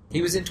 24.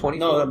 He was in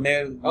 24. No,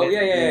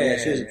 yeah.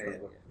 She was in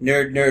 24.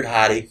 Nerd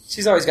hottie.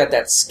 She's always got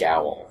that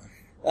scowl.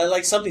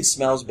 Like something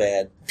smells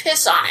bad.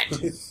 Piss on it.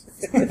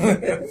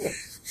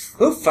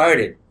 Who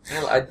farted?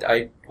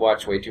 I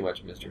watch way too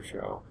much Mr.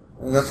 Show.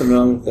 Nothing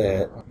wrong with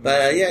that.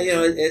 But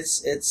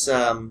it's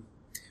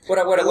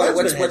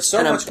what's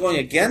so much going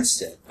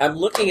against it. I'm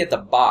looking at the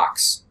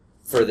box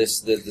for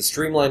this the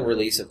streamlined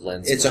release of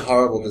Lensman. It's a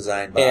horrible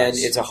design box, and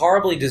it's a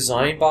horribly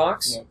designed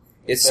box. Yep.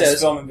 It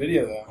says film and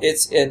video though.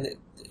 It's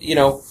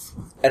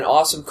an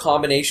awesome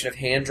combination of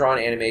hand-drawn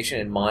animation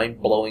and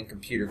mind-blowing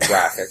computer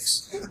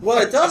graphics.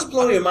 Well, it does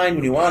blow your mind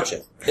when you watch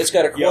it. It's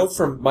got a quote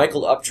from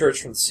Michael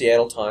Upchurch from the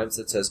Seattle Times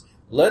that says,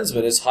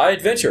 "Lensman is high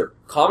adventure.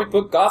 Comic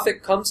book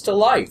gothic comes to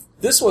life."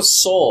 This was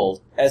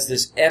sold as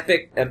this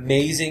epic,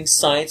 amazing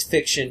science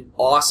fiction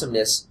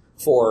awesomeness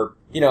for,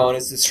 and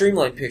it's the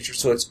streamlined picture,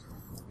 so it's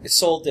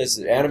sold as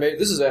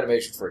this is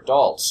animation for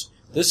adults.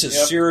 This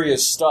is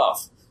serious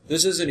stuff.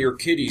 This isn't your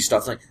kiddie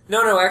stuff. Like,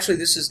 no, actually,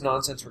 this is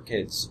nonsense for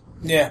kids.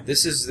 Yeah.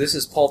 This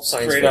is pulp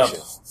science Straight fiction.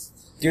 Up.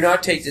 Do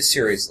not take this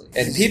seriously.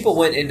 And people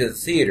went into the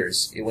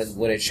theaters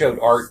when it showed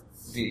art,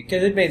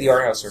 because it made the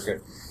art house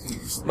circuit.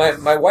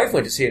 My wife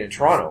went to see it in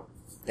Toronto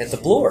at the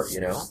Bloor,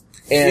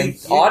 and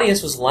the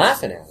audience was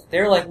laughing at it. They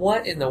were like,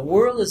 "What in the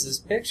world is this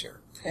picture?"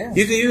 Yeah.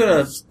 You're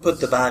going to put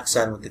the box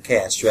on with the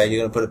cast, right?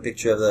 You're going to put a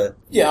picture of the...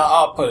 Yeah,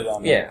 I'll put it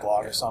on the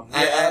blog or something.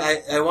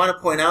 I want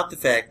to point out the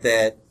fact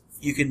that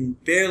you can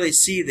barely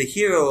see the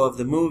hero of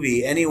the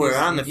movie anywhere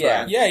on the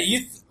front. Yeah,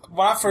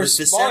 when I first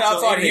saw it,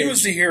 I thought he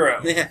was the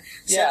hero. Yeah,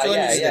 central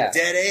image is the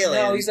dead alien.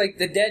 No, he's like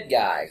the dead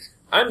guy.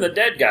 I'm the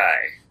dead guy.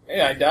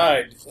 Yeah, I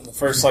died in the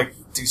first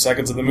 2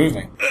 seconds of the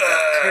movie.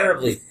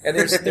 Terribly. And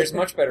there's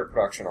much better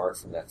production art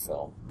from that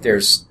film.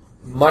 There's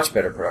much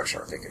better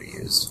production art they could have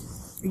used.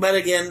 But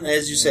again,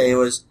 as you say, it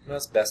was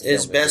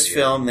his best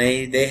film.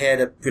 They had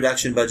a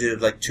production budget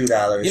of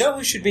 $2. You know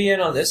who should be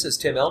in on this is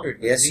Tim Eldred.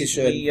 Yes, he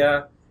should.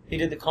 He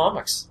did the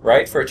comics,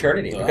 right, for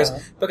Eternity.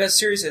 Because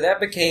seriously,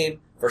 that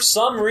became, for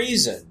some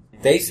reason,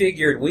 they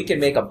figured we can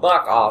make a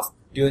buck off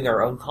doing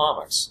our own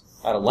comics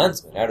out of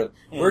Lensman.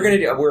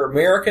 We're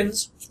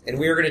Americans, and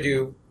we're going to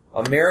do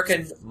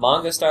American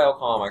manga-style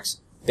comics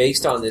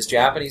based on this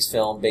Japanese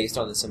film, based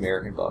on this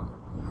American book.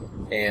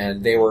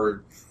 And they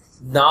were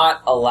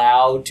not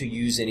allowed to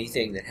use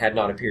anything that had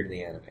not appeared in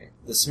the anime.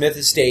 The Smith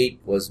estate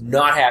was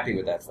not happy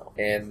with that film.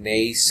 And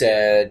they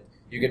said,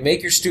 you can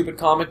make your stupid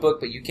comic book,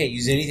 but you can't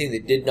use anything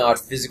that did not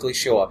physically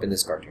show up in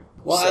this cartoon.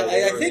 Well, so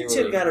I think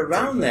Tim got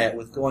around that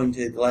with going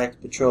to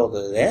Galactic Patrol,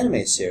 the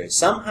anime series.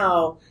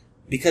 Somehow,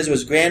 because it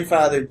was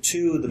grandfathered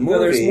to the movie...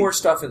 Well, there's more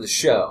stuff in the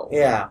show.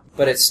 Yeah.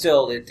 But it's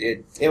still,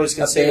 it was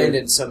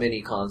abandoned so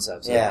many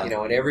concepts. Yeah.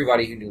 And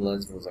everybody who knew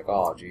Lensman was like,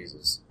 oh,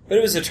 Jesus. But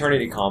it was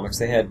Eternity Comics.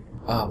 They had,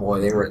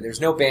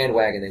 there's no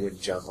bandwagon they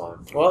wouldn't jump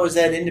on. Well, it was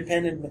that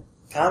independent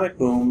comic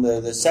boom,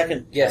 the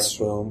second comic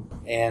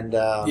boom. And,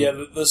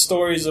 the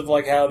stories of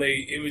how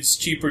it was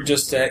cheaper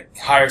just to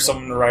hire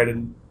someone to write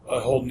a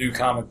whole new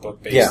comic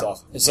book based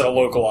off, instead of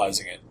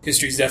localizing it.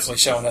 History's definitely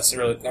showing that's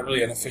not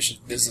really an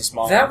efficient business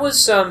model. That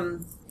was,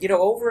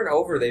 over and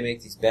over they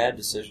make these bad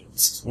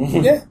decisions.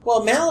 Yeah.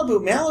 Well,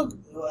 Malibu,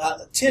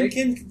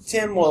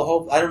 Tim will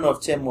hope, I don't know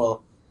if Tim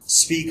will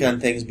speak on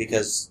things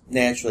because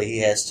naturally he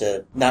has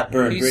to not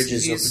burn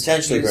bridges or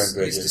potentially burn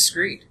bridges. He's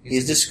discreet.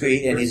 He's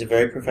discreet and he's a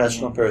very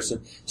professional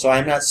person. So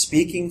I'm not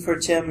speaking for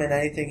Tim in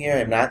anything here.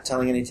 I'm not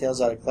telling any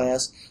tales out of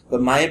class.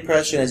 But my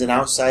impression as an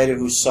outsider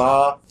who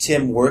saw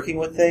Tim working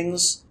with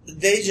things,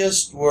 they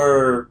just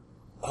were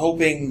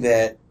hoping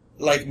that,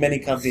 like many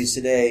companies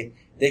today,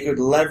 they could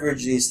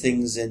leverage these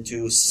things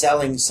into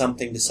selling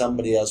something to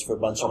somebody else for a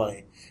bunch of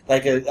money.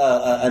 Like an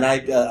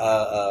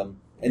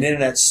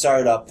internet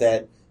startup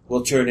that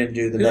will turn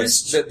into the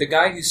next... The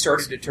guy who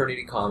started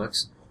Eternity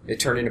Comics, it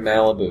turned into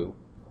Malibu.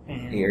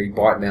 Mm-hmm. He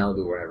bought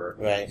Malibu or whatever.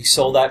 Right. He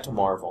sold that to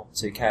Marvel,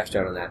 so he cashed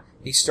out on that.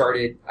 He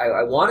started,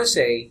 I want to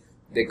say,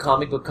 the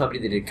comic book company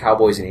that did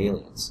Cowboys and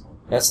Aliens.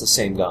 That's the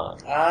same guy.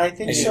 I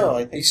think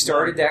so. He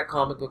started that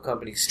comic book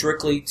company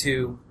strictly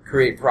to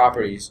create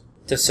properties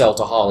to sell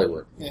to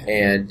Hollywood. Yeah.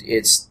 And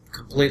it's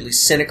completely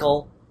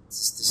cynical.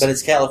 But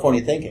it's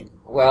California thinking.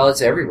 Well,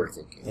 it's everywhere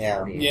thinking.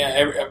 Yeah.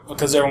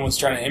 Because everyone's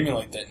trying to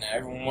emulate that now.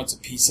 Everyone wants a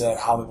piece of that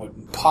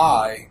Hollywood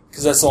pie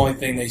because that's the only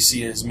thing they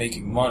see as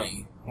making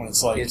money. When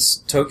it's like... It's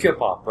Tokyo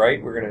Pop,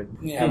 right? We're going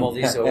to have all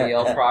these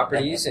OEL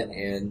properties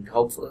and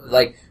hopefully...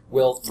 Like,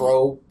 we'll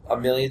throw a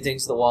million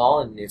things to the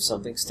wall, and if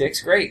something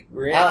sticks, great.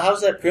 We're in.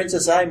 How's that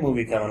Princess Eye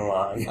movie coming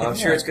along? I'm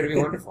sure it's going to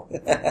be wonderful.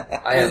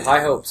 I have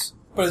high hopes.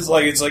 But it's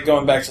like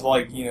going back to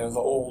the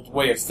old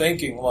way of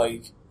thinking.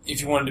 Like, if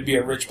you wanted to be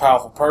a rich,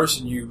 powerful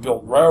person, you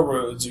build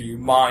railroads, or you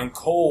mine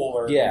coal,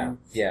 or you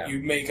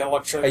make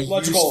electrical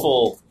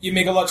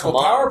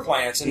power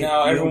plants. And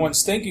now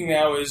everyone's thinking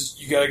now is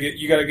you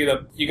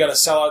gotta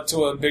sell out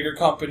to a bigger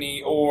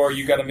company, or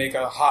you gotta make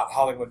a hot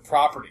Hollywood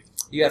property.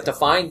 You have to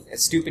find a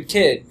stupid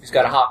kid who's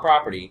got a hot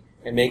property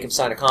and make him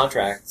sign a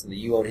contract so that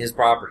you own his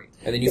property.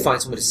 And then you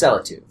find someone to sell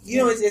it to.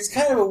 It's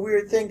kind of a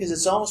weird thing because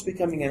it's almost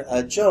becoming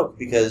a joke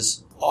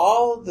because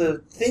all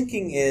the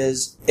thinking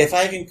is if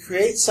I can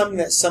create something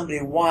that somebody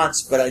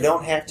wants but I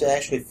don't have to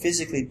actually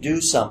physically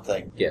do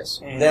something, yes,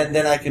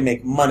 then I can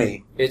make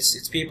money.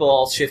 It's people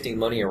all shifting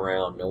money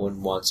around. No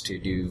one wants to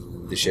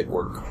do the shit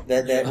work.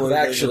 That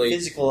actually,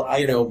 physical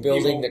item.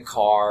 Building the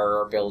car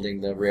or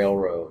building the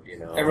railroad.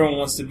 Everyone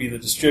wants to be the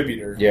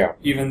distributor. Yeah.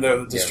 Even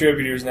though the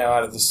distributor is now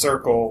out of the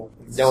circle.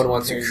 No one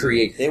wants to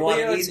create. They want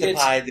to eat the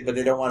pie, but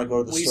they don't want to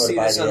go to the store to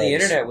buy the eggs. We see this on the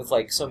internet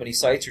with so many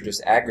sites are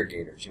just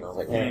aggregators.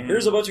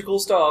 Here's a bunch of cool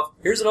stuff.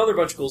 Here's another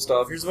bunch of cool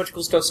stuff. Here's a bunch of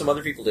cool stuff some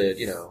other people did.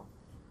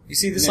 You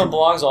see this on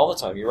blogs all the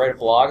time. You write a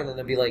blog and then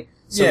there'll be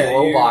some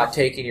robot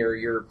taking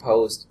your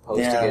post,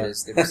 posting it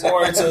as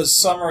or it's a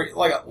summary.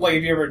 Like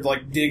if you ever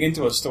dig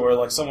into a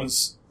story,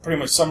 someone's pretty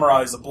much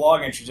summarized the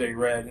blog entry they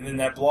read, and then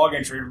that blog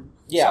entry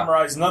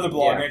summarized another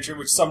blog entry,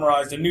 which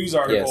summarized a news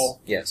article.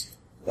 Yes.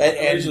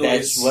 And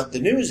that's what the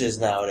news is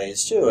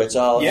nowadays, too. It's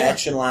all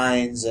action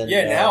lines. And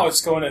now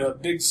it's going in a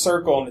big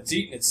circle and it's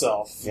eating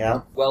itself.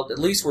 Yeah. Well, at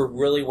least we're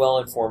really well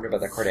informed about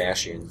the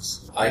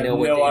Kardashians. I know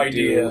what they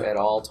do at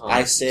all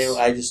times.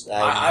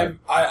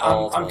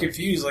 I'm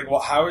confused.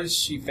 How is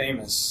she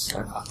famous?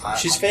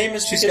 She's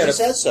famous because she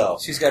says so.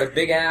 She's got a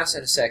big ass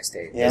and a sex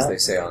tape, as they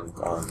say on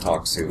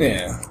Talk Soup.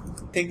 Yeah.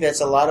 I think that's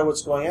a lot of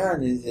what's going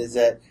on is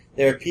that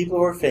there are people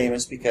who are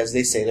famous because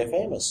they say they're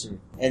famous.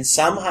 And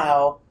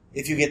somehow...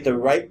 if you get the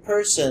right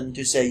person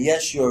to say,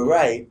 yes, you're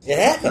right, it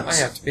happens. I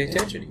have to pay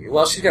attention to you.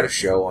 Well, she's got a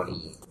show on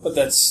E! But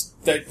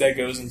that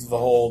goes into the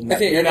whole,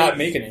 you're not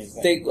making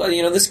anything.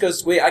 This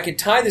goes, I can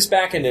tie this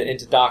back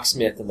into Doc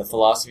Smith and the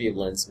philosophy of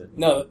Lensman.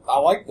 No, I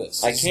like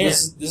this. I can't.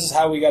 This is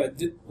how we got to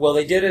do. Well,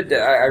 they did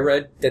I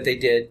read that they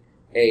did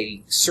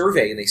a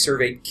survey, and they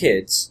surveyed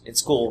kids in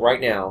school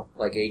right now,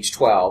 age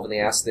 12, and they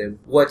asked them,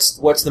 what's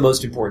the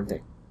most important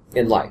thing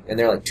in life? And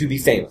they're to be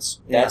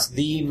famous. Yeah. That's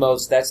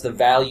the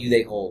value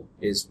they hold,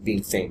 is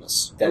being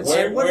famous. What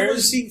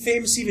does being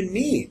famous even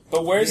mean?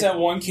 But where's that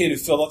one kid who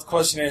filled out the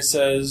questionnaire and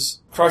says,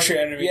 crush your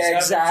enemies,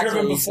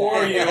 driven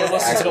before you,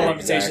 listen to the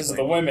limitations of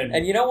the women.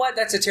 And you know what?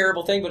 That's a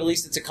terrible thing, but at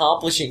least it's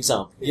accomplishing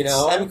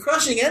something,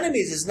 crushing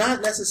enemies is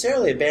not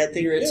necessily a bad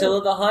thing to do.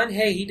 Attila the Hun,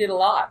 hey, he did a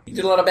lot. He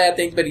did a lot of bad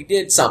things, but he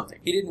did something.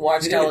 He didn't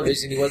watch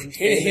television. He wasn't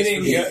famous for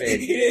being famous.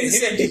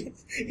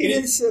 He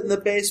didn't sit in the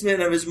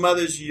basement of his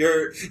mother's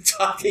yurt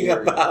talking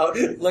about...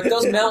 Look,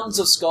 those mountains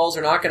of skulls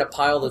are not going to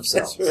pile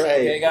themselves. That's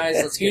right. Okay, guys,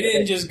 let's get He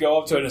didn't just go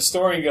up to an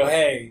historian and go,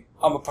 hey,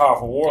 I'm a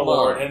powerful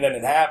warlord, and then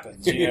it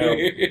happens,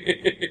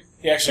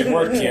 He actually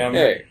worked him.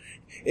 Hey.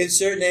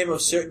 Insert name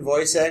of certain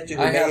voice actor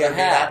who may or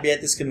may not be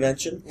at this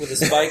convention. With a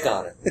spike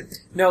on it.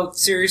 No,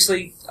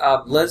 seriously,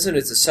 Lensman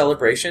is a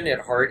celebration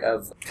at heart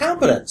of...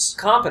 Competence.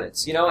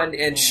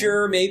 And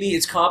sure, maybe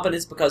it's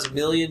competence because a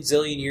million,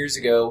 zillion years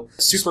ago,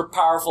 super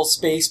powerful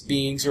space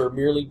beings or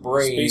merely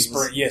brains...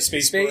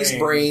 Space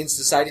brains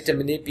decided to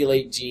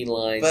manipulate gene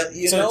lines. But,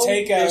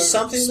 take there's out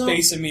something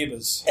space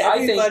amoebas.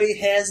 Everybody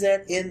has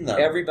that in them.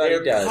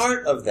 Everybody does.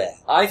 Part of that.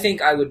 I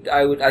think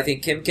I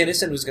think Kim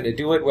Kinnison was going to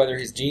do it whether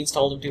his genes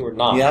told him to or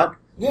not. Yep.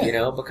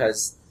 Yeah.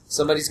 Because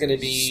somebody's going to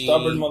be...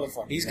 Stubborn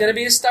motherfucker. He's going to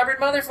be a stubborn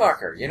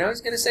motherfucker.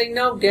 He's going to say,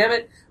 no, damn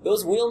it,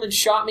 those wheelmen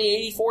shot me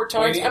 84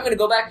 times. I'm going to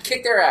go back and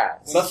kick their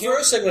ass. But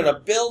first I'm going to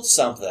build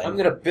something. I'm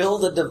going to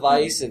build a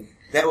device and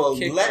that will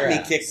Kick let their me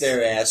ass. kick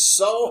their ass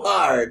so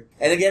hard.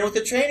 And again, with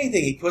the training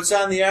thing, he puts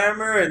on the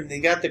armor and he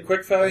got the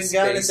quick-firing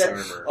gun and said,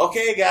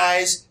 okay,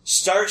 guys,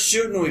 start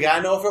shooting. We got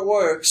to know if it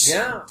works.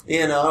 Yeah.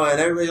 You know, and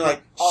everybody's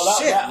like,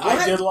 shit, what?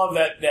 I did love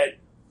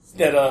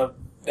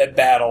that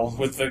battle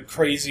with the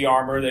crazy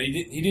armor that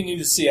he didn't need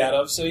to see out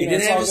of. So He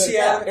didn't have to see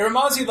out of it.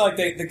 Reminds me of like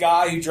the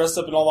guy who dressed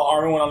up in all the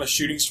armor went on a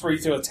shooting spree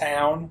through a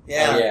town.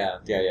 Yeah.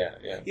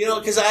 Yeah. You know,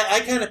 because I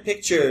kind of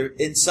picture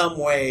in some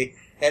way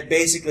that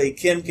basically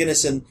Kim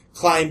Kinison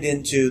climbed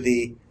into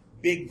the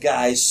big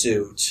guy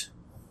suit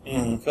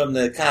from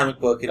the comic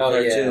book and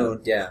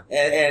cartoon. Yeah.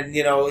 And,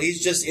 you know,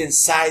 he's just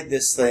inside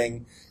this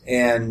thing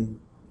and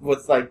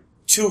with like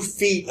 2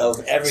 feet of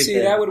everything. See,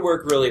 that would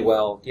work really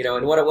well. You know,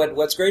 and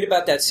what's great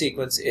about that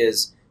sequence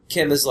is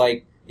Kim is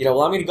like, you know,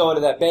 well, I'm going to go into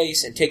that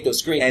base and take those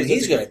screens. And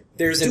he's going to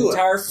There's an do it.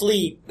 entire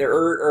fleet,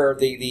 or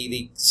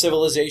the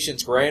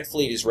civilization's grand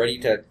fleet is ready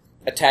to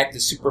attack the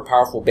super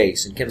powerful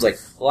base. And Kim's like,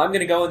 well, I'm going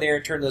to go in there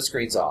and turn those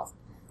screens off.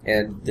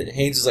 And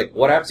Haynes is like,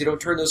 what happens if you don't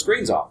turn those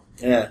screens off?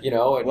 Yeah. You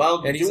know,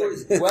 and he's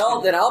like,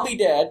 well, then I'll be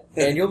dead,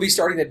 and you'll be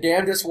starting the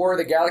damnedest war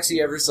the galaxy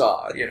ever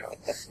saw, you know.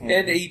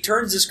 And he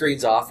turns the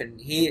screens off,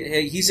 and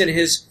he's in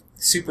his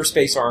super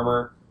space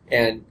armor,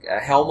 and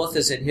Helmuth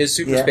is in his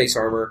super space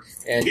armor,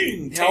 and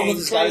Helmuth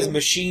has got his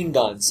machine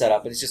gun set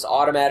up, and it's just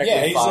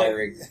automatically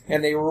firing.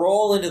 And they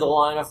roll into the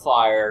line of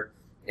fire,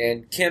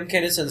 and Kim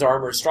Kinison's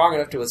armor is strong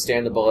enough to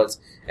withstand the bullets,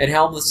 and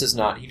Helmuth's is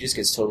not. He just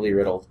gets totally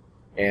riddled.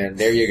 And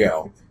there you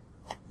go.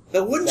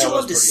 But wouldn't you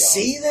love to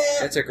see that?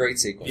 That's a great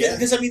sequence. Yeah,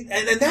 because, I mean,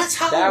 and that's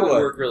Hollywood. That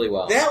would work really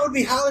well. That would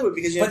be Hollywood,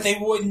 because But they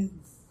wouldn't.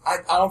 I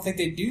don't think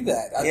they'd do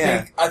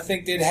that. I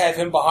think they'd have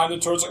him behind the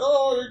turrets like,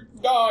 oh, you're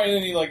dying,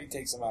 and he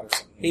takes him out or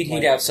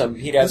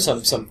something. He'd have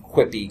some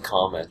quippy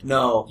comment.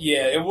 No.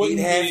 Yeah, it wouldn't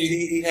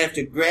He'd have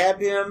to grab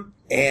him,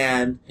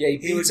 and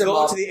he would him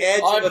go up. to the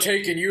edge I'm of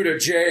taking you to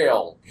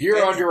jail. You're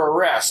under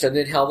arrest. And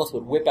then Helmuth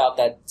would whip out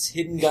that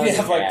hidden gun. He'd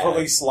have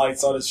police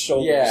lights on his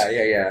shoulders.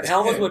 Yeah.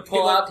 Helmuth would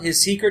pull out his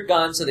secret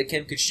gun so that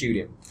Kim could shoot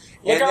him.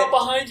 Look out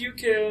behind you,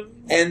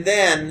 Kim. And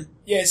then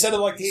instead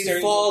of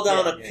he'd fall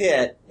down a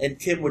pit, and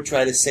Kim would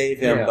try to save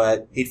him,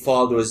 but he'd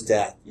fall to his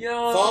death.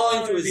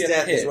 Falling to his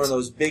death is one of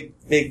those big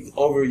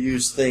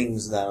overused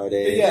things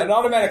nowadays. But an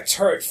automatic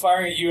turret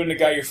firing at you and the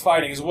guy you're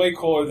fighting is way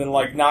cooler than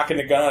knocking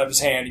the gun out of his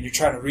hand and you're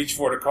trying to reach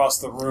for it across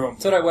the room.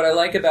 So what I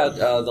like about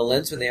the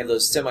Lens when they have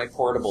those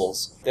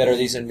semi-portables that are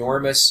these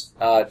enormous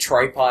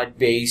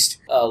tripod-based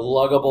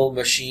luggable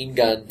machine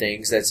gun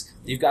things.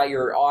 You've got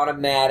your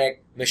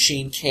automatic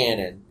machine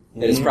cannon.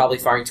 That is probably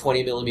firing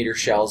 20mm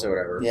shells or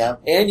whatever. Yeah.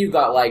 And you've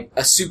got,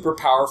 a super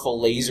powerful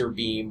laser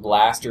beam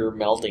blaster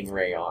melting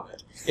ray on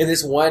it. In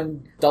this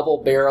one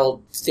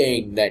double-barreled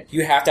thing that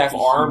you have to have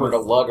armor to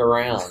lug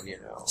around, you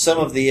know. Some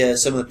of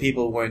the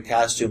people wearing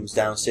costumes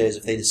downstairs,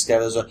 if they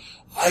discover those,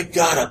 I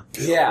gotta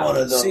build one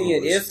of those. See,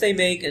 and if they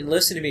make, and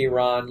listen to me,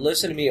 Ron,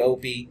 listen to me,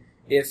 Opie,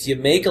 if you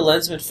make a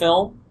Lensman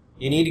film,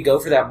 you need to go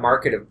for that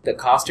market of the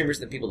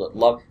costumers and the people that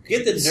love...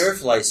 Get the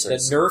Nerf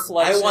license. The Nerf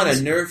license. I want a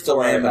Nerf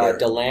Delameter.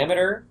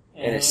 Delameter.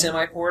 And it's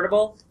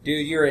semi-portable,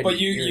 dude. You're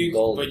in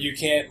gold. But you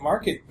can't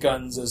market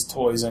guns as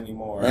toys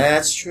anymore.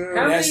 That's true.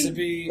 It has to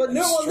be. But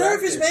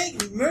Nerf is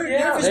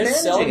they're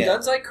selling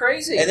guns like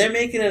crazy, and they're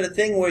making it a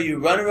thing where you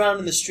run around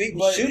in the street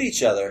and shoot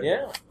each other.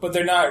 Yeah, but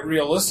they're not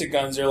realistic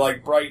guns. They're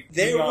bright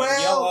neon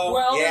yellow.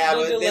 Well, yeah,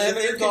 the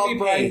Delameter can be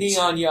bright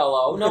neon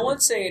yellow. No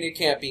one's saying it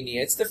can't be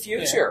neon. It's the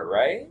future,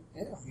 right?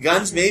 Yeah.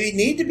 Guns maybe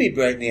need to be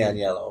bright neon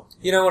yellow.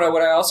 You know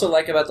what I also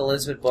like about the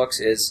Lensman books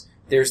is.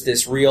 There's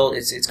this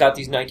it's got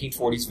these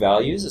 1940s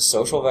values, the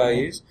social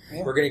values.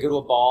 Yeah. We're going to go to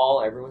a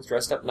ball. Everyone's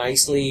dressed up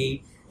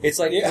nicely. It's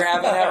like we're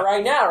having that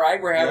right now,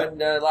 right? We're having,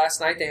 last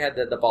night they had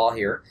the ball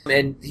here.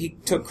 And he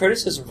took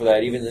criticism for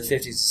that, even in the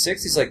 50s and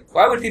 60s. Like,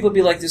 why would people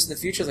be like this in the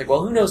future? It's like,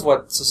 well, who knows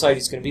what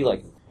society's going to be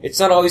like. It's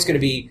not always going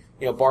to be,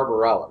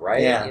 Barbarella,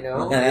 right? Yeah. You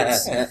know?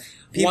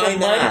 People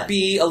might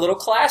be a little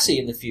classy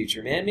in the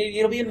future, man. Maybe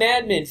it'll be a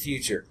Mad Men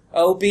future.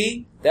 OB,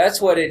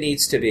 that's what it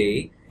needs to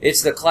be.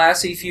 It's the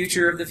classy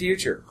future of the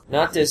future.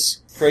 Not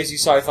this crazy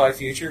sci-fi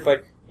future,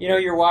 but,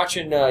 you're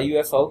watching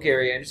UFO,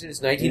 Gary Anderson.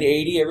 It's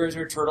 1980, everyone's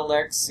wearing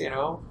turtlenecks,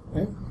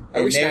 Yeah. I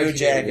wish Nehru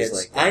jackets.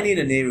 like I need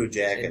a Nehru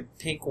jacket. And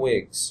pink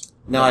wigs.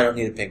 No, I don't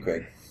need a pink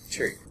wig.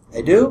 Sure.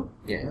 I do?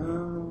 Yeah.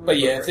 But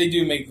if they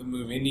do make the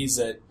movie, it needs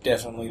that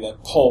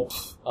pulp,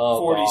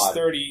 40s,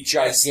 30s.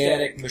 Gigantic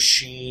aesthetic.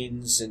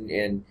 machines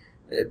and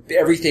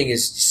everything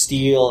is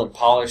steel and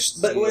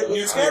polished. But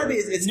it's got to be.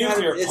 It's got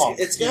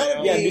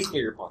to be.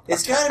 Nuclear punk.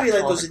 It's got to be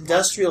like those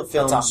industrial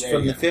films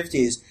from the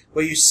 50s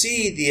where you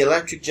see the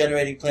electric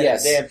generating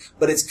plant,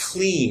 but it's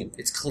clean.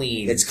 It's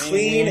clean. It's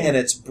clean and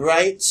it's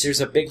bright. There's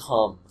a big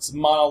hum. It's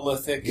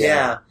monolithic.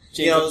 Yeah.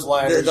 Jacob's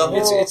Ladder. the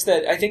whole- It's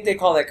that I think they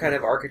call that kind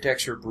of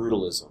architecture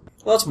brutalism.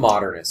 Well, it's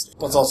modernist.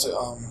 But it's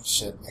also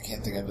shit. I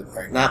can't think of it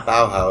right now. Not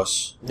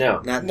Bauhaus. No.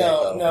 Not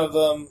No, Deco. no,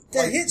 the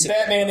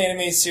Batman the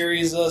Animated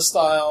Series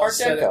style. Art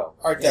Deco.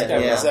 Art Deco,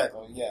 Yeah.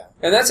 exactly, yeah.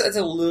 And that's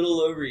a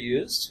little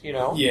overused, you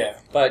know. Yeah.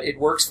 But it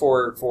works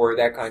for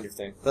that kind of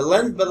thing. But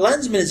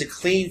Lensman is a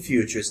clean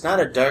future. It's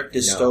not a dark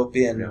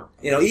dystopian. No.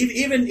 You know,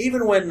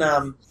 even when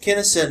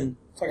Kinnison.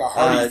 It's like a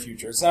hardy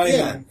future. It's not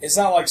even. It's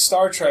not like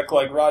Star Trek,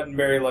 like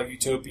Roddenberry, like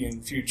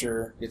utopian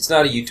future. It's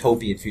not a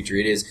utopian future.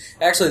 It is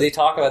actually. They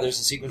talk about. There's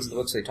a sequence of the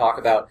books. They talk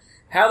about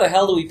how the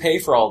hell do we pay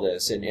for all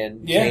this? And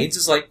Keynes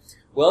is like,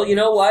 well, you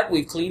know what?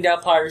 We've cleaned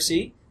out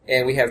piracy,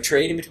 and we have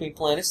trade in between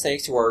planets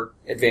thanks to our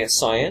advanced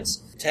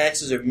science.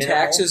 Taxes are minimal.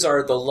 Taxes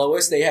are the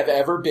lowest they have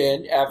ever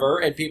been,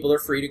 and people are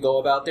free to go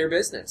about their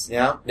business.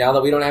 Yeah. Now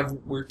that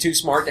we're too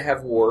smart to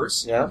have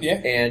wars. Yeah. Yeah.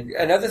 And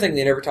another thing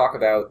they never talk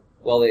about.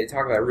 Well, they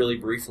talk about really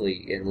briefly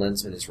in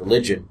Lensman is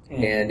religion,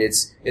 and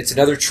it's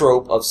another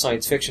trope of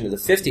science fiction of the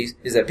 50s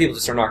is that people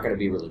just are not going to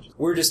be religious.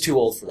 We're just too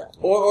old for that.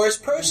 Or it's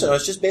personal.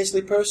 It's just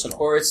basically personal.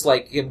 Or it's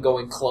like him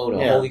going Clono,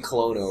 Yeah. Holy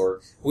Clono,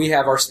 or we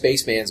have our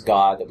spaceman's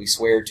god that we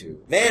swear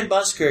to. Van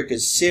Buskirk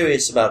is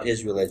serious about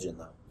his religion,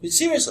 though. He's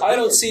serious. I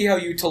don't see how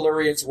you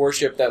Tellurians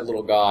worship that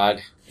little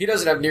god. He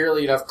doesn't have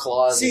nearly enough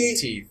claws and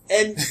teeth.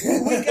 And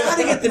we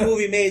gotta get the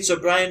movie made so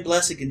Brian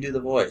Blessed can do the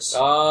voice.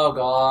 Oh,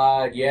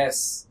 God,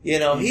 yes. You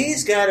know,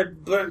 he's got to...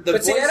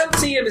 But see, I don't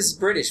see him as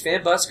British.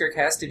 Van Buskirk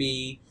has to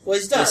be... Well,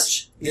 he's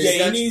Dutch.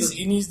 Yeah,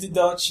 he needs the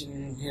Dutch,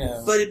 and you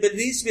know. But it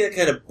needs to be that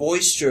kind of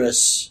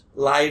boisterous,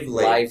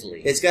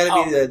 lively. It's got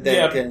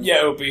to be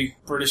Opie.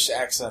 British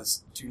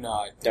accents do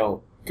not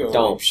Don't. go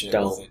Don't. ape shit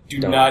Don't. with it. Do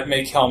Don't. not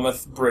make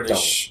Helmuth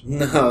British.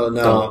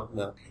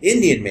 No.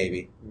 Indian,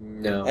 maybe.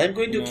 No. I'm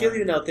going to kill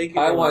you now. Thank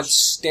you I very want much.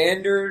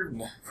 standard,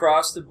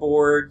 across the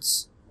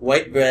boards.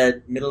 White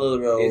bread, middle of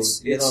the road,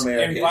 It's- middle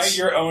American.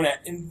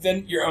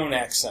 Invent your own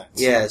accent.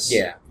 Yes.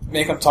 Yeah.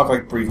 Make them talk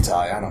like Brie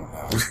Ty. I don't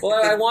know.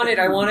 Well, I want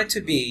it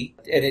to be,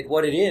 and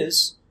what it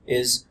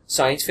is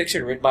science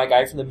fiction written by a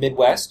guy from the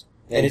Midwest,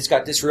 and it's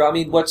got this real, I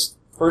mean, what's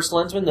First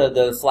Lensman?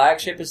 The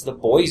flagship is the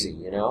Boise,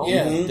 you know?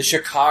 Yeah. The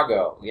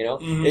Chicago, you know?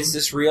 Mhm. It's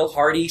this real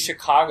hardy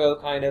Chicago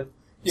kind of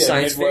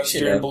science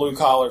fiction. Midwestern blue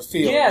collar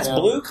feel. Yeah, it's you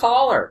know? blue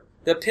collar.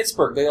 The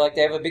Pittsburgh, they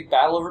have a big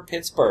battle over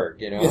Pittsburgh,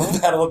 you know? The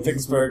Battle of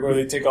Pittsburgh, where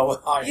they take all the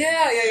iron.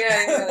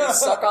 Yeah. They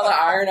suck all the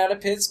iron out of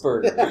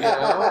Pittsburgh, you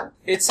know?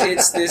 It's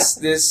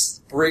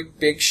this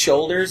big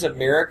shoulders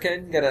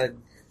American, gonna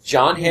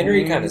John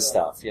Henry kind of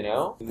stuff, you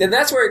know? And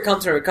that's where it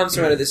comes from. It comes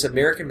from out of this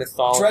American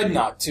mythology.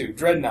 Dreadnought, too.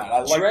 Dreadnought.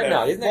 I like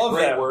Dreadnought. that. Isn't that a Love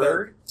great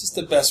word? Just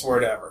the best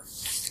word ever.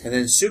 And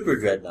then Super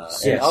Dreadnought.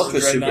 Yes. And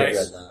Ultra Super Dreadnought.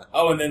 Dreadnought.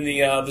 Oh, and then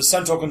the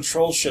central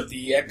control ship,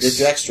 the X.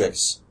 The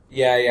Drextrix.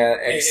 Yeah.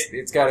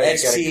 It's got a code.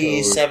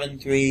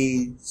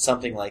 XT73,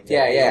 something like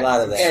that. Yeah. A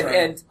lot of that.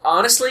 And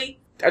honestly,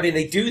 I mean,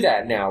 they do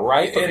that now,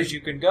 right? Because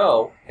you can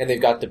go, and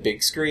they've got the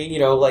big screen, you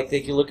know, like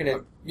you're looking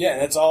at... Yeah,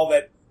 that's all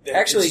that...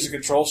 Actually, it's a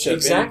control ship.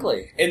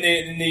 Exactly. And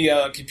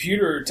the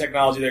computer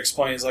technology that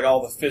explains like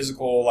all the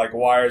physical like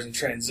wires and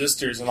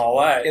transistors and all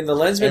that. In the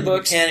Lensman and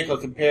books, mechanical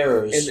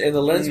comparers. in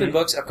the Lensman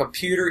books, a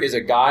computer is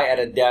a guy at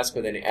a desk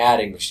with an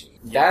adding machine.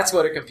 That's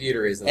what a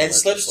computer is. In the And Lensman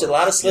slipstick, a books.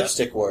 lot of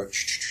slipstick work.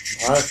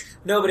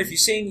 No, but if you've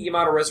seen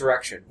Yamato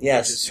Resurrection,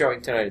 Yes. which is showing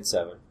tonight at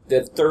 7,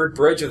 the third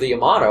bridge of the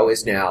Yamato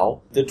is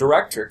now the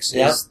Directrix.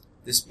 Yep. Is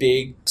this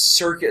big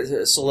circuit,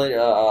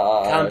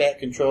 Combat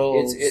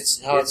control. It's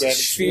a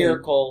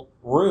spherical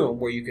room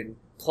where you can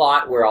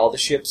plot where all the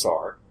ships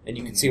are, and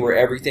you can see where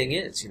everything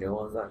is, you know,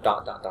 on the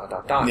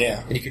dot.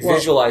 Yeah. And you can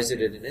visualize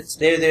it in an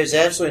instant. There's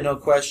absolutely no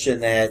question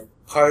that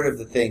part of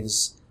the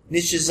things...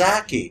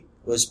 Nishizaki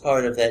was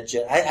part of that...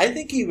 I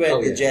think he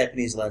read the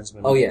Japanese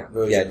Lensman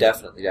version. Yeah,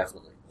 definitely.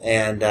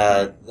 And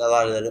a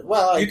lot of that...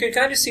 Well, You can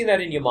kind of see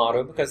that in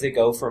Yamato, because they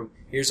go from,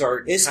 here's our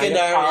kind of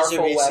Iskandar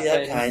powerful is a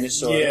weapon, kind of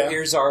sort Yeah. of.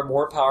 here's our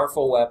more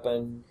powerful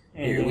weapon,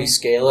 Mhm. we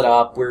scale it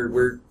up,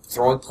 we're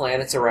throwing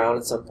planets around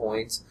at some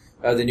points.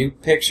 The new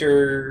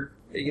picture,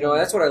 you know,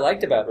 that's what I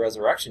liked about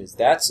Resurrection, is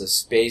that's a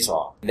space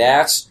op.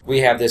 We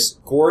have this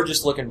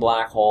gorgeous looking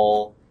black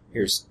hole,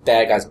 here's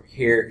bad guys over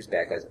here, here's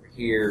bad guys over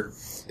here,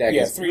 bad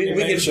guys...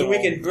 We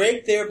can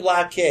break their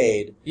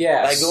blockade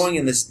by going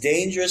in this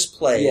dangerous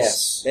place.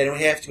 Yes. And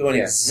we have to go in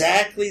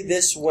exactly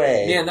this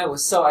way. Man, that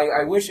was so...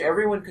 I wish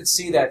everyone could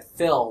see that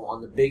film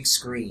on the big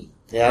screen.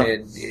 Yeah.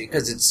 And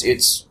because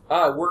it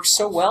works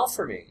so well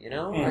for me, you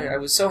know? I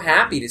was so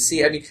happy to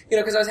see... I mean, you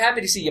know, because I was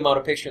happy to see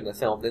Yamato picture in the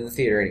film, in the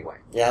theater anyway.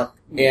 Yeah.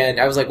 And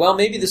I was like, well,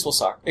 maybe this will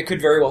suck. It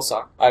could very well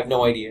suck. I have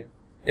no idea.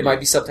 It might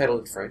be subtitled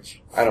in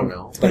French. I don't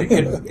know. But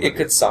it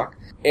could suck.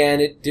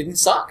 And it didn't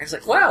suck. I was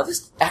like, wow,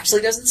 this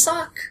actually doesn't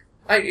suck.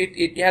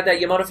 It had that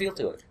Yamato feel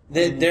to it.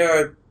 There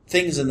are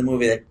things in the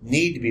movie that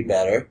need to be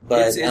better,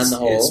 but on the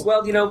whole...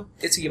 well, you know,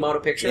 it's a Yamato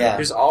picture. Yeah.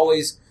 There's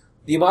always...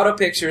 The Yamato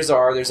pictures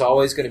there's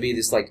always going to be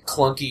this, like,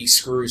 clunky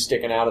screw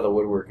sticking out of the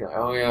woodwork. You're like,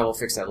 oh, yeah, we'll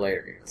fix that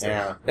later. You know,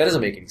 Yeah. that doesn't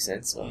make any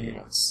sense. Well, you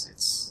know,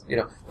 it's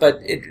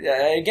But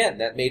again,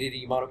 that made it a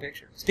Yamato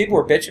picture. So people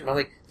were bitching. I'm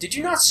like, did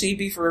you not see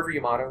Be Forever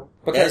Yamato?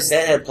 Because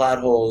that had plot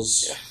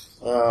holes.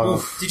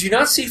 Did you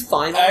not see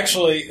Final?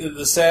 Actually,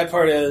 the sad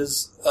part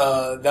is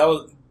that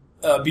was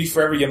Be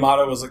Forever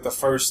Yamato was like the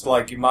first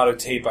like Yamato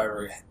tape I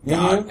ever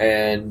got,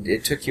 and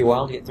it took you a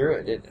while to get through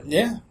it, didn't it?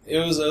 Yeah, it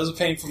was a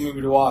painful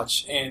movie to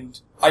watch, and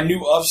I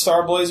knew of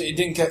Star Blazer. It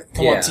didn't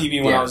come on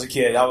TV when I was a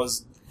kid. I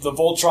was the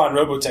Voltron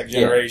Robotech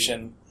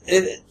generation.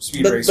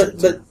 Speed Racer.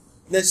 But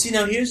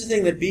now here's the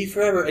thing that Be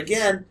Forever,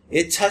 again,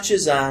 it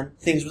touches on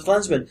things with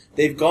Lensman.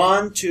 They've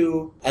gone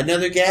to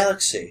another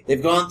galaxy.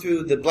 They've gone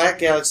through the Black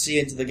Galaxy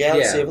into the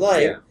Galaxy of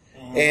Light,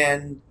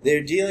 and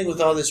they're dealing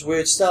with all this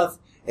weird stuff,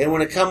 and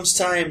when it comes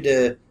time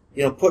to,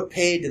 put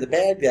paid to the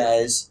bad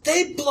guys,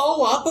 they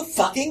blow up a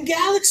fucking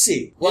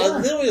galaxy.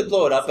 Well, they don't really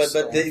blow it up, but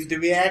the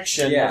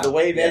reaction of the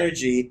wave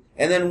energy,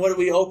 and then what do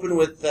we open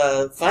with,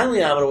 finally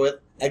Yamato with?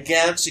 A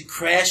galaxy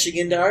crashing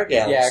into our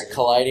galaxy. Yeah,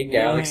 colliding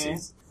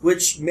galaxies.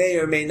 Which may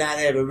or may not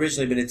have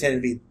originally been intended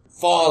to be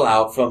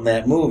fallout from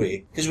that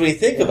movie. Because when you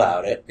think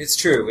about it... It's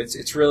true.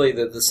 It's really...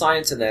 The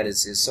science in that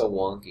is so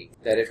wonky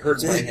that it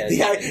hurts my head.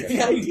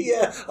 The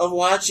idea of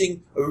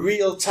watching a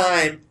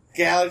real-time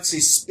galaxy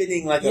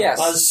spinning like a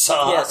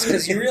buzzsaw. Yes,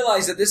 because you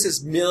realize that this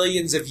is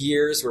millions of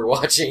years we're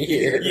watching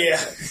here.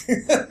 Yeah.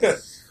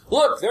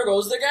 Look, there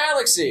goes the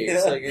galaxy.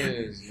 It's like,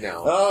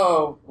 no.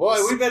 Oh, boy,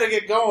 we better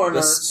get going.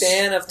 The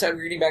span of time,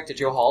 we're getting back to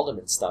Joe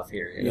Haldeman stuff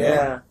here.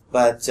 Yeah,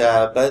 but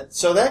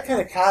so that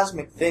kind of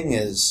cosmic thing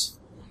is...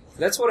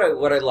 That's what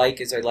I like,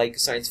 is I like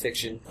science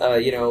fiction.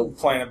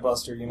 Planet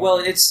Buster, Well,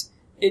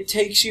 it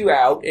takes you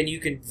out, and you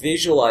can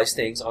visualize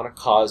things on a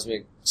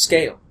cosmic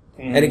scale.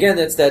 Mm-hmm. And again,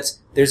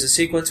 there's a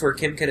sequence where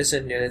Kim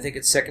Kinnison, and I think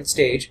it's second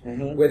stage,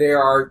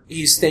 where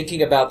he's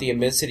thinking about the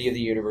immensity of the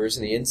universe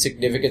and the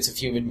insignificance of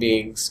human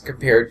beings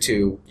compared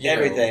to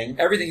everything.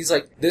 Everything. He's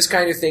like, this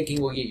kind of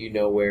thinking will get you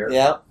nowhere.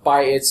 Yeah.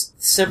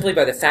 Simply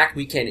by the fact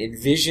we can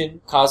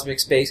envision cosmic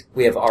space,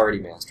 we have already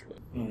mastered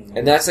it. Mm-hmm.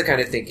 And that's the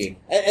kind of thinking.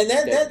 And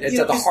it's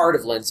at the heart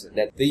of Lensman,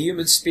 that the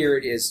human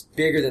spirit is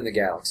bigger than the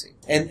galaxy.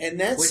 And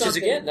that's which is,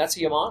 again, that's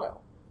Yamato.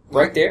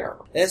 Right there.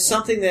 That's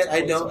something that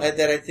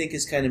I think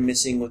is kind of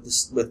missing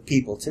with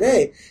people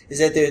today, is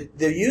that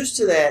they're used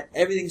to that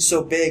everything's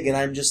so big and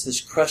I'm just this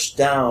crushed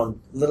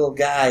down little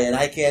guy and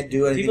I can't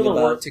do anything. People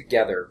don't work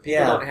together.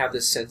 People don't have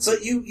this sense.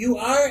 But you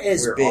are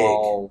as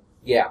big.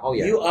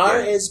 You are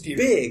as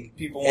big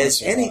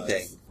as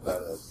anything.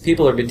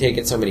 People have been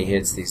taking so many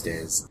hits these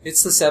days.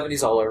 It's the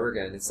 70s all over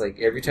again. It's like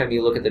every time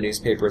you look at the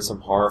newspaper, it's some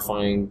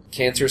horrifying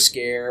cancer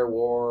scare,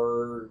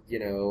 war,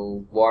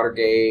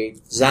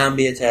 Watergate.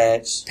 Zombie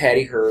attacks.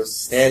 Patty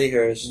Hearst.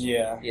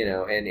 Yeah.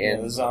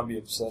 And the zombie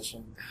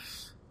obsession.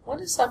 What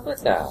is up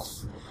with that?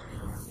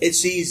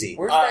 It's easy.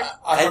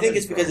 I think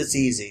it's because it's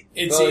easy.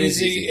 It's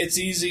easy. It's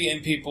easy,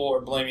 and people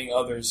are blaming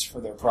others for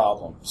their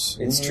problems.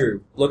 It's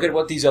true. Look at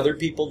what these other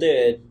people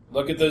did.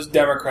 Look at those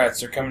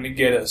Democrats. They're coming to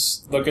get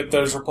us. Look at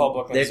those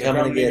Republicans. They're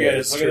coming to get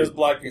us. Look at those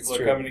black people.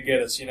 They're coming to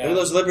get us. Look at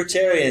those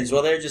libertarians.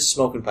 Well, they're just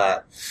smoking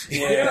pot.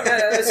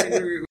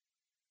 Yeah.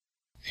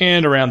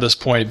 And around this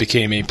point, it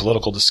became a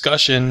political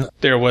discussion.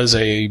 There was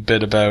a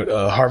bit about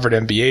Harvard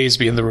MBAs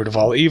being the root of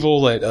all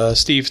evil that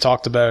Steve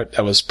talked about.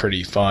 That was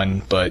pretty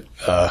fun, but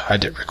I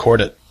didn't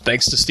record it.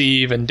 Thanks to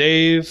Steve and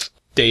Dave.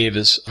 Dave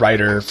is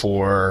writer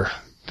for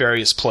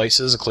various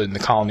places, including the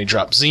Colony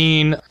Drop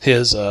Zine,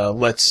 his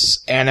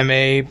Let's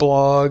Anime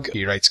blog.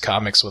 He writes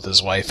comics with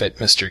his wife at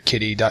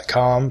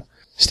MrKitty.com.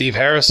 Steve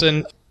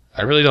Harrison,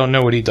 I really don't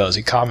know what he does.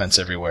 He comments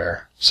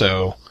everywhere.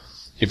 So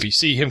if you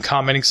see him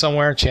commenting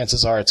somewhere,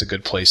 chances are it's a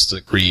good place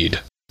to read.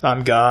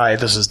 I'm Guy.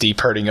 This is Deep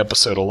Hurting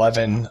episode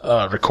 11,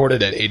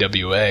 recorded at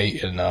AWA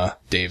in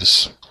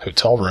Dave's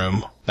hotel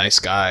room. Nice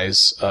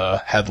guys.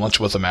 Had lunch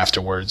with them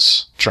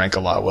afterwards. Drank a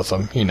lot with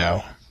them,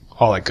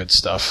 all that good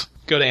stuff.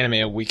 Go to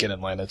Anime Week in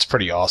Atlanta. It's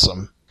pretty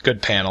awesome.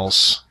 Good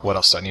panels. What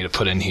else do I need to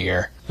put in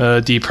here?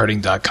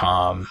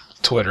 DeepHurting.com.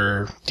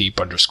 Twitter,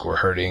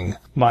 Deep_Hurting.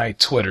 My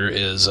Twitter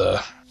is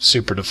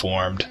super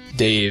deformed.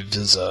 Dave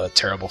is a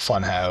terrible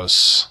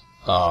funhouse.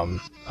 I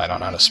don't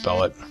know how to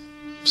spell it.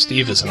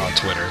 Steve isn't on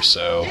Twitter,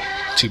 so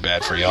too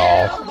bad for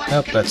y'all.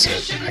 Nope, that's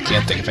it. I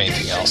can't think of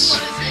anything else.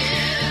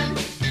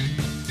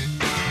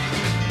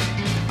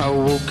 I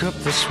woke up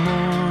this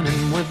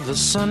morning with the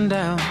sun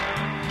down,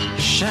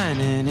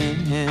 shining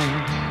in.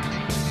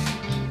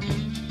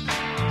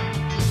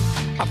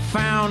 I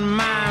found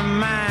my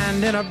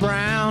mind in a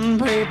brown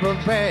paper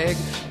bag,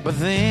 but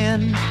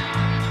then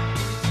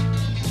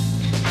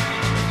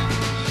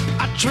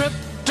I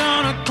tripped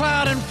on a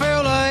cloud and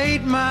fell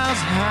 8 miles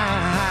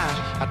high.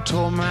 I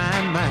tore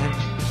my mind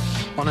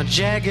on a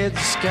jagged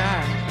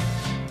sky.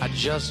 I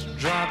just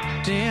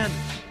dropped in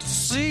to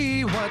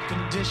see what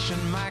condition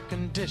my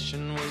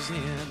condition was in.